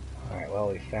 Alright, well,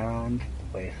 we found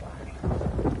Wasteland.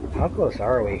 How close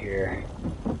are we here?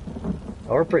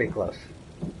 Oh, we're pretty close.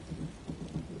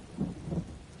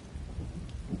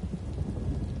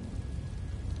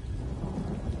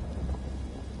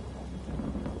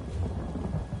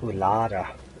 Ulada.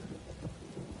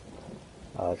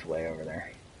 Oh, it's way over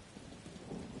there.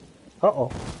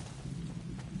 Uh-oh.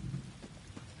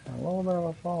 A little bit of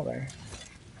a fall there.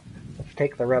 Let's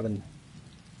take the rubbing.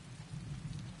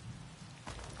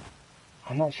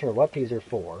 I'm not sure what these are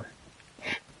for,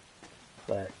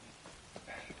 but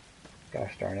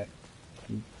gosh darn it,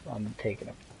 I'm taking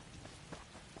them.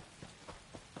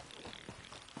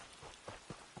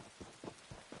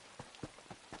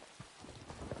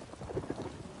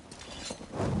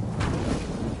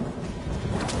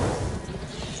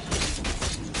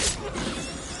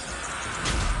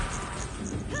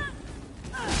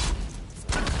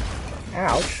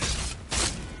 Ouch.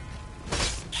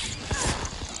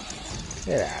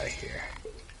 Get out of here.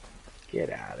 Get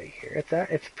out of here.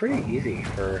 It's pretty easy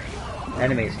for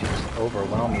enemies to just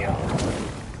overwhelm you.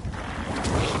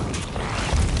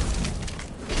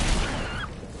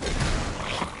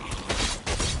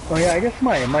 Oh yeah, I guess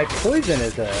my poison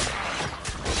is a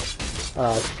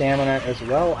stamina as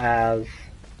well as...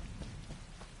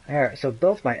 Alright, so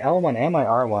both my L1 and my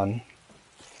R1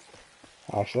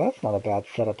 Actually, that's not a bad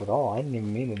setup at all. I didn't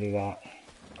even mean to do that.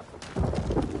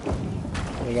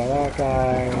 We got that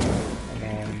guy, and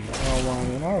then L1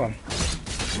 and R1.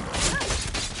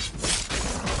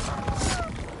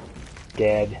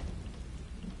 Dead.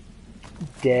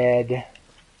 Dead.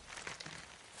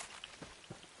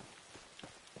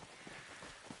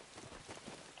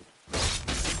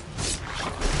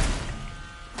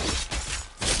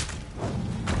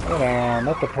 Go down,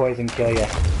 let the poison kill you.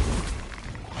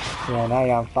 Yeah, now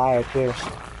you're on fire too.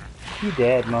 You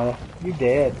dead, mother. You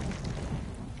dead.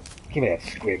 Give me that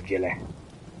squib jelly.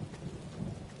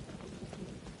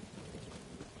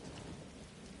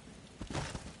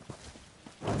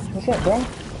 What's up, bro?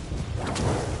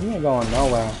 You ain't going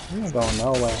nowhere. You ain't going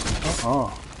nowhere.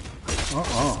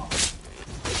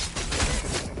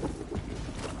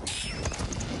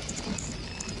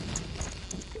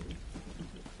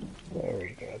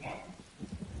 Very good.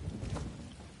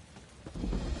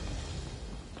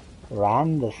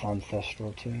 Randus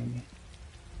ancestral tomb.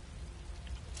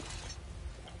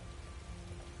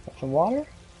 Got some water?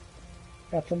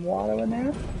 Got some water in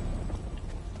there?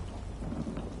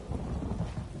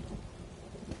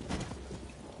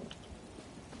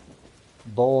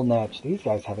 Bull Netch. These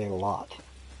guys have a lot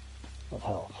of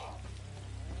health.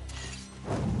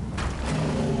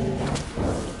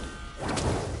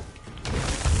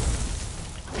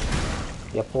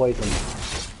 You're poisoned.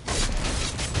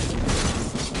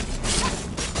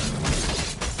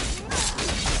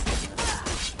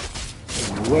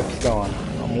 Whip's going.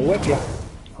 I'm gonna whip you.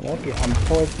 I'm gonna whip you. I'm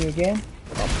poisoning you again.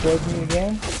 I'm poisoning you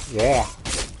again. Yeah.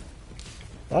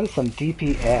 That is some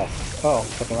DPS. Oh,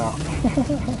 check them out.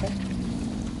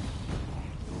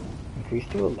 Increase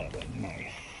to 11.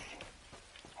 Nice.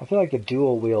 I feel like the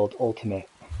dual wield ultimate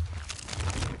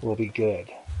will be good.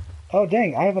 Oh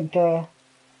dang, I haven't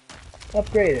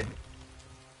upgraded.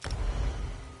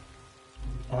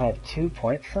 I have 2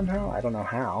 points somehow? I don't know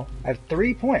how. I have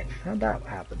 3 points. How'd that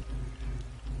happen?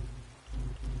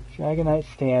 Dragonite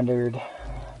Standard.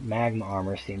 Magma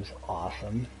Armor seems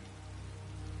awesome.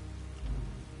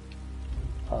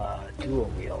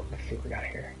 Dual wield. Let's see what we got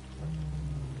here.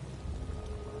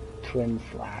 Twin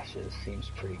Slashes seems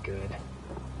pretty good.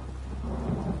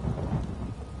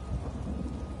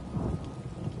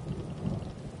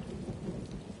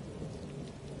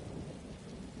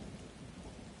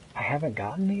 I haven't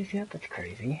gotten these yet? That's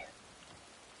crazy.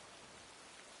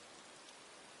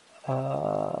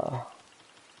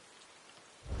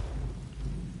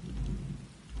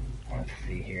 Let's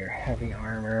see here. Heavy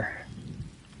Armor.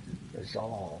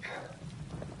 Resolve.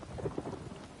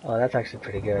 Oh, that's actually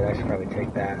pretty good. I should probably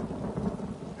take that.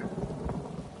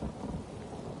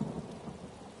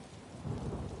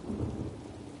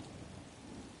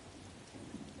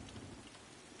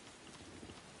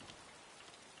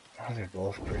 Those are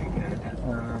both pretty good.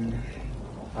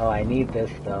 Oh, I need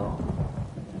this though.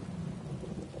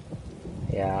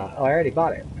 Yeah. Oh, I already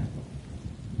bought it.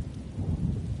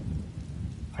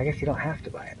 I guess you don't have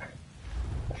to buy it.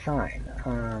 Assign.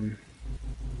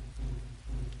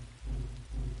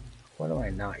 What am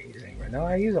I not using? No,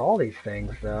 I use all these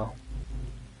things though.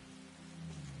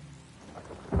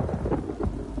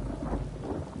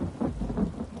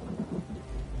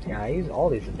 Yeah, I use all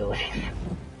these abilities.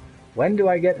 When do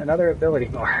I get another ability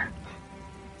bar?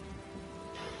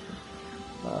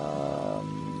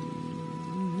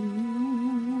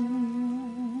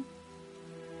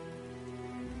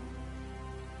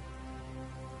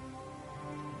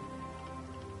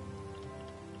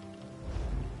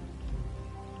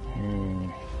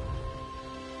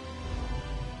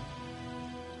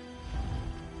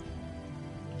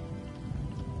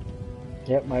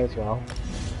 Yep, might as well.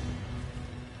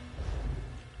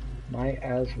 Might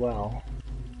as well.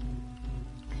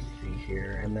 Let's see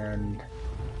here, and then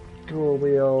dual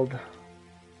wield.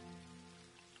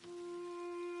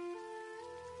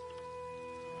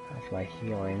 That's my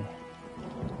healing.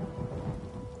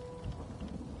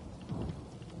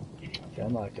 So I'm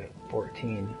locked at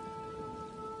 14.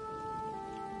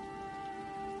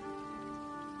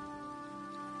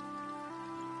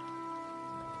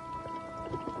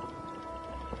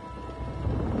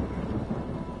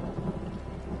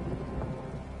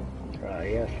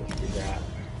 Yes, let's do that.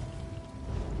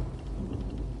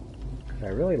 Because I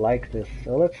really like this.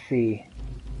 So let's see.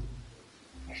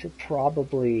 I should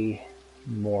probably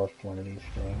morph one of these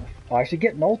things. Oh, I should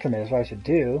get an ultimate is what I should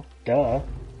do. Duh.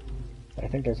 But I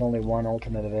think there's only one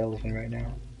ultimate available to me right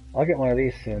now. I'll get one of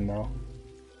these soon, though.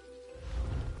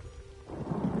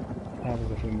 What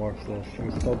happens if we morph this?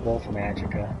 We're still both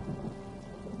Magicka.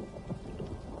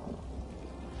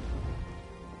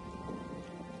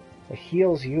 It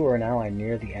heals you or an ally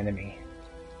near the enemy.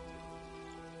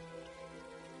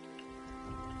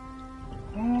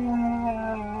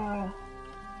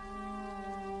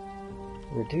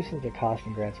 Reduces the cost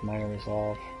and grants minor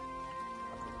resolve.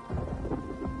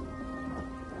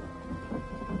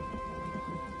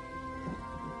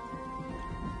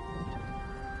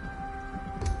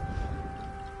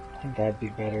 I think that'd be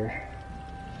better.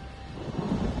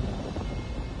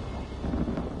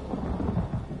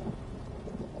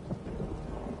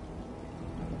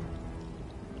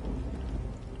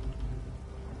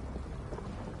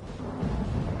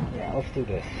 Yeah, let's do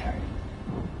this.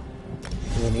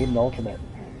 We need an ultimate.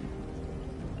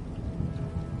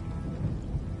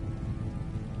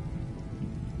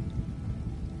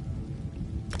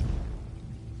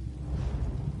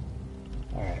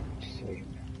 Alright, sweet.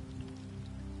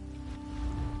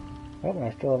 Oh, and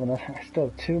I still have enough. I still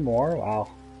have 2 more. Wow.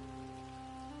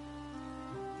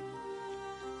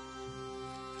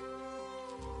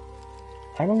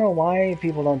 I don't know why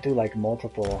people don't do like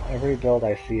multiple. Every build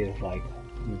I see is like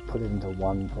you put it into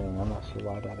one thing. I'm not sure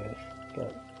why that is,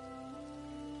 but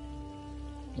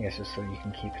I guess just so you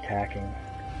can keep attacking.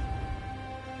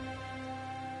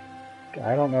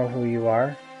 I don't know who you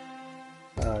are.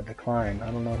 Decline. I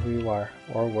don't know who you are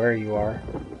or where you are.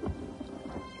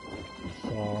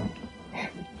 So,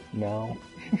 no.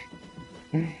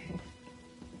 Let's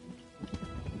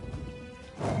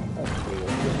do it.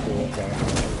 Let's do it there.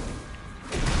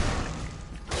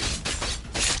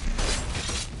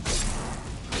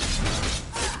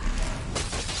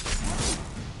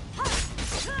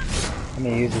 I'm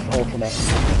gonna use his ultimate.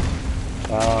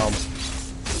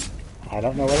 I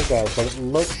don't know what it does, but it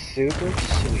looks super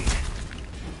sweet.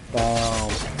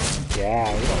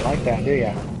 Yeah, you don't like that, do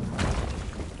ya?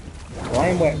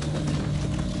 Flame whip.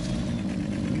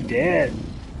 Dead.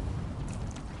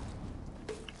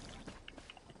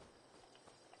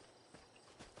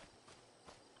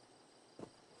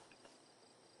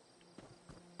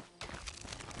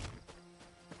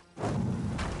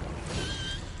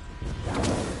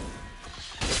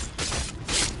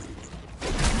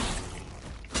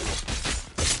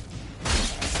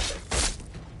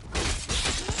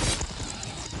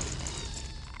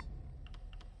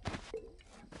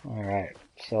 Alright,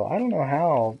 so I don't know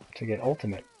how to get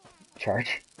ultimate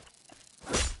charge.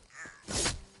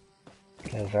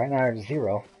 Because right now I have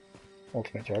 0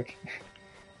 ultimate charge.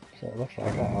 So it looks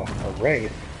like a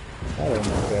raid. That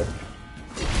doesn't look good.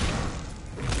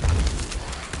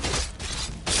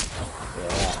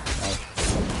 Yeah, nice.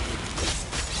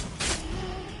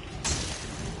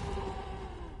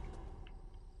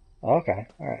 Okay,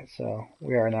 alright, so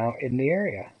we are now in the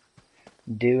area.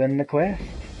 Doing the quest.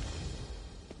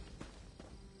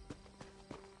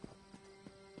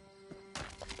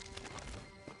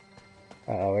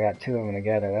 Uh-oh, we got 2 of them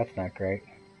together. That's not great.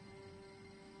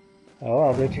 Oh,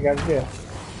 I'll do what you gotta do.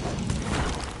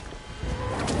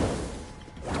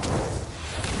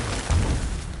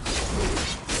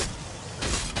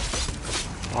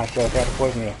 I still tried to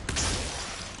poison you.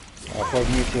 I'll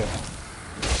poison you too.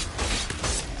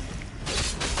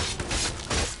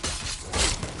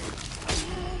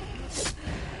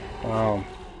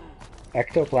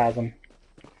 Ectoplasm.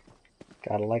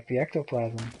 Gotta like the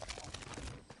ectoplasm.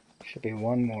 Should be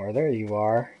 1 more. There you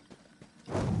are.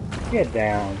 Get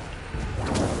down.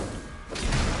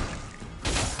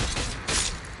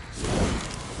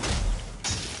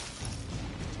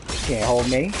 You can't hold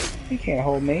me. You can't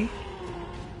hold me.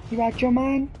 You got your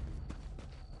mind?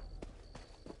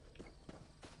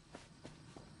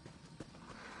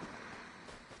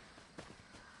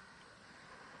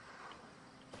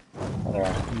 Well, there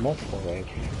are multiple raids.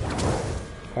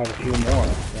 Quite a few more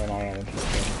than I had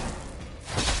anticipated.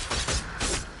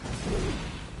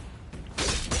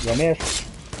 You missed.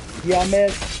 You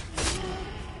missed.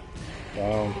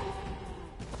 Boom.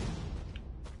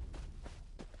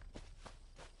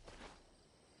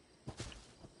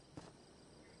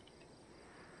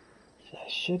 So I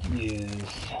should use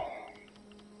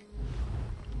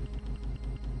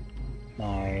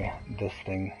this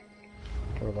thing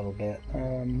for a little bit.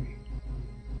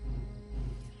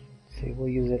 See, we'll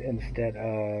use it instead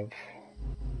of.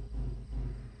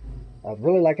 I'd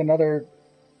really like another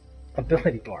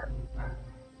ability bar.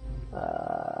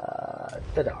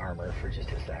 Instead of armor for just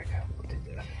a sec. We'll do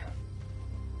this.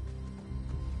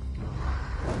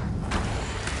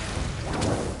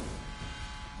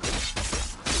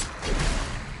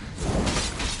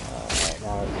 Alright,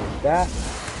 now let's use that.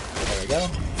 There we go.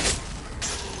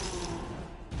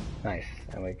 Nice.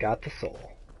 And we got the soul.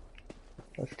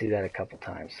 Let's do that a couple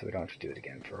times so we don't have to do it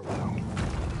again for a while.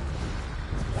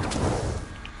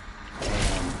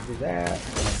 And do that.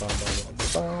 Boom, boom, boom,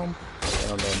 boom,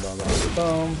 boom, boom, boom, boom,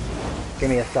 boom. Give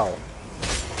me a soul.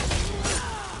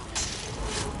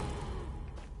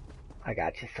 I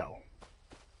got you so.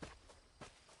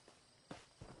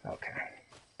 Okay.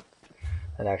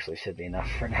 That actually should be enough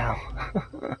for now.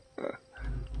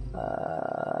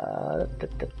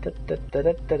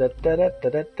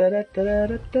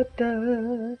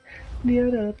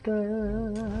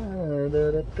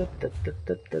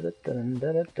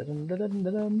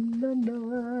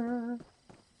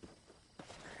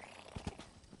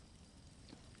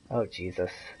 Oh,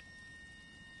 Jesus.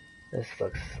 This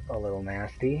looks a little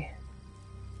nasty.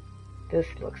 This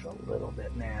looks a little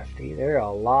bit nasty. There are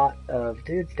a lot of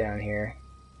dudes down here.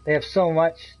 They have so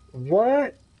much...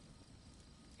 What?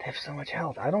 They have so much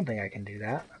health. I don't think I can do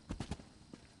that.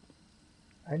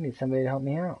 I need somebody to help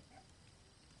me out.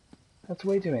 That's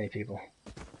way too many people.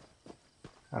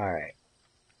 Alright.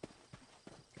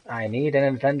 I need an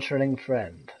adventuring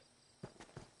friend.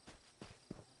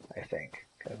 I think.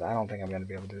 Because I don't think I'm going to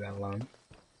be able to do that alone.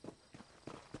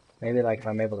 Maybe like if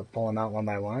I'm able to pull them out one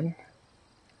by one.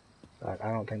 But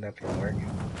I don't think that's going to work.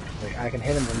 Like, I can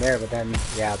hit them from there, but then,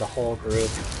 yeah, the whole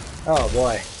group. Oh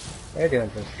boy. They're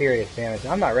doing some serious damage.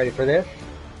 I'm not ready for this.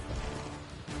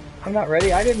 I'm not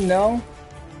ready. I didn't know.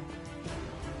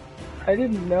 I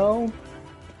didn't know.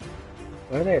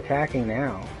 What are they attacking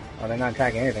now? Oh, they're not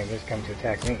attacking anything. They're just coming to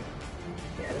attack me.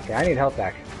 Yeah, okay, I need health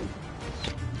back.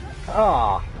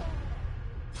 Oh.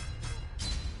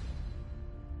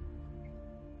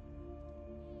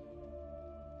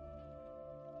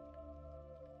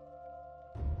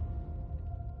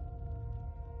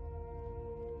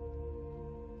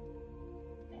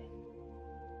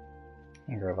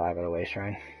 I'm gonna revive at a way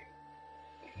shrine.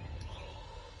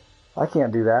 I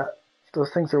can't do that. Those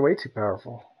things are way too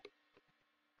powerful.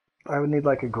 I would need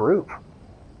like a group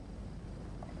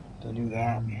to do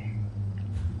that.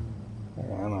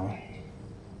 Where am I?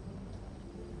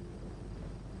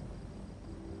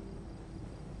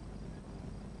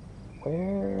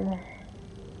 Where?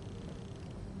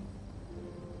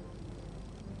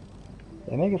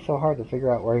 They make it so hard to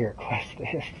figure out where your quest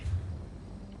is.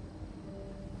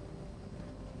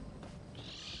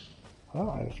 Oh,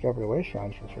 I discovered a way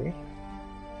shrine for free.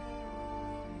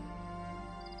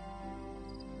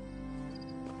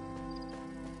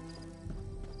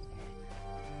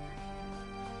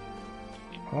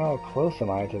 How close am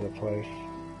I to the place?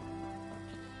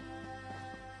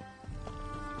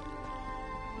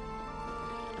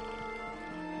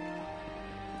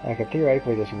 I could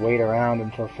theoretically just wait around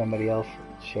until somebody else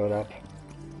showed up.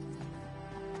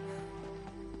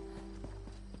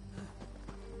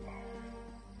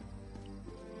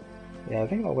 Yeah, I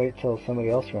think I'll wait till somebody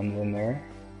else runs in there.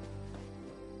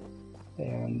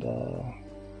 And,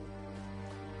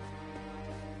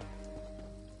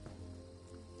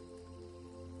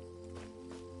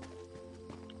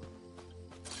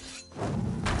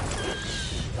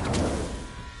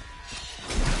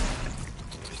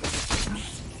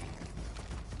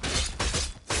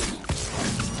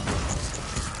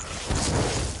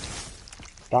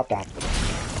 stop that.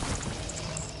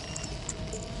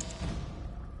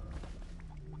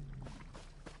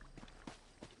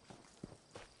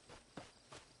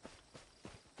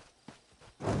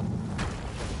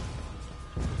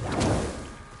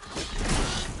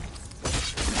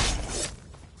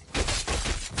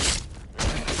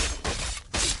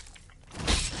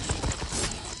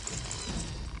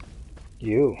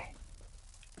 You.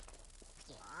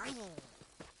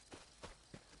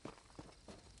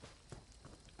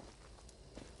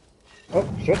 Oh,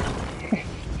 shit. I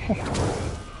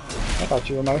thought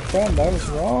you were my friend. I was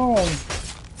wrong.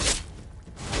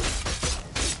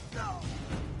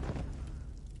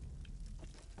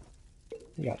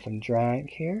 You got some drank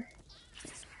here.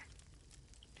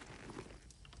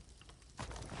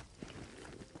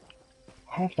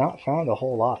 I have not found a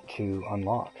whole lot to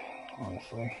unlock,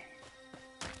 honestly.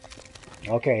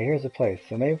 Okay, here's the place.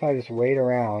 So maybe if I just wait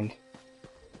around,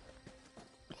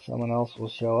 someone else will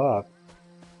show up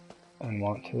and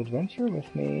want to adventure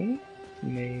with me.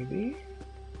 Maybe.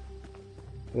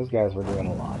 Those guys were doing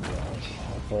a lot of damage.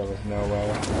 There was no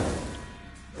way.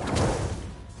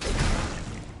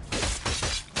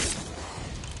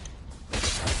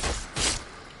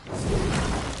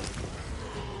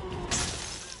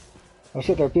 Oh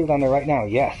shit, there are people down there right now.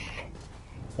 Yes.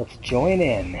 Let's join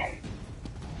in.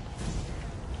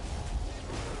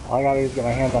 All I gotta do is get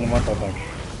my hands on him once, I think.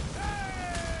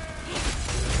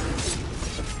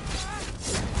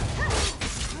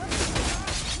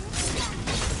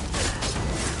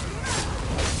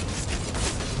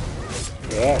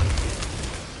 Yes.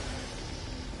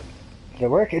 Did it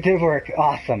work? It did work.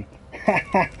 Awesome.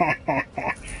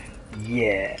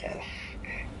 Yes.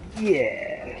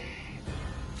 Yes.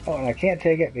 Oh, and I can't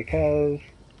take it because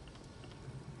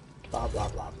Blah, blah,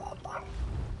 blah, blah, blah.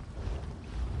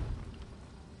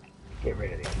 Get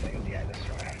rid of these things. Yeah,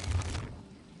 destroy.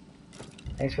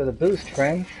 Thanks for the boost,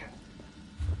 friends.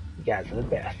 You guys are the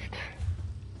best.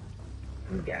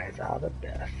 You guys are the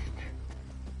best.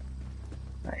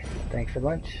 Nice. Thanks a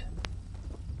bunch.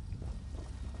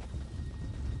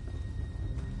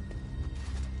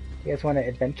 You guys want to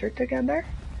adventure together?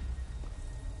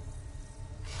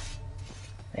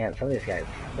 Man, some of these guys,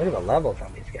 look at the levels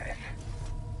on these guys.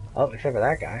 Oh, except for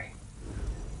that guy.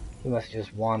 He must have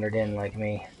just wandered in like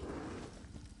me.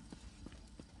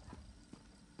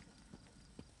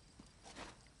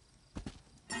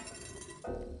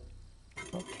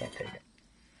 Oh, can't take it.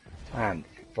 I'm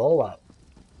full up.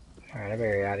 Alright, I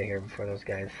better get out of here before those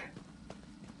guys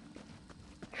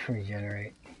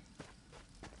regenerate.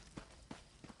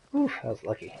 Oof, that was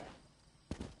lucky.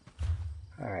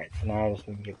 Alright, so now I just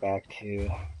need to get back to...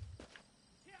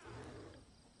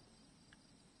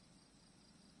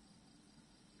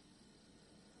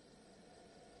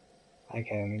 I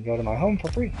can go to my home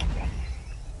for free. Yes.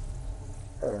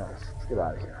 Very nice. Let's get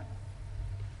out of here.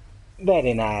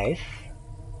 Very nice.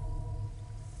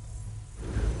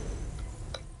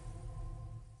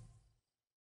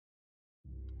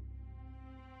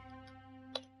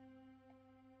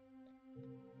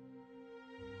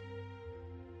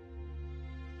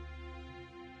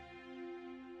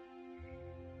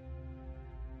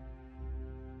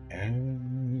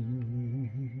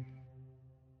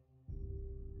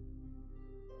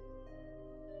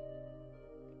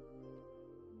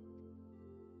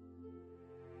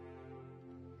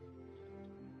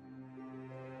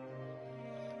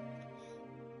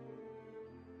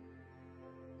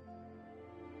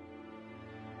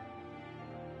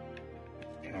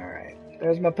 Alright,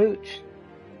 there's my pooch.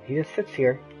 He just sits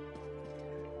here.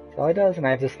 That's all he does, and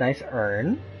I have this nice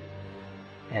urn.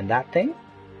 And that thing.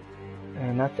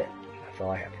 And that's it. That's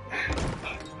all I have.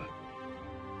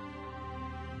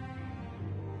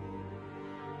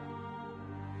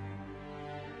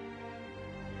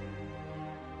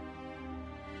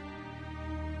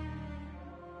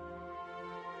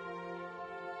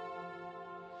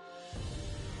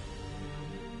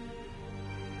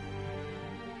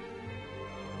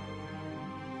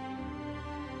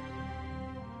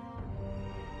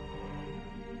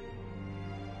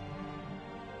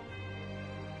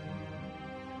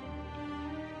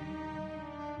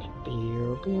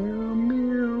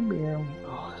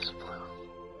 Oh, this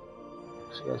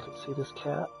blue. So you guys can see this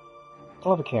cat.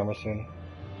 I'll have a camera soon.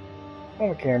 I'll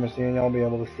have a camera soon. Y'all will be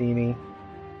able to see me.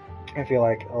 I feel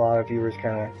like a lot of viewers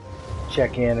kind of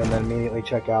check in and then immediately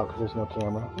check out because there's no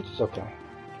camera, which is okay.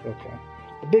 It's okay.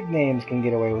 The big names can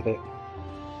get away with it.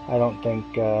 I don't think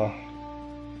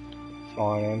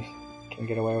smaller names can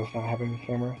get away with not having a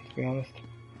camera, to be honest.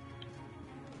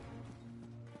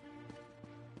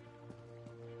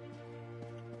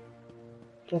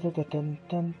 Dun, dun,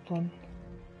 dun, dun.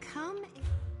 Come.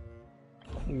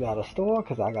 You gotta store,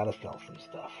 because I gotta sell some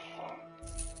stuff.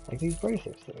 Like these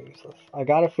bracelets that are useless. I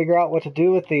gotta figure out what to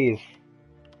do with these.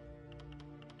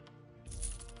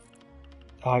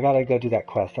 Oh, I gotta go do that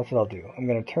quest. That's what I'll do. I'm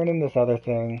gonna turn in this other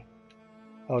thing.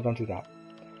 Oh, don't do that.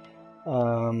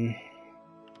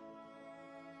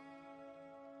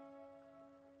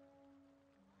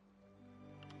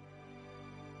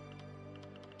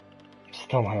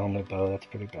 Still my only bow. That's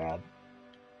pretty bad.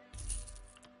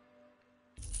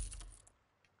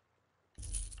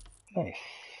 Nice.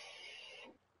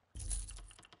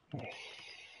 Nice.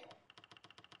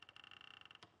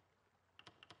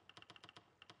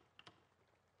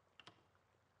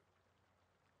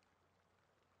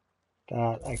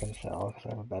 That I can sell because I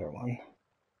have a better one.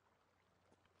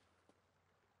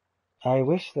 I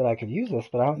wish that I could use this,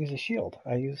 but I don't use a shield.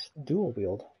 I use dual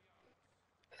wield.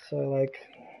 So, like,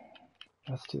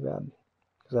 that's too bad.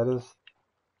 Because that is,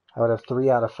 I would have 3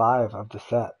 out of 5 of the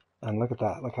set. And look at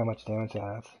that. Look how much damage that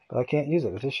adds. But I can't use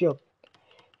it. It's a shield.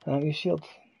 I don't use shields.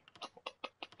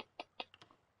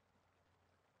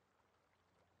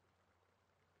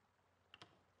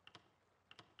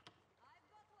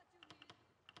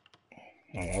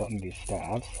 I don't need these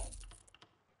staves.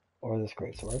 Or this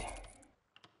greatsword.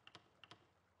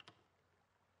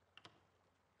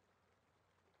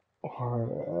 Or,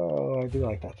 oh, I do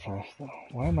like that sash though.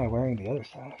 Why am I wearing the other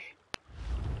sash?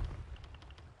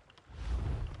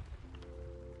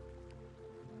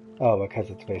 Oh, because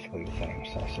it's basically the same,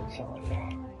 so I should sell it, yeah.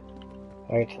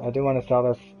 Wait, I do want to sell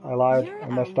this. I lied. I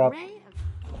messed up.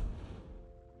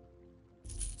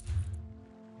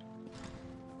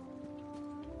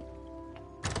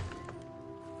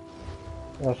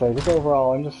 I say, just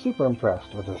overall, I'm just super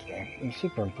impressed with this game. I'm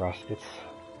super impressed. It's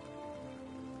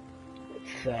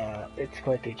it's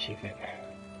quite the achievement.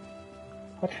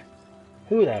 What?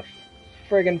 Who the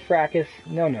friggin' fracas?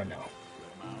 No. Let's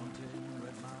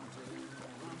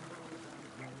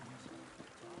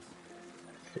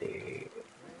see.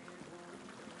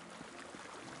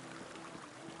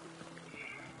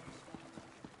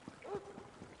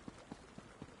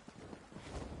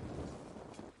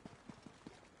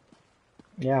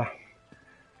 Yeah.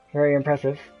 Very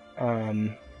impressive.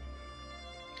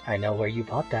 I know where you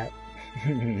bought that.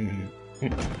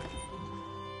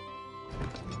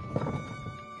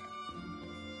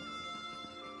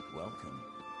 Welcome.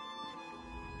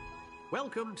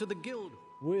 Welcome to the guild.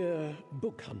 We're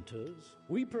book hunters.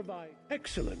 We provide...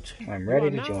 Excellent. I'm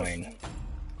ready to join.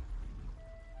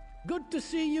 Good to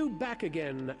see you back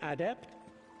again, Adept.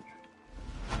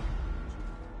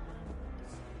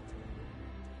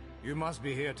 You must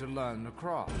be here to learn the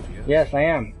craft, yes? Yes, I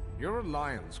am. Your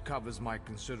alliance covers my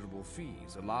considerable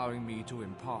fees, allowing me to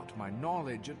impart my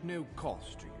knowledge at no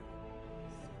cost to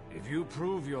you. If you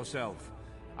prove yourself,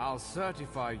 I'll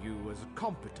certify you as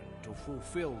competent to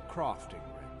fulfill crafting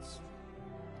writs.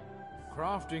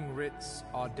 Crafting writs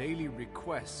are daily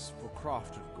requests for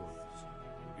crafted goods.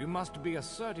 You must be a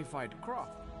certified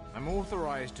crafter. I'm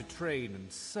authorized to train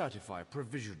and certify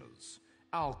provisioners,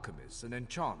 alchemists, and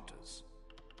enchanters.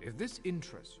 If this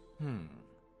interests...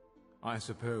 I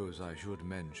suppose I should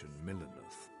mention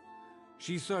Milleneth.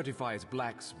 She certifies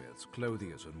blacksmiths,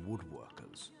 clothiers, and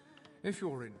woodworkers. If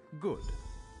you're in... Good.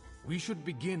 We should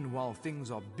begin while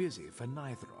things are busy for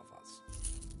neither of us.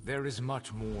 There is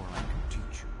much more I can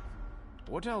teach you.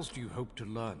 What else do you hope to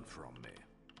learn from me?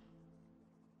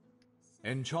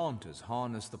 Enchanters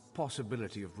harness the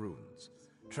possibility of runes,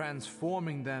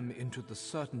 transforming them into the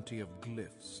certainty of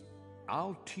glyphs.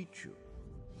 I'll teach you.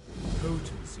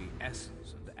 Potency,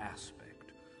 essence, and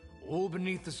aspect. All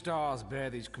beneath the stars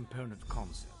bear these component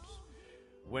concepts.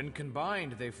 When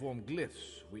combined, they form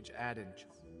glyphs, which add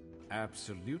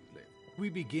Absolutely. We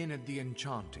begin at the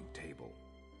enchanting table.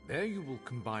 There you will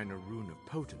combine a rune of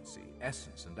potency,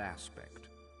 essence, and aspect.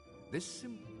 This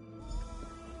simple...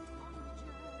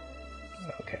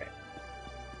 Okay.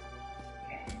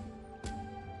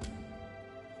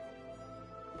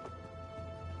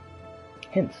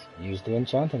 Hints. Use the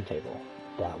enchanting table.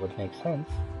 That would make sense.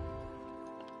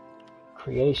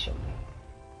 Creation.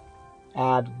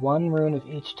 Add one rune of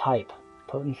each type.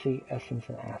 Potency, essence,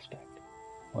 and aspect.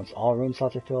 Once all rune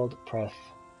slots are filled, press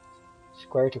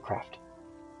square to craft.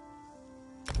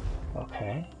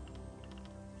 Okay.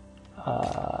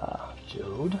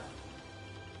 Jude.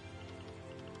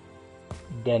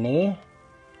 Denny.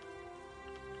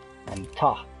 And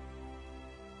Ta.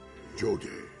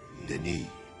 Jode, Denny,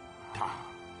 Ta.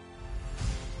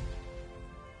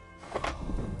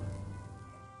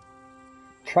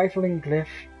 Trifling glyph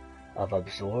of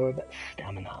absorb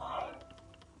stamina.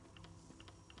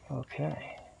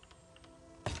 Okay.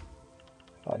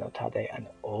 Notade and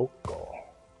Oko.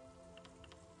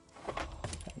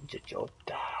 And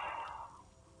Jejota.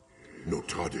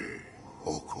 Notade,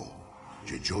 Oko,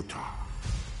 Jejota.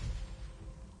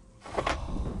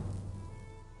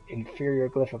 Inferior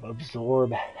glyph of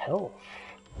absorb health.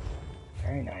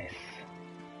 Very nice.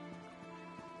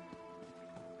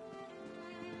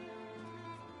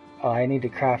 Oh, I need to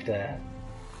craft a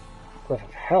glyph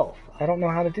of health. I don't know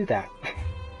how to do that.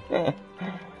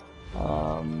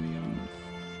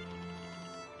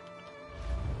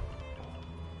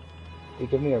 Did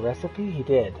he give me a recipe? He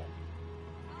did.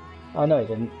 Oh, no, he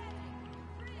didn't.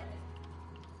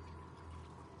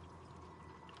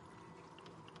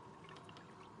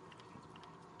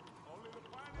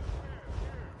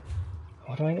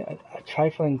 What do I need? A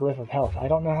trifling glyph of health. I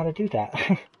don't know how to do that.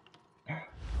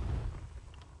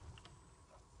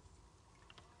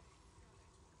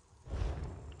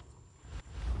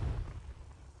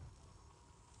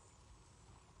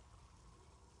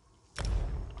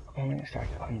 Only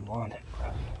extract unwanted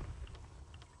growth.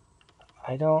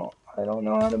 I don't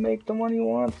know how to make the one he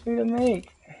wants me to make.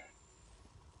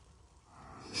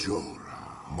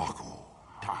 Jora, Mako,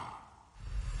 Ta.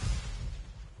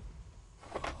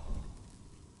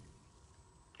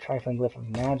 Trifling glyph of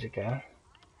magicka.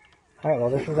 Alright, well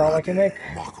this is all I can make.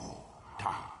 Mako,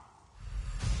 Ta.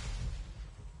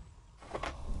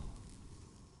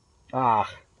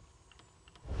 Ah.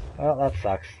 Well, that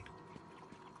sucks.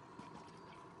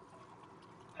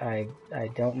 I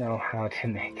don't know how to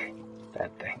make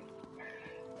that thing.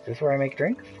 Is this where I make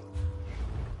drinks?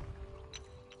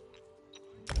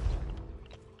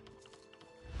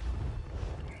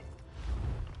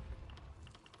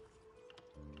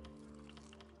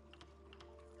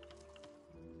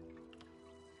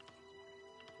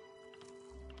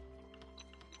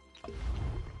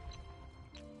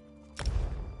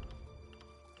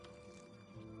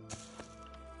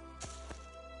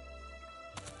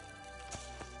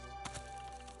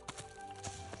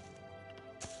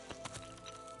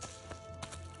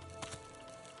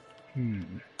 How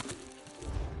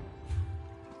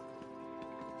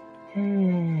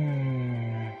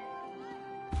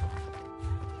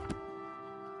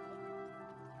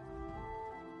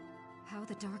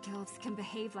the Dark Elves can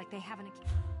behave like they haven't.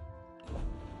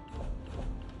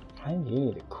 I think you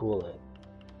need to cool it.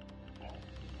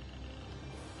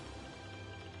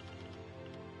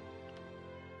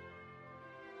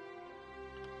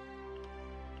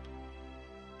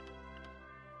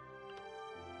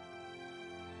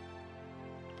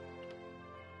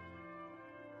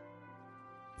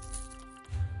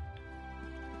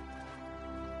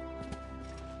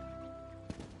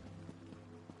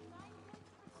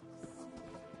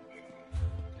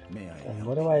 And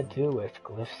what do I do with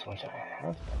glyphs once I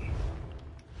have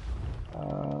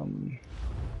them?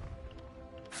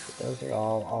 Those are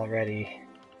all already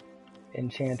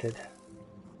enchanted.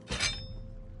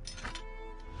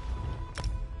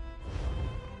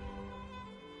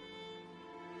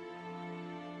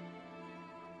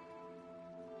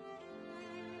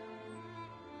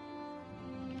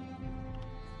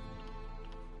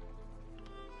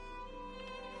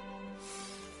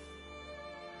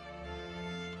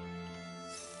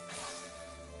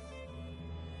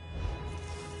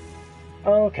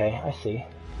 Oh, okay, I see.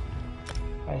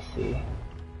 I see.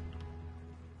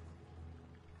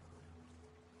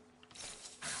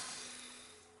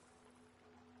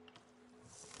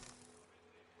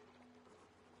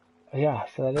 Yeah,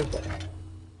 so that is better.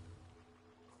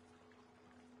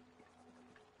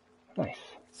 Nice.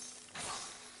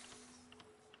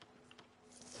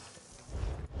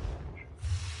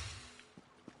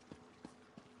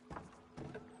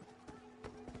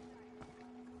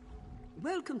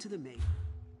 Welcome to the main.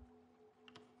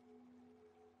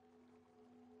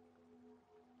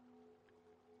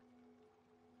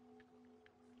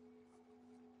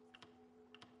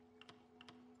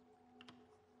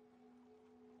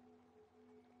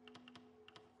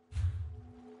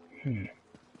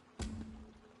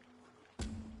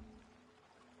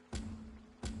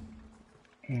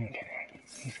 Okay,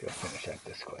 let's go finish up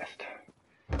this quest.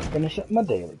 Finish up my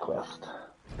daily quest.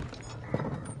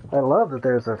 I love that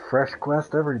there's a fresh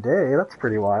quest every day. That's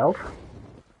pretty wild.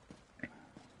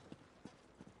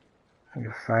 You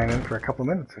can sign in for a couple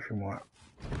minutes if you want.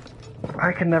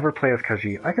 I can never play as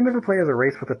Khajiit. I can never play as a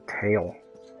race with a tail.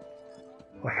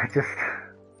 Like, I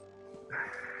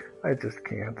just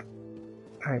can't.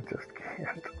 I just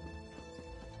can't.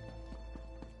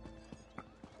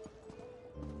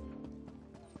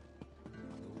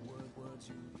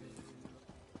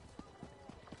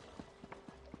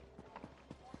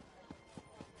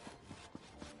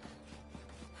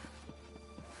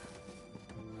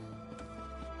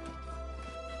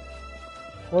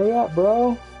 Where you at,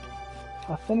 bro?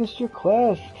 I finished your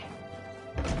quest.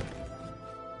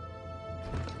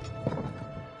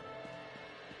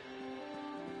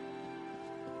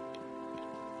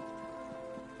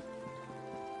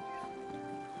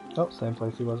 Oh, same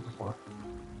place he was before.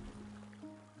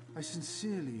 I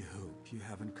sincerely hope you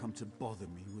haven't come to bother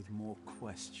me with more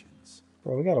questions.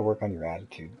 Bro, we gotta work on your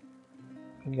attitude.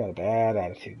 You got a bad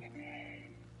attitude.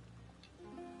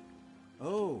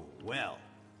 Oh, well,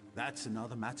 that's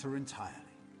another matter entirely.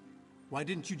 Why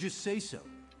didn't you just say so?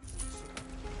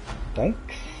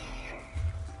 Thanks.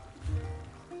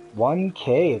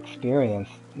 1K experience.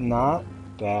 Not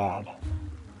bad.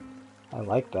 I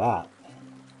like that.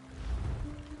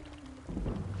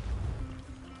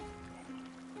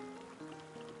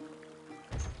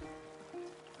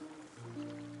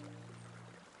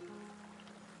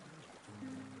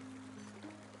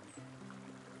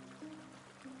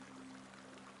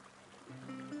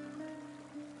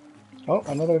 Oh,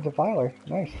 another defiler.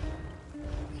 Nice.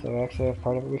 So we actually have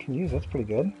part of it we can use. That's pretty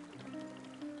good.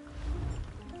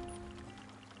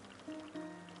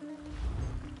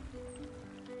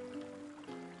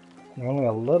 And only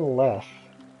a little less.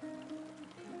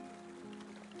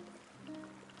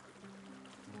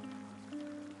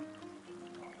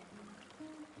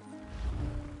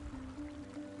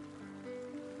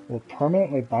 Will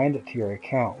permanently bind it to your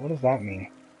account. What does that mean?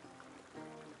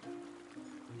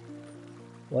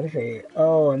 What is it?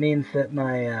 Oh, it means that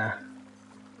my,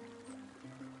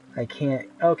 I can't...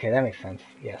 Okay, that makes sense.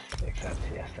 Yes, makes sense.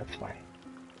 Yes, that's fine.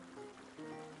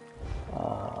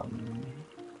 So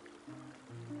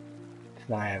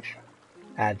now I have...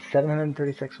 Add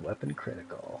 736 weapon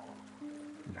critical.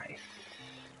 Nice.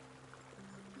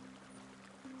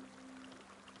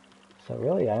 So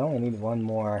really, I only need one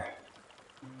more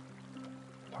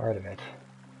part of it.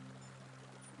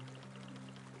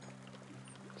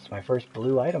 It's my first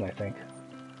blue item, I think.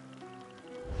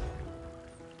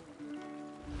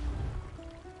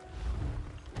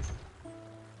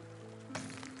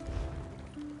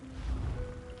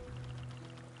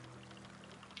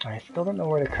 I still don't know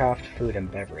where to craft food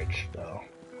and beverage, though.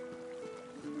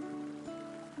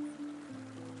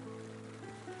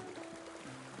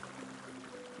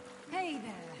 Hey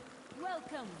there.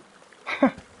 Welcome.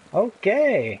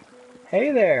 Okay.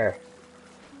 Hey there.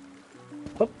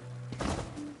 Whoop.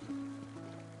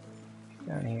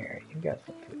 Down here, you got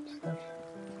some food stuff.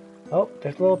 Oh,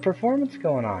 there's a little performance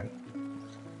going on.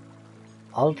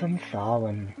 Alton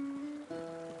Thalin.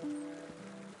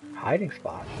 Hiding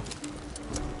spot.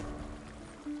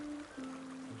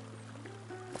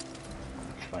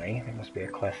 It's funny, there must be a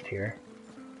quest here.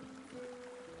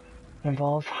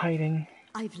 Involves hiding.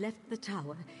 I've left the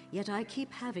tower, yet I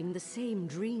keep having the same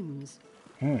dreams.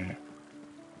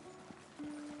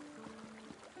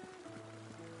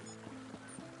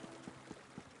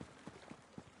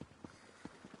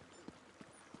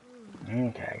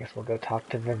 Okay, I guess we'll go talk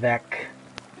to Vivek.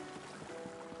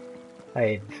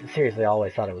 I seriously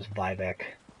always thought it was Vivek.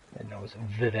 I didn't know it was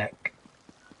Vivek.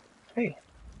 Hey.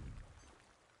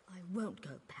 I won't go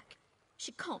back.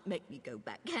 She can't make me go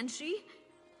back, can she?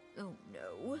 Oh,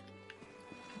 no.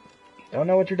 Don't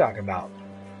know what you're talking about.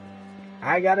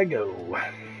 I gotta go.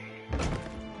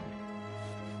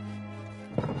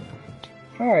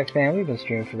 Alright, fam, we've been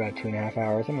streaming for about 2.5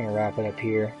 hours. I'm gonna wrap it up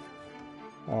here.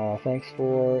 Thanks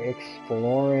for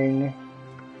exploring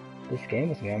this game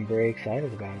with me. I'm very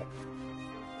excited about it.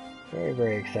 Very,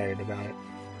 very excited about it.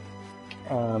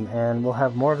 And we'll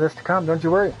have more of this to come, don't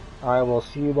you worry. I will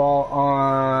see you all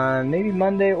on maybe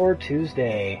Monday or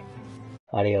Tuesday.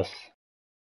 Adios.